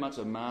very much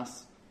a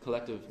mass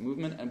collective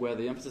movement, and where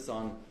the emphasis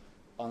on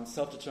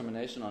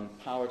self-determination, on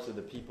power to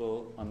the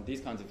people, on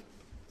these kinds of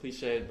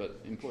cliched but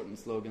important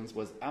slogans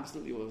was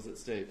absolutely what was at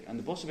stake. And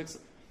the Bolsheviks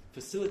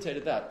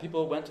facilitated that.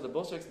 People went to the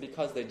Bolsheviks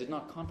because they did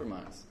not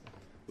compromise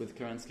with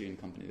Kerensky and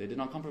company. They did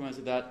not compromise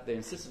with that. They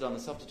insisted on the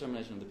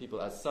self-determination of the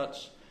people as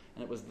such,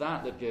 and it was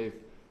that gave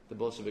the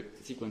Bolshevik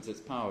sequence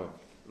its power.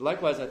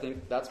 Likewise, I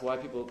think that's why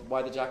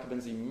the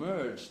Jacobins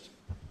emerged,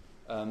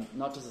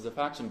 not just as a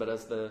faction, but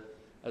as the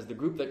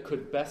group that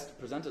could best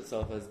present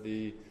itself as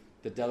the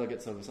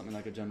delegates of something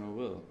like a general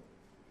will.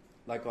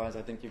 Likewise,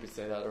 I think you could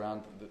say that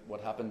around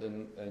what happened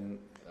in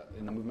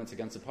the movements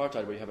against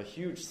apartheid, where you have a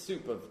huge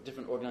soup of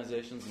different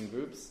organizations and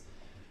groups,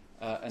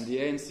 and the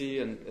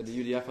ANC and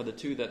the UDF are the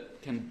two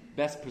that can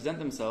best present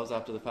themselves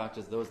after the fact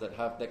as those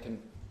that can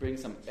bring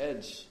some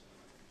edge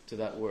to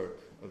that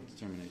work of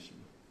determination.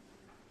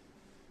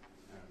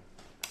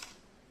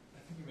 I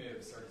think you may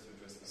have started to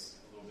address this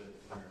a little bit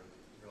in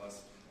your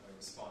last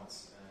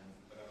response,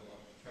 but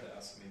I'll try to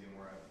ask maybe a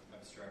more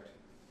abstract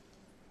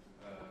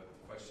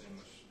question,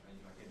 which I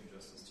can't do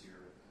justice to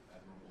your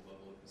admirable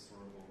level of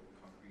historical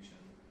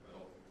concretion, but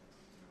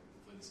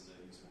hopefully this is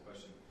a useful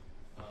question.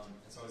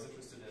 And so I was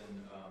interested in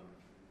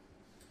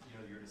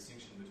your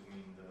distinction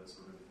between the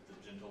sort of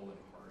the gentle and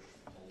harsh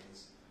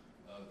poles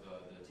of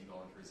the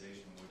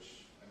devoluntarization,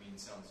 which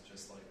sounds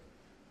just like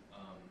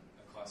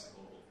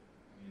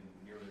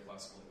nearly a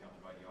classical account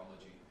of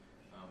ideology,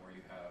 where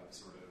you have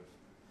sort of,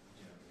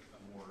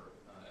 a more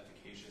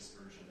efficacious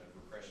version of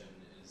repression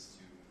is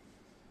to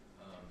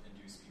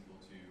induce people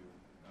to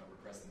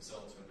repress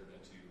themselves rather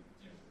than to,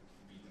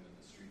 beat them in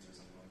the streets or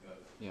something like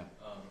that. Yeah.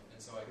 And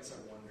so I guess I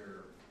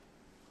wonder,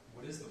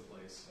 what is the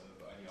place of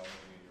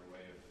ideology in your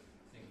way of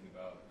thinking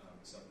about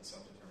the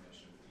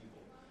self-determination of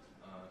people?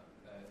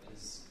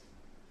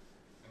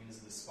 Is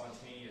the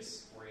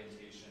spontaneous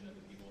orientation of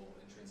the people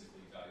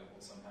intrinsically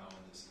valuable somehow,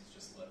 and this is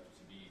just left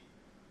to be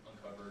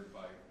uncovered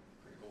by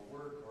critical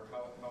work, or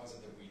how is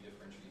it that we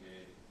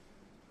differentiate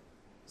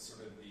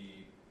sort of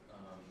the,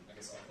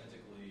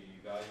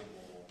 authentically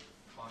valuable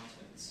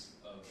contents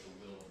of the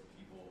will of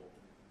people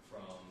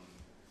from,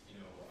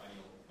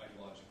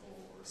 ideological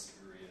or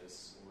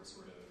spurious or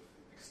sort of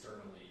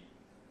externally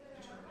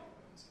determining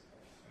ones?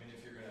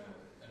 If you're going to,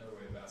 another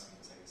way of asking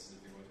this, I guess, is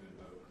if you're going to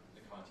invoke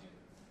the Kantian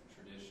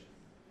tradition,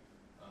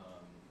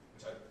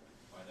 which I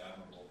find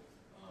admirable.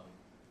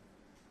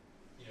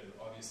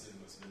 Obviously the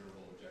most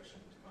venerable objection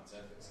to Kant's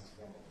ethics is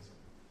formalism.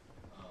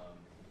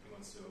 He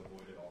wants to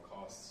avoid at all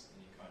costs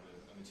any kind of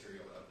a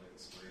material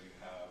ethics where you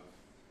have,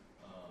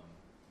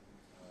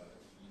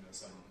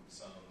 some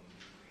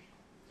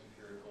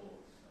empirical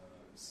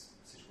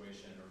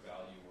situation or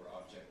value or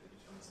object that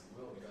determines the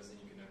will, because then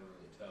you can never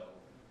really tell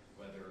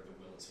whether the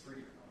will is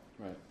free or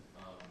not. Right.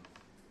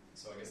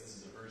 So I guess this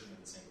is a version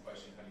of the same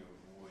question: how do you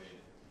avoid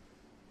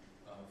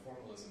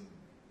formalism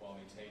while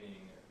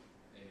maintaining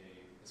a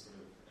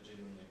sort of a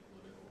genuinely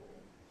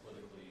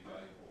politically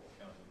valuable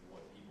account of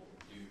what people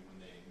do when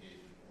they engage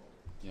in the world?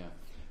 Yeah.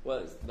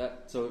 Well,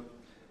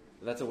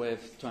 that's a way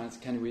of trying to...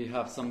 Can we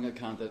have some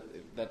account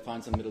that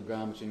finds some middle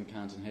ground between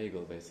Kant and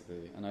Hegel,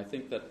 basically? And I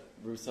think that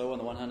Rousseau on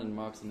the one hand and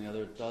Marx on the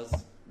other does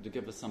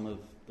give us some of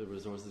the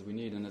resources we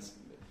need. And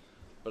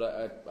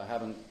but I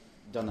haven't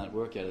done that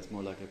work yet. It's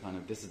more like a kind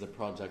of, this is a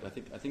project. I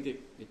think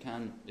it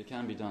can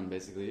be done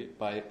basically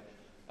by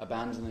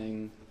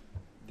abandoning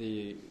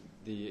the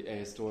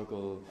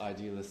ahistorical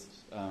idealist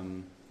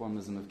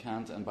formalism of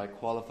Kant, and by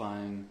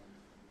qualifying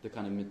the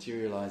kind of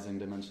materializing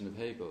dimension of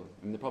Hegel.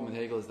 I mean, the problem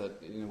with Hegel is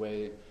that, in a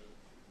way,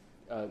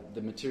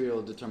 the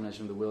material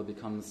determination of the will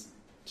becomes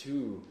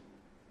too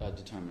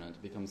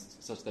determinate, becomes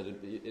such that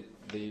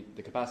the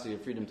capacity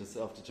of freedom to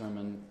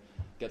self-determine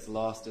gets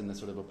lost in the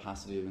sort of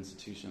opacity of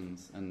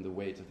institutions and the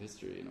weight of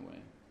history, in a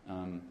way.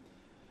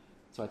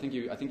 So I think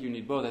you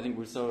need both. I think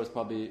Rousseau is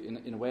probably,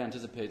 in a way,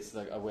 anticipates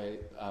like a way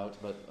out,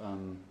 but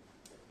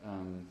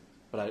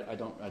I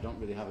don't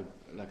really have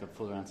a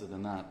fuller answer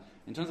than that.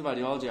 In terms of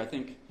ideology, I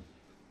think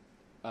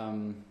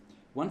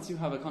once you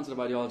have a concept of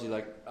ideology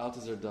like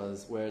Althusser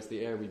does, where it's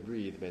the air we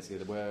breathe,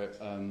 basically, where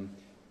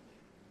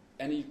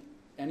any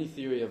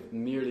theory of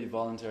merely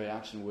voluntary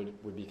action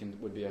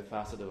would be a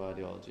facet of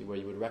ideology, where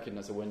you would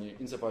recognize, so when you,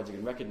 insofar as you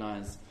can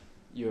recognize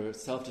your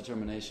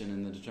self-determination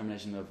and the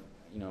determination of,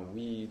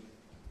 we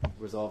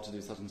resolve to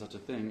do such and such a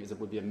thing, it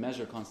would be a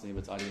measure constantly of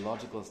its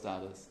ideological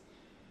status.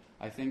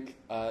 I think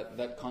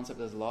that concept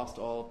has lost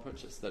all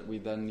purchase, that we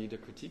then need a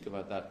critique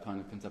about that kind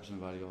of conception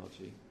of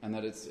ideology, and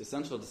that it's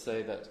essential to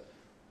say that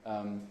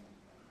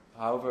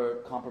however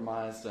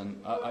compromised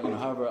and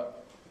however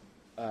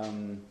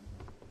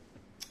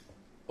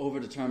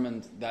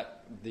overdetermined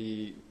that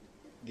the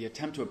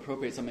attempt to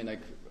appropriate something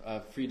like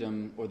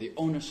freedom or the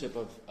ownership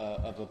of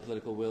a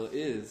political will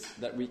is,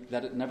 that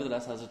it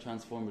nevertheless has a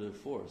transformative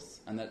force,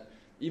 and that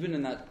even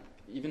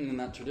in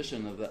that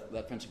tradition of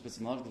that French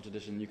epistemological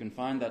tradition, you can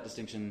find that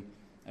distinction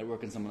at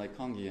work in someone like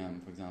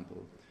Canguilhem, for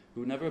example,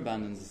 who never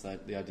abandons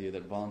the idea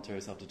that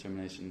voluntary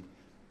self-determination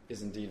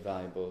is indeed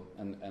valuable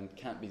and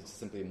can't be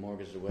simply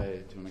mortgaged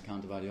away to an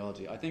account of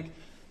ideology. I think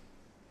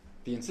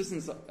the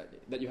insistence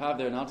that you have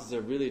there in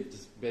Althusser really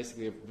just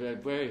basically very,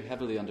 very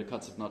heavily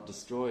undercuts, if not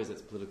destroys,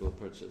 its political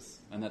purchase,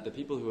 and that the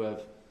people who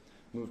have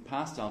moved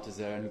past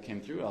Althusser and who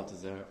came through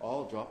Althusser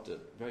all dropped it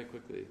very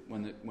quickly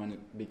when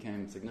it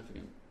became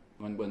significant,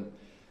 when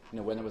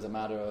it was a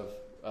matter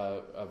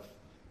of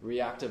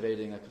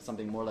reactivating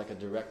something more like a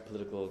direct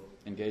political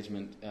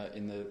engagement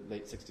in the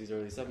late 60s,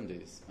 early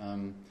 70s.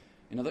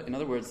 In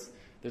other words,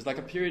 there's like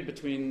a period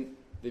between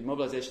the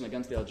mobilization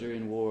against the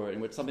Algerian War, in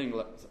which something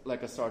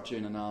like a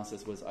Sartrean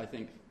analysis was, I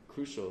think,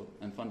 crucial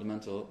and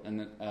fundamental,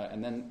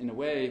 and then in a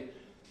way,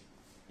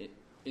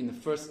 in the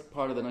first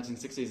part of the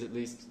 1960s at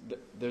least,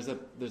 there's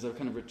a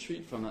kind of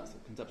retreat from that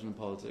conception of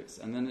politics,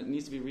 and then it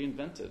needs to be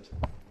reinvented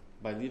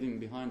by leaving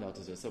behind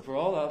Althusser. So for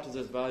all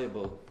Althusser's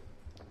valuable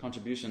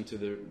contribution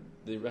to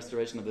the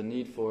restoration of the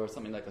need for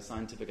something like a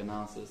scientific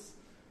analysis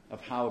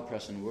of how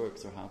oppression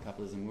works or how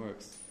capitalism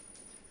works,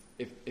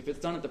 if it's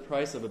done at the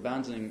price of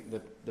abandoning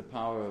the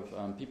power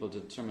of people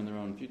to determine their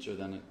own future,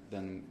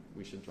 then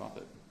we should drop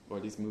it, or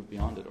at least move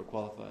beyond it or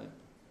qualify it.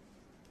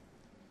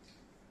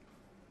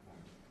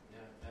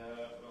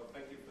 Well,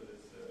 thank you for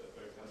this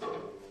very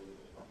fascinating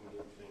and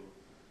interesting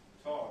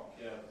talk.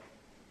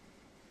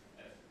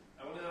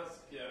 I want to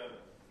ask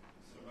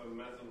sort of a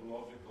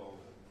methodological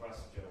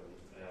question,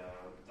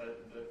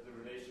 the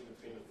relation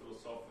between the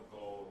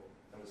philosophical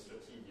and the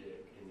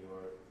strategic in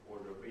your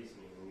order of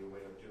reasoning, in your way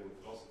of doing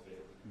philosophy.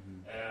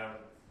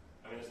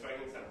 A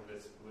striking example of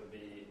this would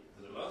be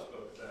the Deleuze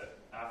book,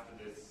 that after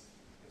this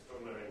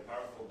extraordinary and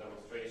powerful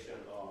demonstration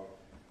of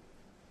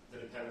the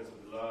dependence of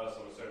Deleuze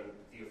on a certain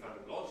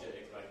theophanic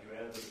logic, like you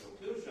end with the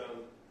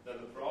conclusion that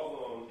the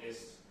problem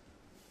is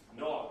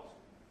not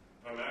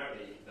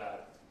primarily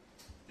that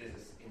this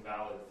is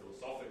invalid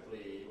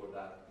philosophically or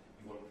that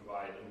you want to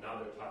provide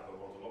another type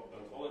of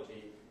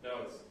ontology.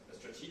 No, it's a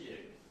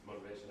strategic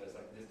motivation. It's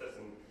like this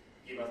doesn't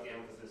give us the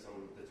emphasis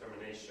on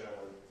determination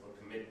or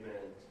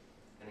commitment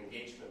and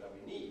engagement that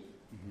we need.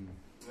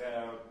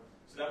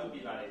 So that would be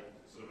like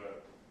sort of an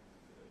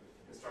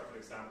instructive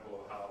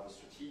example of how the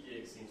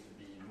strategic seems to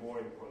be more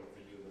important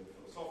for you than the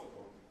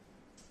philosophical.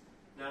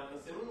 Now, and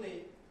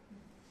similarly,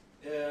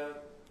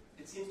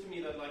 it seems to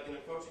me that like in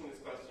approaching this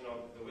question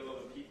of the will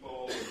of the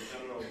people, or the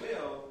general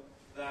will,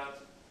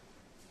 that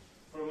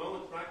for a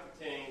moment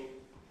bracketing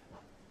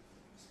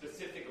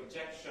specific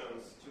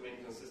objections to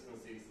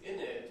inconsistencies in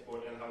it,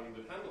 and how you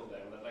would handle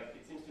them, that like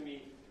it seems to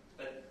me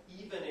that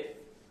even if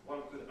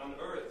one could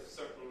unearth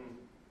certain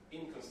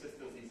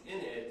inconsistencies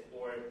in it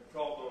or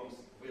problems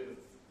with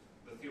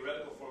the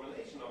theoretical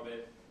formulation of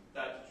it,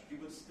 that you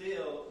would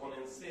still want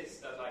to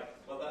insist that like,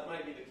 well, that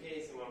might be the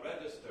case in one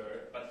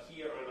register, but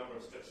here are a number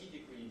of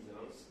strategic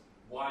reasons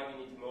why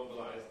we need to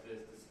mobilize this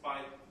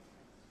despite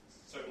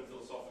certain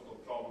philosophical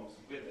problems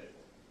with it.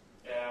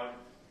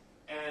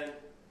 And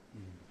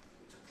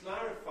to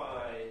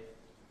clarify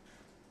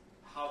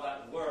how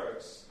that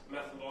works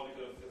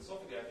methodologically or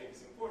philosophically, I think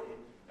is important.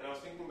 And I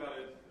was thinking about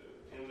it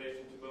in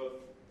relation to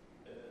both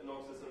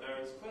Knox's and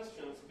Aaron's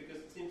questions, because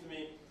it seemed to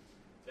me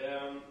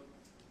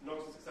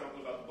Knox's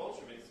example about the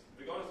Bolsheviks,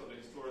 regardless of the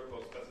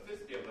historical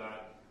specificity of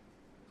that,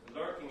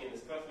 lurking in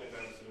his question, if I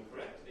understood him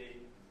correctly,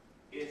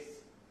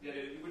 is that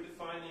you were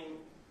defining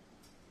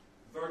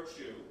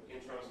virtue in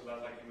terms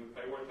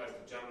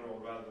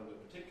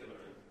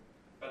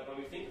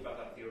think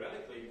about that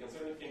theoretically, you can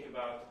certainly think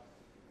about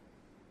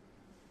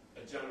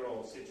a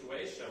general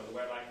situation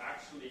where, like,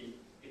 actually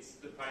it's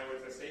the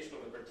prioritization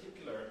of a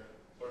particular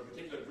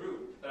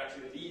group that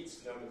actually leads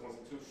to the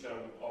constitution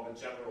of a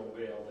general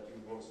will that you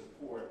want to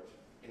support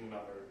in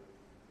another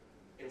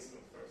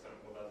instance, for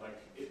example. That, like,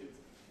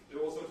 there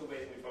are all sorts of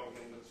ways in which one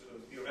can sort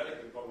of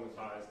theoretically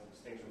problematize the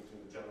distinction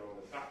between the general and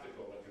the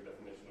practical that your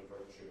definition of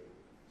virtue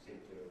seem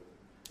to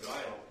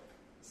rely on.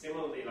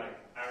 Similarly, like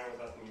Aaron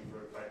was asking you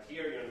for a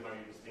criterion how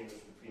you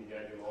distinguish between the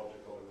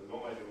ideological and the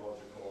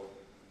non-ideological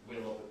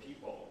will of the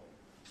people.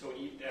 So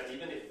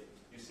even if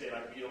you say,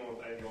 like, we don't want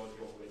ideology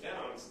all the way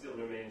down, it still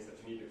remains that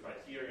you need a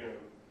criterion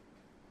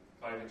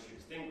by which you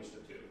distinguish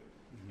the two.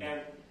 Mm-hmm. And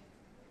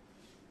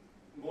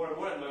more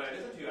when I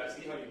listen to you, I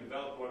see how you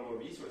develop more and more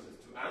resources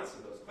to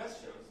answer those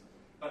questions.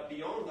 But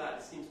beyond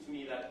that, it seems to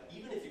me that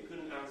even if you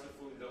couldn't answer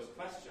fully those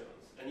questions,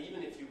 and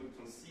even if you would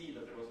concede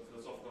that there was a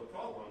philosophical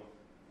problem,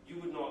 you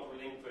would not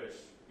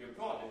relinquish your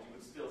project. You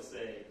would still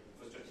say,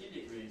 for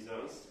strategic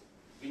reasons,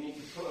 we need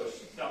to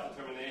push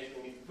self-determination,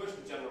 we need to push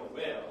the general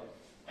will.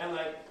 And,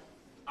 like,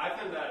 I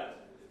find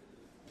that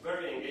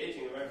very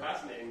engaging and very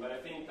fascinating, but I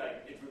think,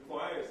 like, it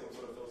requires some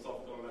sort of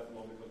philosophical and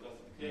methodological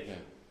justification.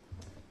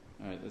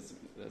 Okay. All right,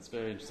 that's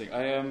very interesting.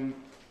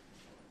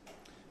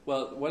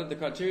 Well, what the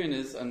criterion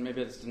is, and maybe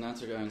I just didn't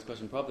answer Aaron's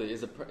question properly,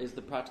 is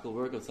the practical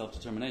work of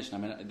self-determination. I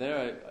mean,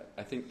 there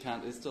I think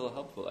Kant is still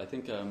helpful. I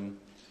think,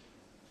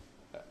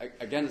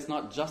 again, it's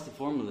not just a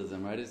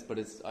formalism, right?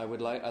 I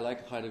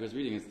like Heidegger's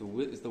reading.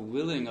 It's the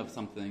willing of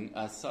something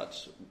as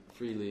such,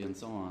 freely and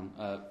so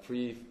on,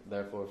 free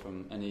therefore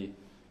from any,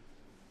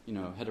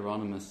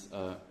 heteronymous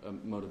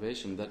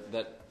motivation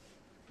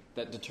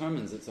that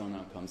determines its own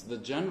outcomes. The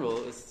general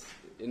is,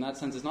 in that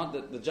sense, is not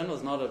that the general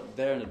is not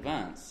there in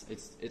advance.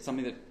 It's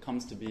something that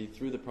comes to be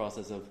through the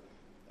process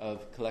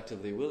of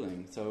collectively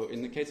willing. So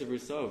in the case of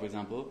Rousseau, for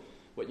example,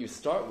 what you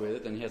start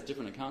with, and he has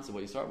different accounts of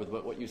what you start with,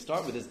 but what you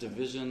start with is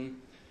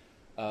division,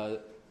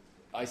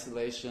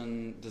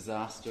 isolation,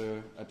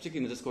 disaster, particularly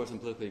in the discourse on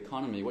political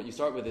economy. What you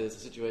start with is a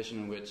situation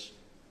in which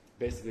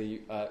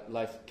basically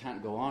life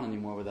can't go on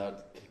anymore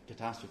without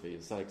catastrophe.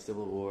 It's like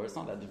civil war. It's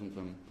not that different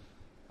from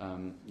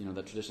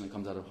that tradition that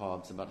comes out of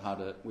Hobbes about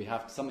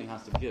something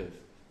has to give.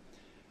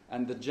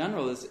 And the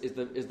general is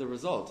the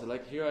result.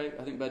 Like here,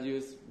 I think Badiou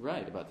is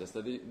right about this.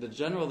 That the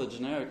general, the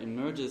generic,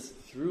 emerges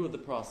through the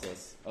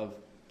process of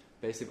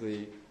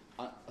basically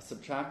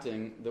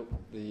subtracting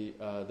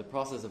the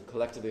process of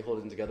collectively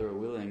holding together a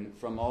willing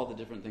from all the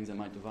different things that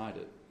might divide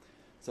it.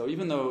 So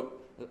even though,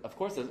 of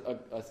course,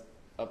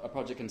 a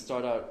project can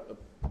start out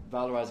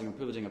valorizing or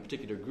privileging a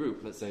particular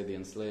group, let's say the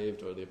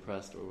enslaved or the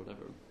oppressed or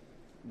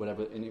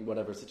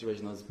whatever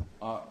situation those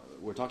are,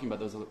 we're talking about,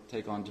 those will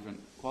take on different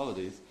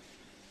qualities.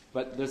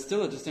 But there's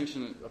still a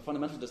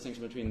fundamental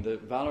distinction between the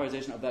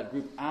valorization of that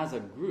group, as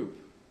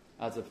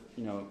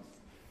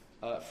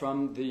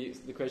from the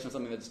creation of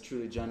something that's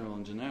truly general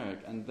and generic.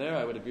 And there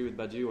I would agree with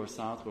Badiou or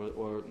Sartre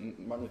or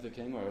Martin Luther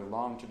King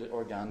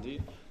or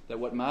Gandhi, that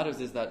what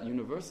matters is that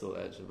universal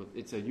edge.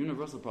 It's a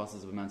universal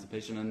process of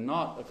emancipation and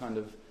not a kind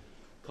of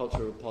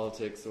cultural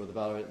politics or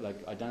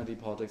identity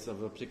politics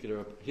of a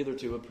particular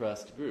hitherto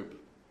oppressed group.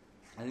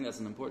 I think that's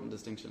an important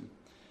distinction.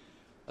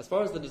 As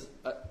far as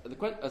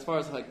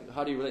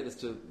how do you relate this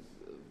to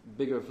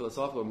bigger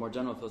philosophical, more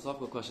general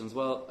philosophical questions?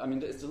 Well, I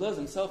mean, it's Deleuze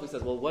himself who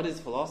says, well, what is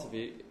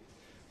philosophy?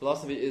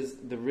 Philosophy is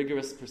the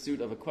rigorous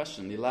pursuit of a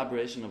question, the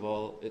elaboration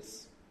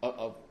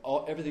of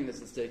everything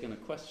that's at stake in a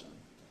question.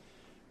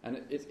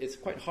 And it's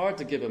quite hard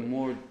to give a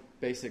more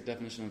basic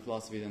definition of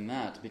philosophy than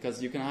that,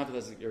 because you can have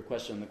as your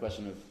question the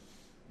question of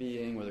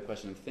being, or the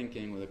question of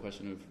thinking, or the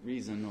question of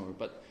reason,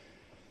 but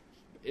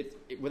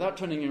without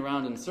turning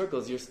around in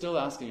circles, you're still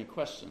asking a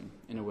question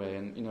in a way.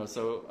 And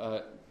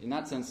so in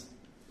that sense,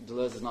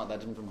 Deleuze is not that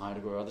different from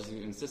Heidegger or others who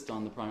insist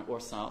on or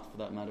Sartre for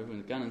that matter, who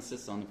again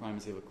insists on the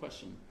primacy of a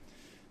question.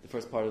 The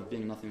first part of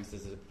Being and Nothingness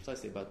is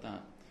precisely about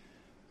that.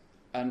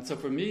 And so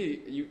for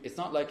me, it's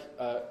not like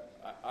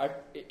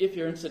if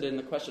you're interested in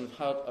the question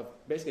of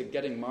basically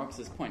getting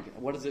Marx's point,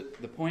 what is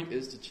it? The point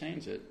is to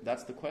change it.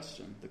 That's the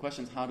question. The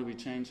question is, how do we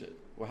change it,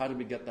 or how do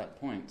we get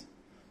that point?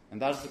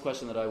 And that is the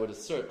question that I would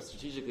assert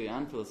strategically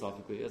and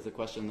philosophically as the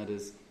question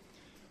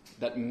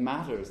that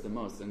matters the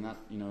most. And that,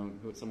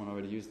 someone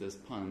already used this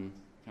pun.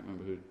 I can't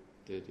remember who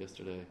did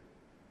yesterday.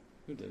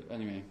 Who did?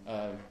 Anyway,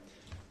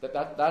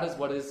 that is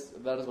what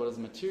is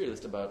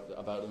materialist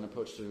about an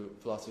approach to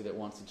philosophy that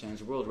wants to change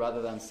the world,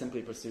 rather than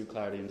simply pursue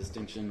clarity and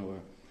distinction or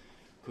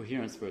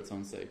coherence for its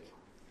own sake.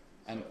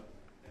 And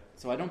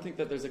so I don't think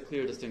that there's a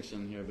clear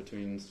distinction here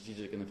between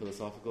strategic and the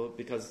philosophical,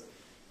 because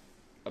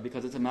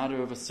it's a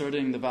matter of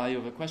asserting the value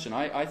of a question.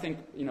 I think,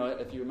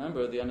 if you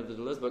remember at the end of the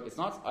Deleuze book, it's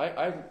not.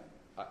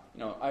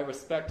 I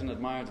respect and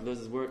admire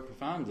Deleuze's work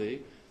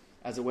profoundly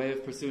as a way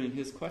of pursuing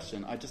his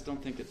question. I just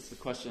don't think it's the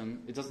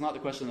question. It's not the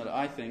question that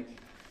I think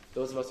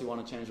those of us who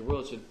want to change the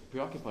world should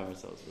preoccupy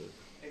ourselves with.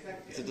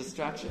 Exactly. It's a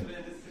distraction. And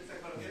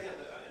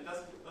that's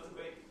a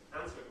great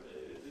answer.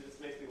 This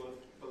makes me want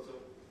to pose a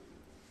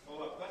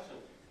follow-up question,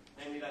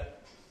 namely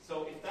that.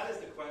 So if that is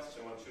the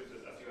question one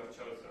chooses, as you have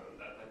chosen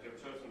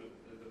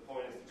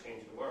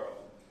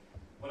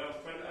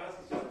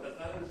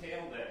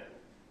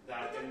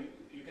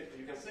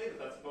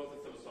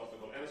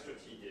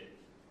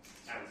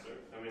answer.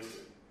 I mean,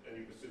 and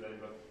you pursue that,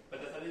 but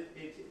does that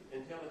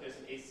entail that there's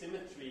an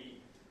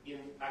asymmetry in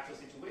actual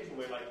situation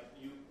where, like,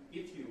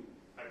 if you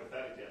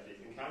hypothetically at least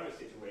encounter a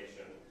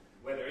situation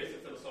where there is a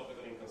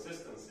philosophical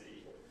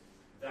inconsistency,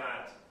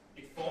 that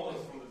it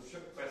follows from the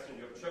question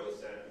you've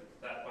chosen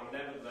that one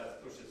nevertheless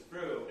pushes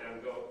through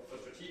and go for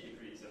strategic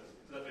reasons,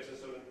 so that there's a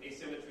sort of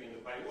asymmetry in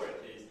the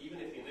priorities,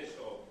 even if the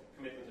initial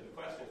commitment to the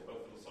question is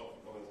both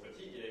philosophical and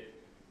strategic,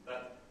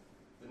 that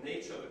the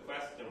nature of the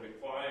question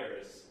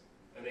requires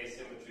an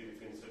asymmetry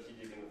between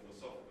strategic and the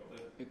philosophical.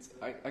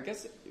 I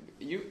guess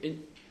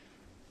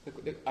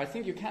I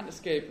think you can't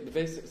escape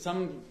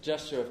some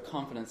gesture of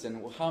confidence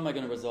in, well, how am I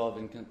going to resolve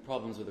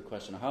problems with a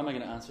question, or how am I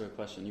going to answer a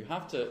question? You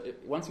have to,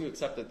 once you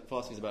accept that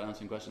philosophy is about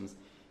answering questions,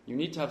 you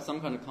need to have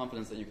some kind of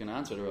confidence that you can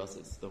answer it, or else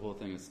the whole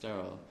thing is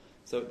sterile.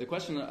 So the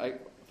question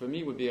for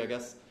me would be, I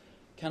guess,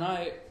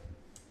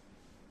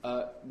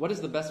 what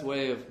is the best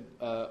way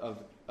of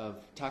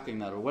tackling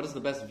that, or what is the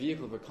best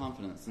vehicle for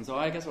confidence? And so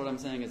I guess what I'm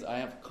saying is I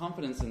have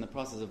confidence in the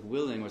process of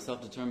willing or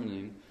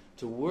self-determining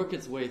to work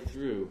its way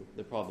through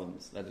the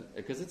problems,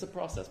 because it's a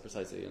process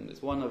precisely, and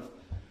it's one of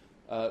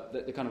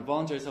the kind of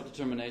voluntary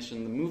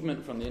self-determination, the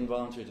movement from the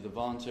involuntary to the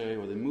voluntary,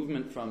 or the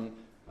movement from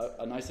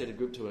an isolated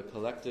group to a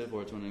collective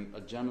or to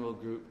a general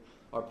group,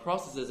 are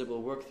processes that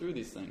will work through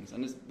these things.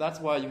 And that's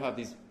why you have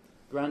these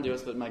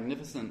grandiose but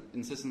magnificent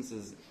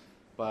insistences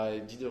by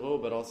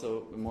Diderot, but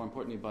also, more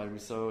importantly, by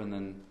Rousseau, and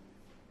then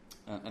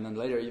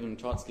later even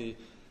Trotsky,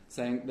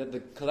 saying that the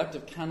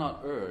collective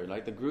cannot err.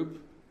 Like the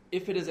group,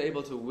 if it is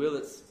able to will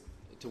its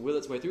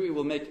way through, it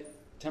will make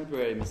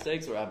temporary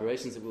mistakes or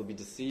aberrations. It will be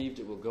deceived.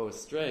 It will go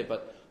astray.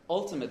 But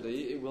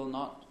ultimately, it will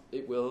not.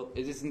 It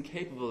is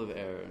incapable of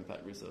error. In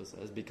fact, Rousseau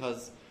says,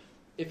 because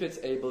if it's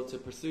able to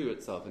pursue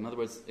itself, in other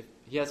words, if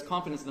he has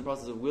confidence in the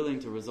process of willing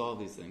to resolve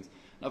these things.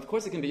 Now, of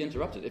course, it can be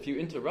interrupted. If you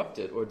interrupt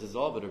it or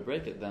dissolve it or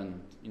break it,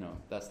 then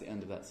that's the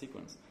end of that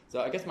sequence. So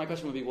I guess my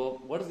question would be,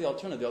 well, what is the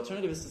alternative? The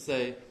alternative is to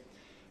say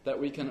that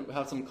we can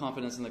have some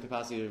confidence in the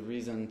capacity of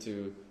reason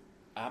to,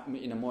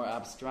 in a more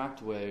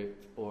abstract way,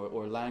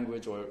 or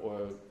language,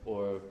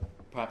 or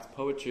perhaps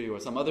poetry, or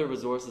some other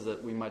resources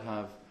that we might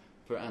have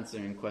for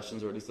answering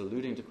questions, or at least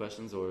alluding to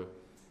questions, or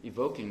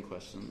evoking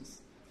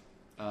questions.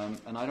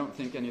 And I don't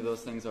think any of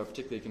those things are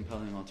particularly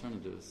compelling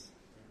alternatives.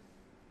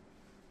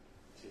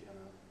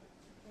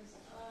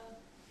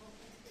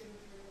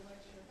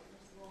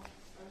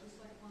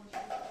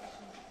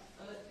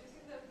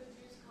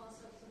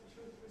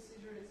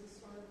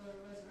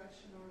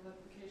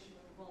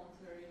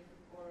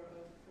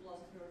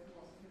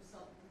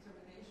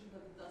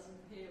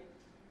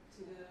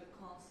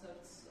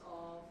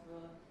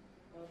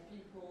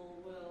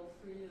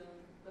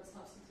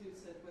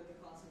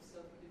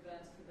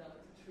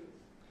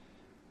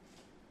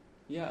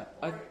 Yeah,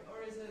 or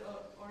is it in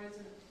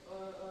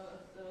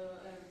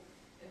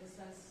a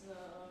sense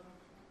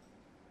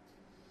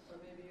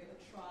maybe a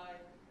try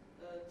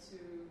to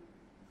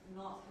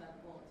not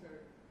have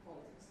voluntary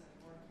politics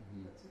anymore,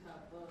 but to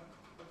have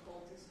the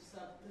politics of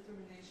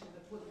self-determination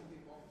that wouldn't be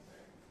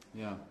voluntary?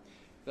 Yeah,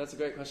 that's a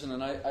great question,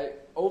 and I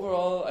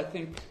overall I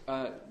think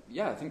I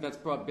think that's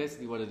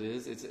basically what it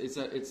is.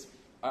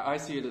 I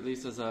see it at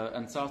least as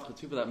and Sartre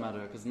too, for that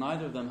matter, because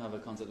neither of them have a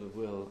concept of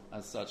will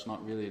as such,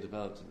 not really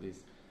developed at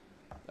least.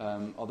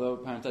 Although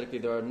parenthetically,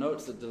 there are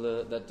notes that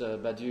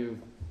Badiou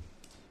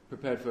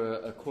prepared for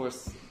a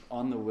course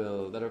on the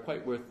will that are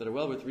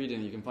well worth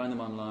reading. You can find them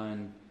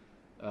online.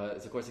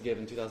 It's a course he gave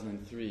in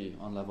 2003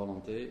 on la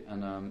volonté,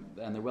 and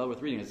they're well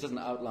worth reading. It's just an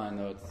outline,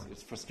 though.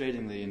 It's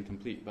frustratingly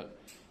incomplete, but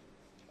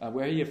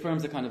where he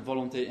affirms a kind of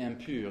volonté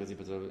impure, as he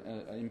puts it,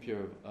 an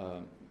impure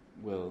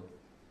will.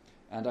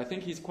 And I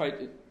think he's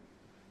quite.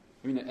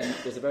 And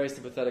there's a very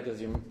sympathetic, as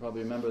you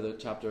probably remember, the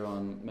chapter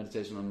on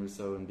meditation on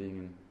Rousseau and being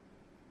in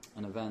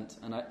an event,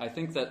 and I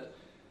think that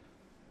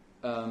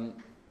I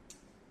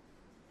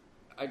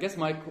guess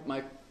my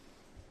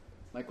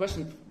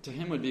question to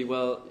him would be,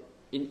 well,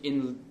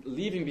 in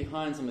leaving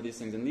behind some of these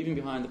things and leaving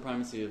behind the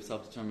primacy of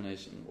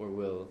self-determination or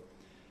will,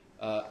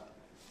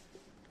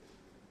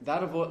 that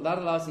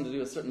allows him to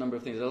do a certain number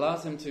of things. It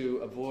allows him to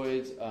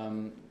avoid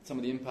some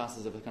of the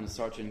impasses of a kind of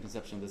Sartrean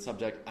conception of the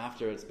subject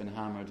after it's been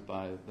hammered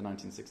by the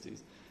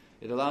 1960s.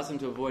 It allows him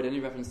to avoid any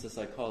reference to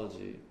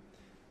psychology.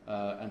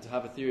 And to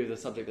have a theory of the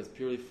subject that's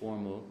purely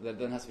formal, that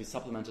then has to be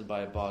supplemented by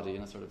a body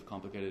in a sort of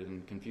complicated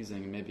and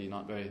confusing and maybe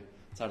not very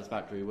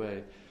satisfactory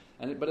way.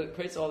 But it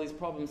creates all these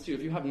problems too.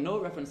 If you have no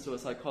reference to a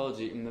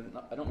psychology,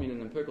 I don't mean an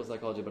empirical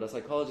psychology, but a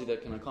psychology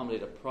that can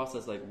accommodate a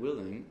process like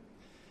willing,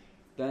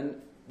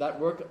 then that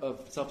work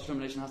of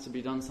self-determination has to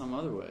be done some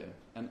other way.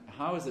 And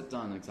how is it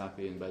done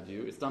exactly in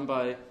Badiou? It's done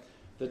by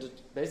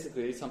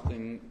basically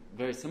something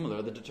very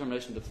similar, the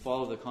determination to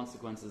follow the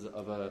consequences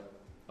of a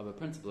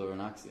principle or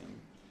an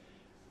axiom.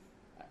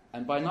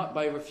 And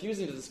by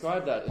refusing to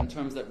describe that in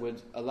terms that would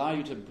allow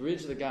you to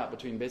bridge the gap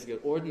between basically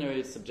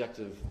ordinary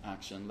subjective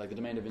action, like the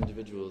domain of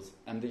individuals,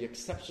 and the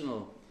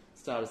exceptional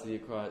status that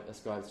he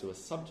ascribes to a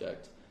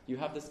subject, you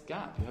have this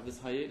gap, you have this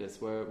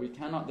hiatus, where we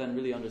cannot then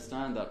really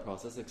understand that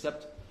process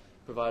except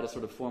provide a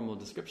sort of formal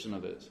description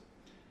of it.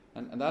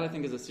 And that, I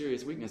think, is a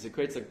serious weakness. It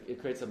creates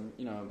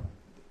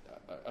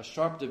a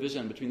sharp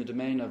division between the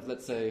domain of,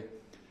 let's say,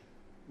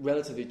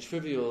 relatively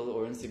trivial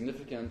or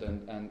insignificant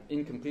and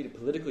incomplete,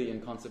 politically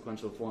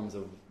inconsequential forms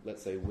of,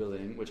 let's say,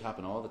 willing, which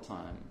happen all the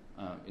time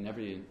in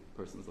every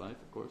person's life,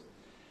 of course,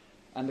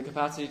 and the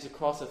capacity to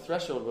cross a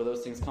threshold where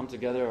those things come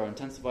together, or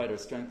intensified, or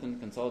strengthened,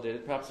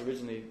 consolidated, perhaps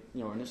originally,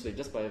 or initially,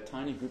 just by a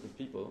tiny group of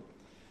people,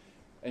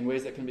 in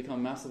ways that can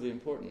become massively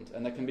important,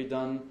 and that can be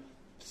done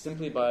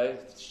simply by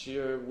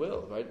sheer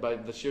will, right? By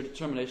the sheer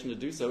determination to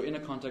do so in a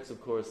context,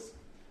 of course,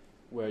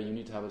 where you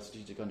need to have a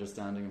strategic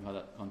understanding of how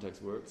that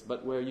context works,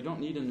 but where you don't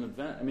need an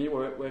event. I mean,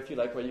 where if you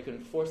like, where you can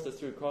force this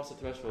through, cross a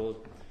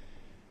threshold,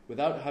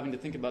 without having to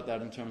think about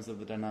that in terms of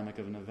the dynamic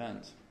of an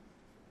event.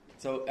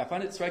 So I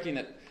find it striking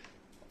that,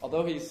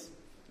 although he's,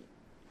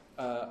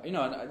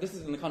 and this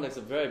is in the context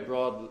of very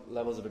broad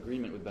levels of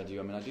agreement with Badiou.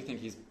 I mean, I do think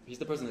he's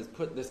the person who's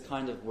put this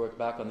kind of work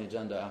back on the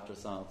agenda after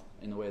South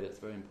in a way that's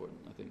very important,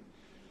 I think.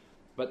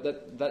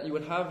 But that you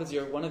would have as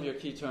one of your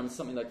key terms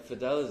something like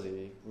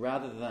fidelity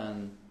rather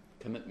than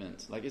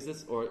commitment. Like, is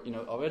this, or,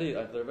 already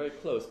they're very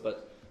close,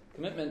 but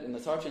commitment in the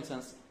Sartrean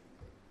sense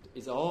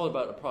is all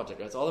about a project.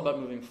 Right? It's all about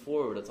moving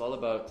forward. It's all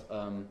about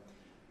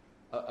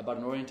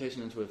an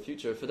orientation into a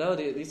future.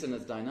 Fidelity, at least in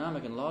its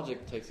dynamic and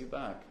logic, takes you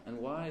back. And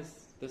why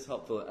is this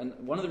helpful? And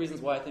one of the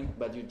reasons why I think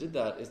Badiou did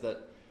that is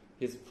that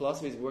his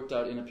philosophies worked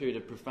out in a period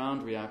of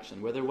profound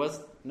reaction, where there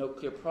was no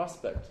clear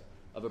prospect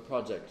of a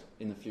project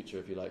in the future,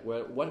 if you like,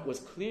 where what was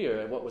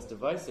clear, what was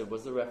divisive,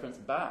 was the reference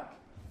back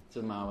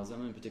to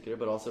Maoism in particular,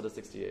 but also to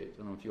 68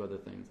 and a few other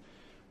things,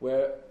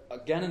 where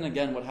again and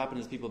again what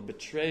happened is people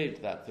betrayed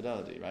that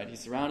fidelity, right? He's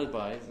surrounded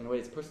by, in a way,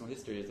 his personal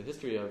history is a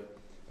history of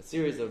a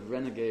series of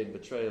renegade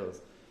betrayals.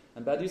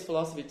 And Badiou's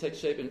philosophy takes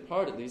shape, in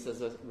part at least,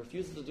 as a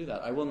refusal to do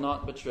that. I will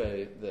not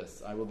betray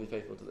this. I will be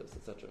faithful to this,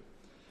 etc.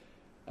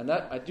 And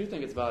that, I do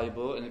think it's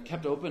valuable, and it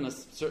kept open a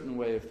certain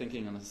way of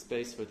thinking and a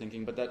space for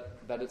thinking, but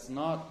that it's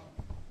not,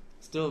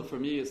 still for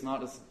me, it's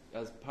not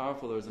as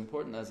powerful or as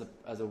important as a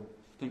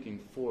thinking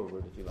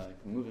forward, if you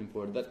like, moving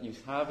forward, that you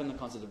have in the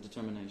concept of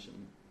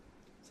determination,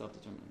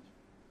 self-determination.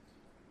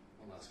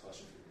 One last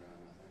question for you, Graham,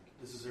 I think.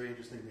 This is very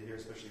interesting to hear,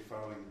 especially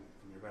following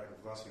from your radical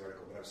philosophy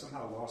article, but I've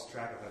somehow lost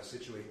track of how to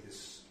situate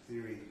this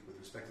theory with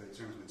respect to the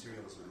terms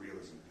materialism and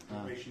realism. In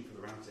preparation for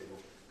the roundtable,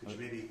 could you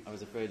maybe... I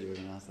was afraid you were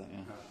going to ask that,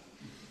 yeah.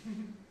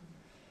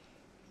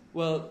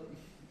 Well,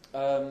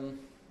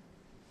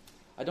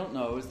 I don't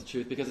know is the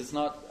truth, because it's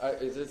not,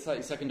 it's a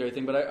slightly secondary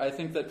thing, but I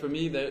think that for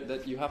me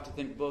that you have to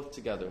think both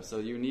together. So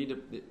you need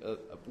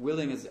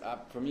willing is,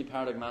 for me,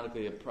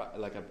 paradigmatically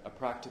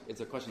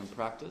it's a question of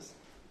practice,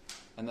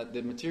 and that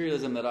the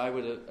materialism that I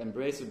would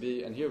embrace would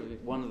be, and here would be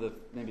one of the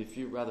maybe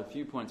rather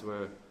few points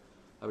where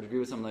I would agree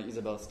with someone like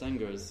Isabel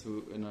Stengers,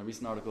 who in a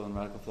recent article in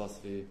Radical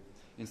Philosophy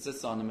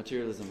insists on the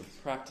materialism of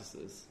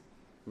practices,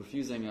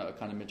 refusing a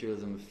kind of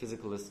materialism of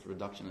physicalist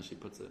reduction, as she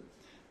puts it.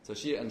 So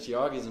she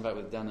argues, in fact,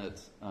 with Dennett,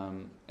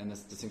 and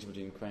this distinction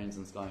between cranes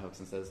and skyhooks,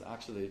 and says,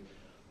 actually,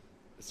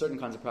 certain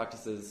kinds of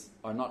practices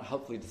are not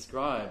helpfully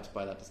described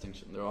by that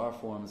distinction. There are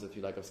forms, if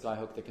you like, of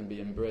skyhook that can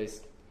be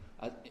embraced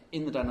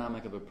in the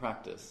dynamic of a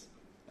practice,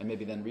 and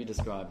maybe then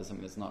redescribed as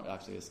something that's not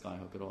actually a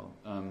skyhook at all.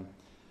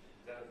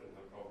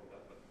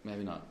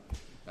 Maybe not.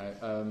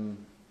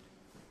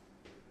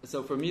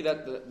 So for me,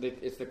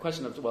 it's the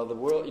question of, well, the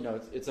world,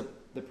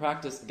 the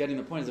practice, getting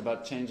the point is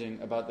about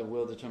changing, about the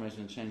will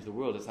determination to change the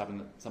world. It's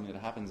something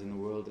that happens in the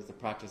world. It's the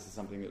practice is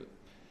something that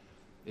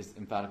is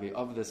emphatically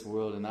of this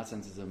world. In that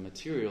sense, is a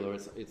material, or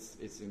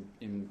it's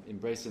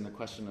embraced in the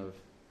question of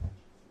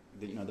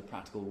the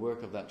practical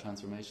work of that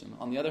transformation.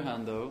 On the other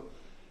hand, though,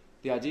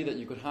 the idea that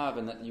you could have,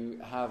 and that you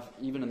have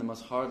even in the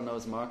most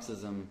hard-nosed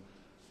Marxism,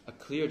 a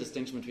clear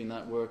distinction between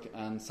that work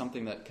and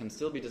something that can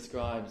still be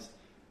described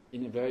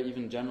in a very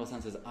even general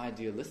sense as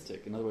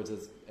idealistic. In other words,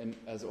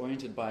 as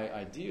oriented by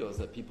ideals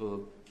that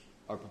people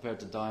are prepared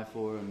to die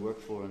for and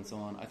work for and so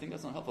on. I think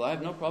that's not helpful. I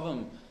have no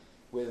problem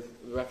with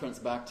reference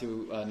back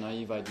to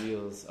naive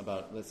ideals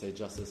about, let's say,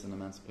 justice and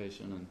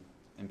emancipation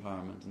and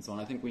empowerment and so on.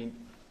 I think we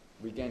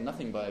gain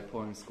nothing by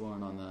pouring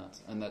scorn on that.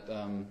 And that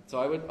so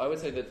I would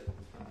say that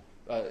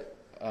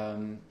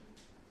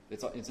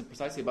it's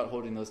precisely about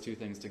holding those two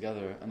things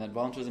together, and that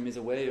voluntarism is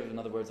a way of, in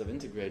other words, of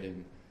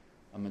integrating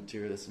a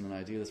materialist and an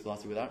idealist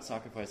philosophy without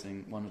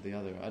sacrificing one or the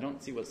other. I don't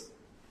see what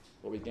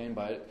we gain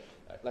by it.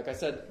 Like I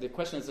said, the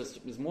question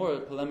is more a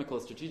polemical,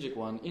 strategic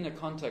one in a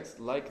context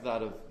like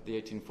that of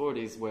the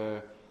 1840s,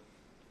 where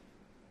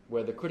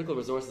the critical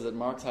resources that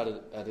Marx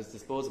had at his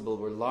disposal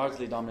were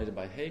largely dominated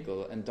by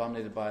Hegel, and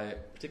dominated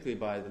particularly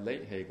by the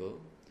late Hegel,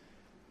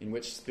 in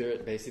which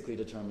spirit basically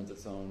determines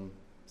its own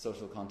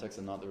social context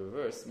and not the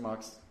reverse.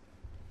 Marx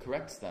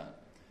corrects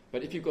that.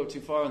 But if you go too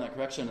far in that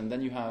correction, and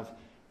then you have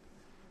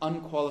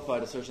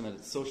unqualified assertion that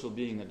it's social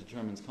being that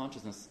determines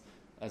consciousness,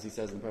 as he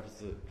says in the preface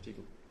to the Critique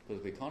of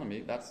Political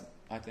Economy,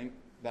 I think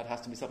that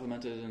has to be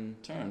supplemented in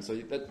turn. So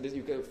you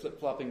go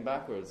flip-flopping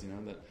backwards,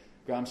 that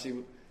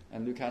Gramsci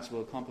and Lukács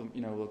will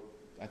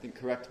I think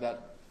correct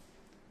that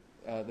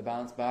the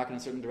balance back in a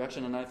certain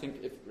direction. And I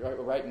think if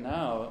right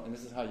now, and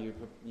this is how you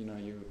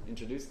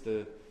introduced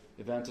the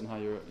event and how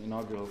your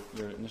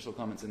initial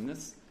comments in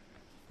this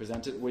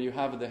presented, where you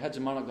have the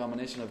hegemonic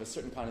domination of a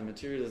certain kind of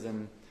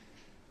materialism.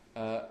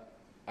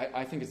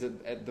 I think it's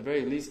at the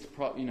very least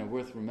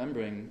worth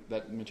remembering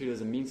that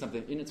materialism means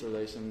something in its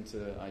relation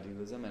to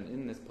idealism, and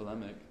in this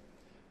polemic,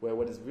 where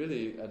what is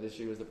really at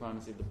issue is the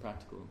primacy of the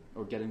practical,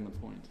 or getting the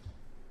point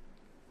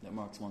that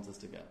Marx wants us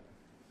to get.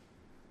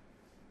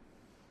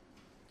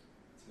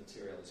 It's a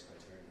materialist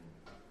criterion,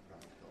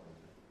 practical.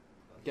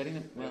 Getting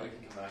it. Well, we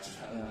can come back to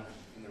that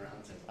in the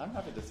round table. I'm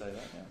happy to say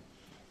that.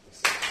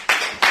 Yeah.